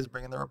 the kids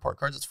bring in their report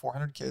cards. It's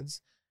 400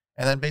 kids.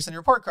 And then based on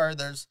your report card,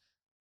 there's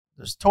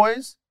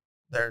toys,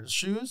 there's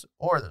shoes,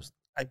 or there's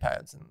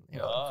iPads, and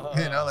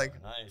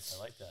like nice.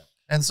 I like that.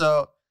 And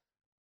so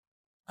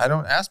I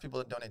don't ask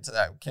people to donate to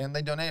that. Can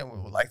they donate? And we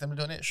would like them to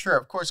donate. Sure,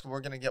 of course,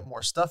 we're going to get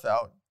more stuff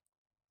out.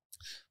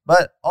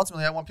 But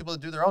ultimately, I want people to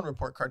do their own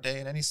report card day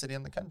in any city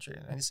in the country,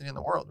 in any city in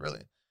the world,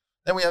 really.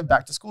 Then we have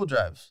back to school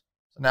drives.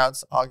 So now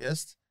it's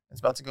August. It's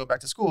about to go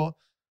back to school.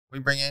 We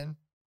bring in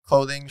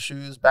clothing,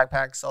 shoes,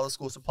 backpacks, all the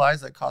school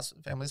supplies that cost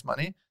families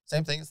money.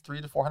 Same thing, it's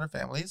 300 to 400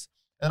 families.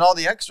 And all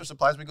the extra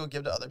supplies we go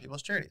give to other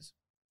people's charities.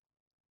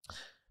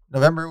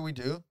 November, we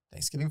do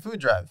Thanksgiving food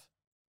drive.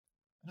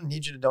 I don't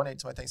need you to donate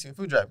to my Thanksgiving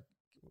food drive.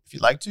 If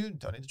you'd like to,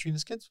 donate to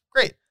Trina's Kids.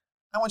 Great.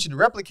 I want you to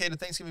replicate a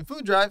Thanksgiving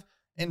food drive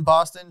in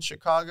Boston,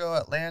 Chicago,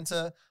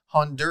 Atlanta,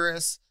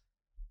 Honduras,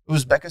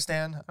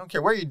 Uzbekistan. I don't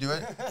care where you do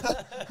it.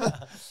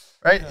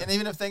 Right? And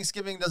even if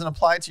Thanksgiving doesn't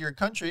apply to your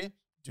country,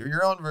 do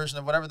your own version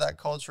of whatever that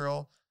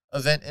cultural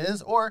event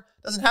is, or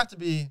it doesn't have to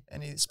be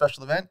any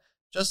special event.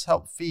 Just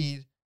help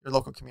feed your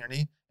local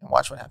community and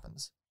watch what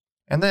happens.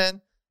 And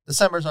then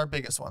December is our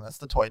biggest one. That's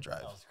the toy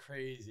drive. That was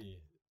crazy.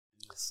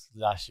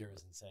 Last year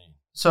was insane.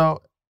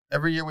 So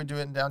every year we do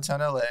it in downtown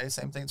LA.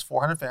 Same thing. It's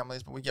 400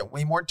 families, but we get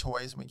way more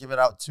toys and we give it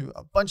out to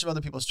a bunch of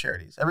other people's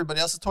charities.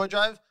 Everybody else's toy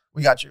drive,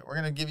 we got you. We're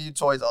going to give you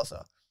toys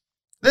also.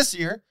 This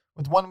year,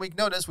 with 1 week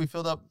notice, we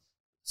filled up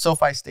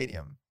SoFi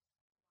Stadium.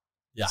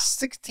 Yeah.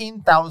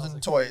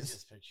 16,000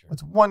 toys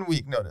with 1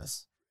 week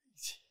notice.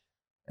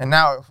 And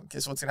now,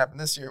 guess what's going to happen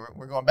this year?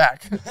 We're going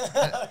back.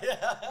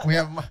 Yeah. We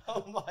have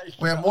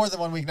more than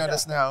 1 week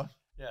notice now.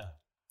 Yeah.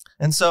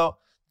 And so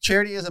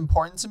charity is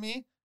important to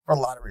me for a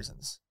lot of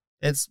reasons.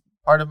 It's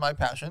part of my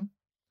passion.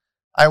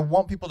 I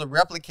want people to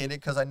replicate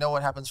it because I know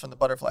what happens from the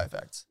butterfly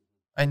effect.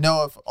 I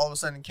know if all of a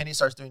sudden Kenny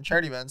starts doing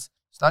charity events,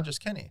 it's not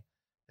just Kenny.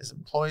 His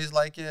employees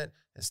like it,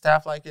 his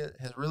staff like it,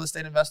 his real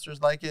estate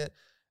investors like it.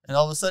 And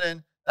all of a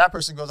sudden, that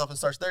person goes off and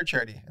starts their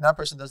charity. And that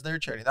person does their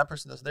charity. That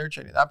person does their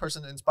charity. That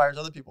person inspires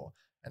other people.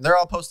 And they're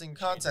all posting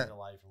content. Your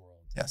life and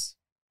world. Yes.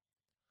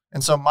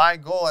 And so my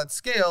goal at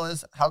scale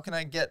is how can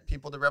I get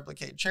people to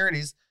replicate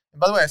charities? And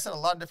by the way, I said a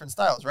lot of different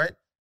styles, right?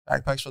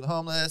 Backpacks for the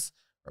homeless,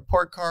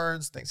 report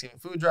cards, Thanksgiving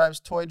food drives,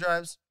 toy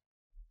drives.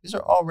 These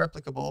are all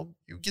replicable.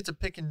 You get to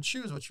pick and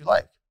choose what you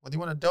like. Whether you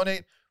want to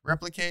donate,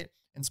 replicate,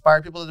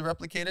 inspire people to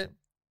replicate it.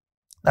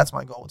 That's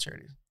my goal with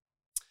charities.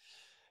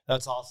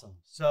 That's awesome.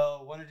 So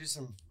I want to do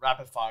some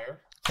rapid fire.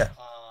 Okay.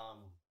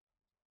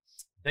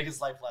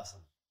 Biggest life lesson.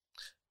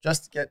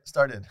 Just get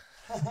started.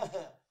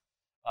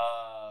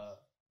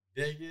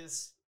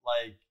 Biggest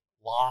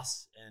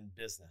loss in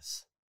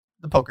business.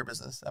 The poker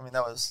business. I mean,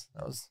 that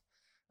was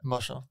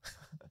emotional.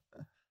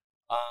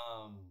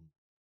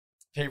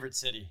 Favorite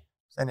city.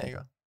 San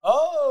Diego.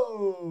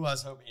 Oh, I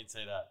was hoping you'd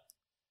say that.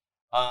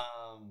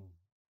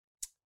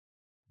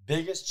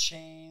 Biggest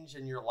change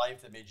in your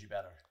life that made you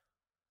better.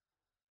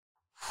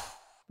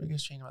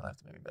 Biggest change in my life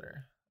that made me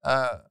better.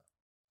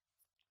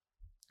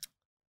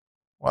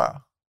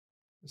 Wow.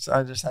 So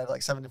I just had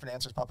 7 different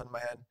answers pop into my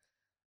head.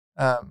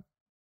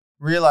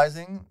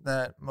 Realizing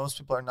that most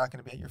people are not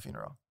going to be at your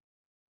funeral.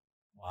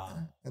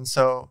 Wow. And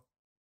so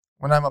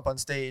when I'm up on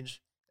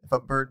stage, if a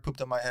bird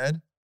pooped on my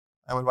head,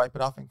 I would wipe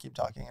it off and keep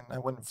talking, and I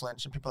wouldn't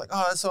flinch. And people are like,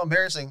 oh, that's so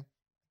embarrassing.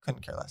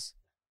 Couldn't care less.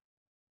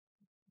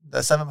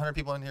 The 700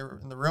 people in here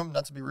in the room,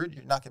 not to be rude,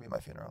 you're not going to be at my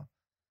funeral.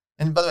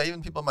 And by the way,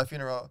 even people at my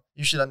funeral,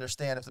 you should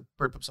understand if the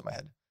bird poops on my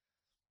head.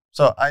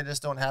 So I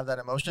just don't have that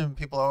emotion.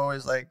 People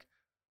always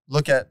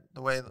look at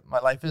the way my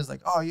life is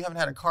oh, you haven't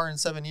had a car in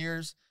 7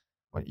 years.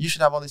 Well, you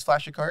should have all these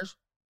flashy cars.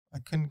 I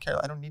couldn't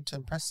care. I don't need to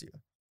impress you.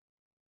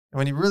 And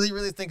when you really,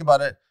 really think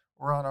about it,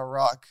 we're on a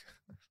rock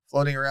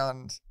floating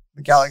around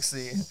the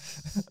galaxy.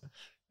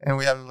 And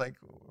we have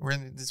we're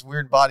in these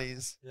weird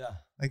bodies. Yeah.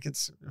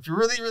 If you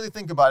really, really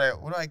think about it,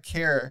 what do I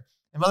care?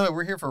 And by the way,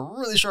 we're here for a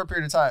really short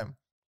period of time.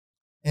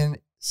 In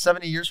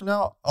 70 years from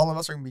now, all of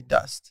us are going to be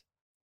dust.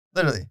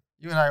 Literally.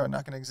 You and I are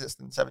not going to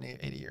exist in 70,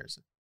 80 years.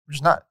 We're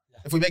just not. Yeah.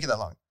 If we make it that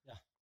long. Yeah.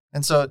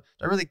 And so do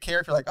I really care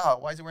if you're oh,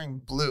 why is he wearing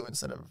blue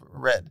instead of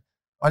red?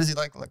 Why does he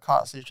like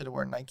Lacoste? He should have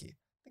worn Nike.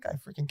 I think I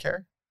freaking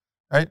care.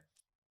 Right?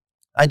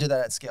 I do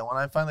that at scale. When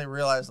I finally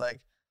realized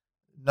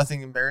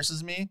nothing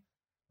embarrasses me,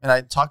 and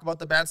I talk about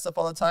the bad stuff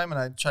all the time, and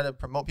I try to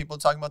promote people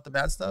talking about the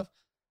bad stuff,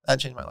 that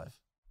changed my life.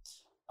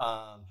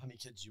 How many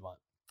kids do you want?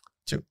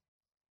 2.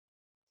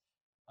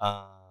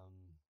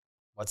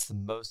 What's the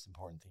most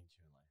important thing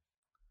to you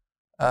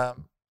in life?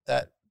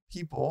 That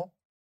people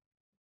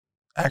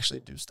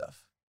actually do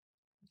stuff.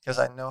 Because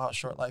I know how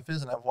short life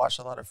is, and I've watched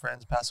a lot of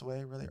friends pass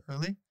away really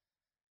early,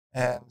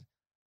 and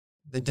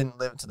they didn't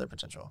live to their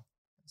potential.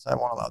 So I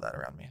won't allow that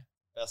around me.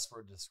 Best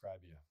word to describe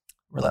you?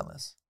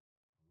 Relentless.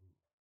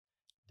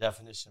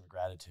 Definition of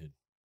gratitude.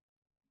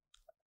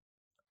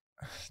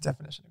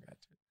 Definition of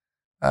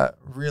gratitude.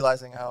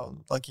 Realizing how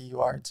lucky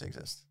you are to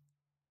exist.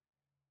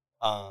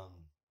 So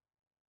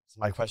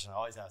my question I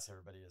always ask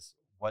everybody is,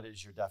 what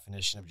is your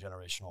definition of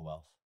generational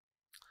wealth?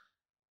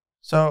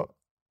 So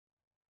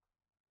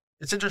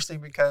it's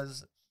interesting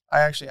because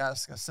I actually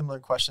ask a similar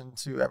question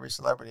to every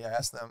celebrity. I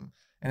ask them,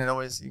 and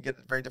you get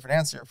a very different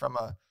answer from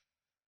a.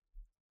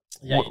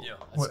 Yeah, you do.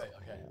 That's right.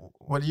 Okay.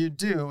 What do you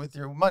do with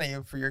your money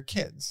for your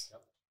kids?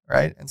 Yep.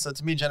 Right. And so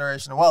to me,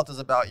 generational wealth is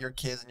about your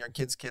kids and your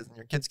kids' kids and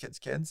your kids' kids'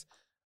 kids.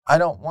 I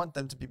don't want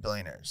them to be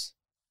billionaires.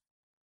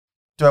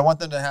 Do I want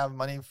them to have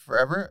money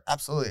forever?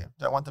 Absolutely.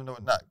 Do I want them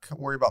to not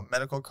worry about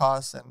medical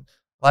costs and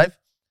life?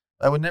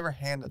 I would never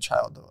hand a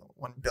child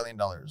 $1 billion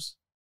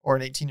or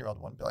an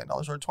 18-year-old $1 billion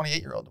or a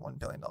 28-year-old $1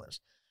 billion.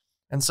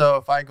 And so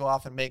if I go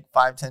off and make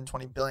 $5, $10,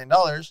 $20 billion,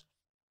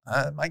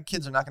 my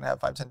kids are not going to have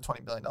 $5, $10,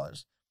 $20 billion.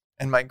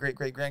 And my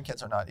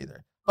great-great-grandkids are not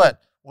either.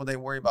 But will they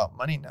worry about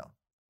money? No.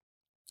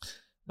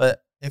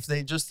 But if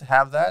they just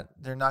have that,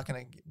 they're not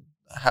going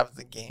to have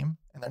the game,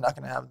 and they're not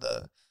going to have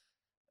the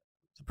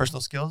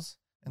personal skills.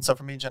 And so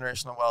for me,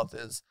 generational wealth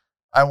is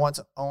I want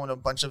to own a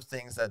bunch of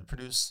things that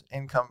produce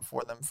income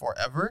for them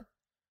forever,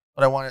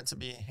 but I want it to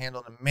be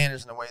handled and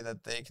managed in a way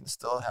that they can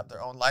still have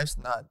their own lives,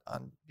 not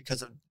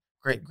because of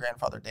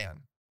great-grandfather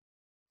Dan.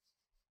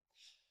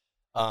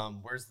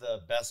 Where's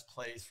the best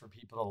place for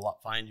people to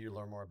find you,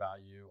 learn more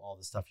about you, all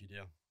the stuff you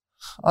do?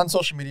 On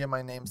social media,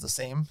 my name's the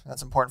same.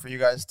 That's important for you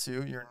guys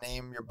too. Your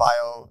name, your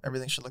bio,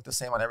 everything should look the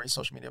same on every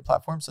social media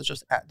platform. So it's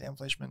just at Dan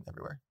Fleischman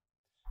everywhere.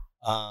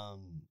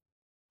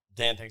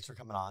 Dan, thanks for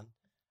coming on.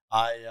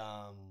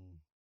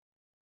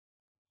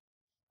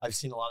 I've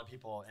seen a lot of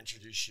people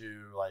introduce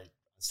you like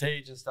on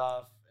stage and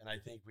stuff, and I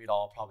think we'd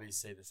all probably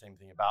say the same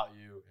thing about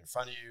you in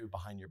front of you,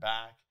 behind your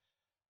back.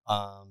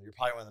 You're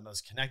probably one of the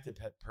most connected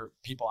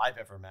people I've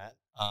ever met.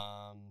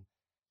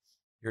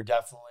 You're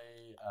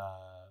definitely,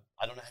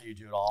 I don't know how you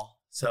do it all.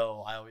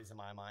 So I always, in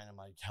my mind, I'm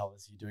like, how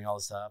is he doing all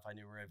this stuff? I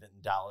knew we were in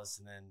Dallas,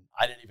 and then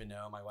I didn't even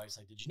know. My wife's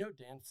like, did you know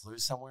Dan flew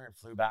somewhere and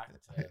flew back? I'm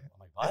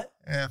like, what?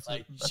 Yeah,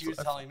 like she was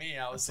telling me,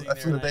 I was sitting I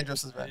there. flew to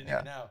Bedros' event. I didn't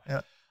even know.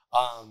 Yeah.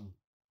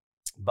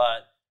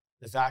 But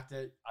the fact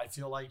that I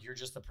feel like you're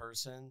just a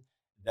person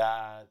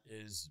that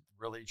is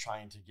really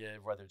trying to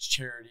give, whether it's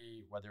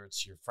charity, whether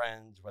it's your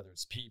friends, whether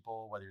it's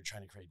people, whether you're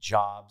trying to create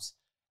jobs.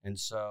 And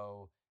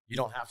so you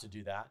don't have to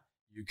do that.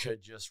 You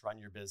could just run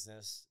your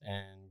business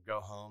and go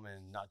home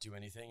and not do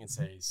anything and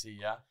say, see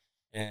ya,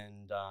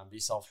 and be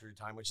selfish for your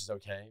time, which is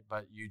okay.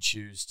 But you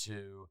choose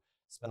to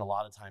spend a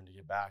lot of time to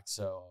give back.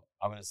 So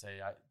I'm going to say,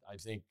 I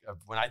think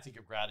when I think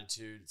of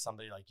gratitude,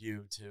 somebody like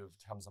you too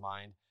comes to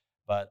mind.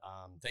 But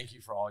thank you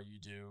for all you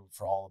do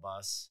for all of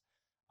us.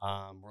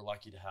 We're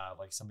lucky to have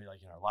like somebody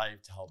like in our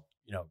life to help,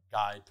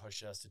 guide,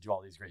 push us to do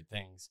all these great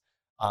things.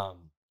 The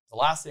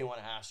last thing I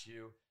want to ask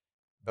you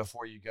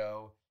before you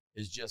go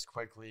is just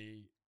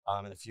quickly,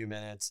 in a few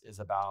minutes, is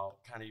about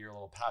kind of your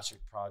little passion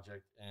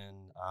project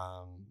and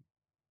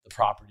the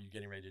property you're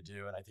getting ready to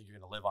do. And I think you're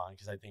going to live on,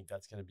 because I think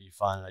that's going to be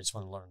fun. And I just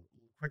want to learn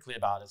quickly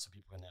about it so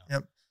people can know.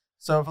 Yep.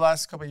 So for the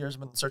last couple of years,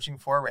 I've been searching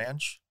for a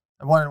ranch.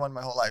 I've wanted one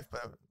my whole life,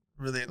 but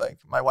really, like,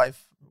 my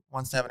wife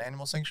wants to have an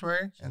animal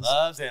sanctuary. She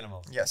loves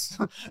animals. Yes.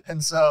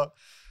 And so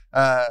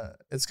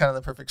it's kind of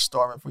the perfect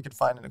storm. If we could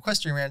find an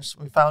equestrian ranch,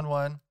 we found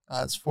one.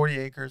 It's 40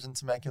 acres in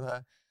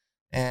Temecula,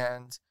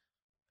 and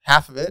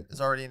half of it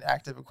is already an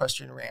active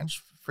equestrian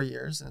ranch for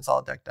years, and it's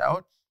all decked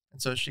out. And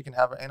so she can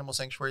have an animal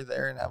sanctuary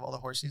there and have all the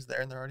horses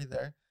there, and they're already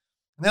there.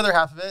 And the other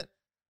half of it,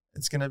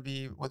 it's going to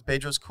be with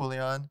Bedros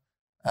Koulian,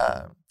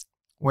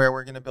 where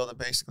we're going to build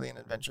basically an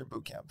adventure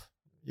boot camp.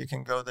 You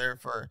can go there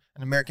for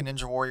an American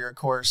Ninja Warrior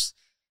course,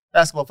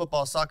 basketball,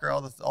 football, soccer,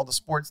 all the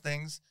sports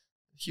things,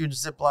 huge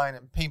zip line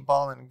and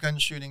paintball and gun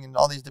shooting and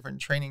all these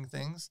different training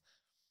things.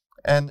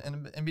 And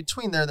in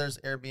between there's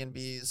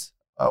Airbnbs,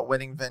 a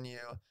wedding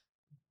venue,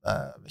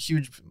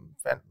 huge,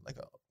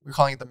 we're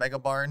calling it the mega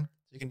barn.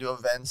 You can do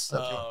events.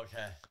 So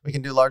okay. We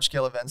can do large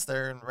scale events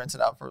there and rent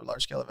it out for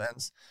large scale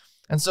events.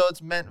 And so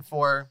it's meant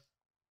for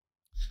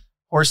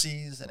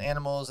horses and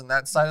animals and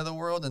that side of the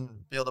world,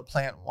 and be able to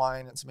plant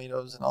wine and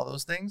tomatoes and all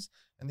those things.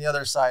 And the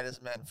other side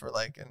is meant for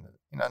like an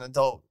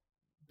adult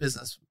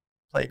business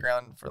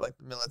playground for like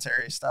the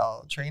military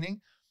style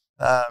training.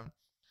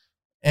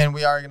 And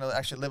we are going to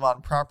actually live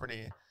on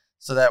property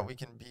so that we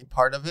can be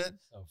part of it.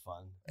 So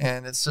fun.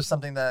 And it's just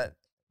something that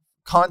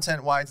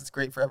content wise, it's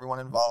great for everyone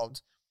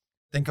involved.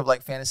 Think of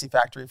like Fantasy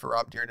Factory for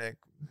Rob Dyrdek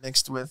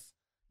mixed with,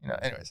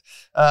 anyways.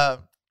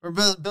 We're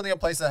building a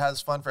place that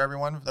has fun for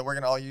everyone, that we're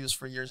going to all use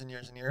for years and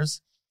years and years.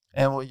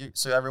 And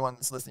so everyone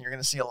that's listening, you're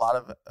going to see a lot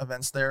of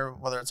events there,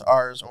 whether it's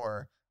ours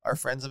or our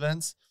friends'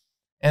 events.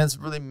 And it's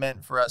really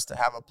meant for us to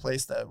have a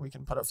place that we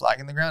can put a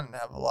flag in the ground and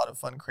have a lot of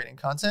fun creating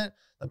content.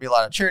 There'll be a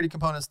lot of charity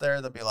components there.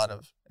 There'll be a lot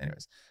of,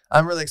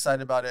 I'm really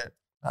excited about it.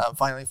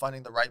 Finally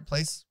finding the right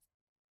place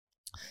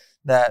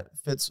that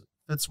fits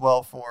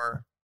well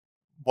for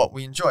what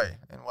we enjoy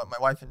and what my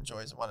wife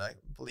enjoys, and what I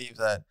believe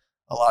that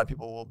a lot of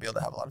people will be able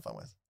to have a lot of fun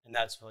with. And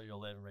that's where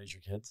you'll live and raise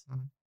your kids.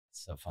 Mm-hmm.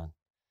 It's so fun.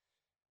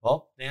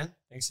 Well, Dan,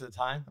 thanks for the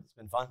time. It's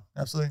been fun.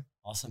 Absolutely.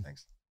 Awesome.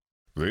 Thanks.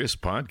 This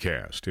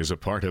podcast is a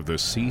part of the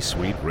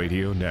C-Suite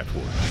Radio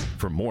Network.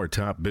 For more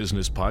top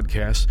business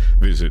podcasts,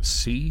 visit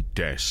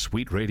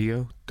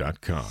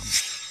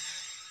c-suiteradio.com.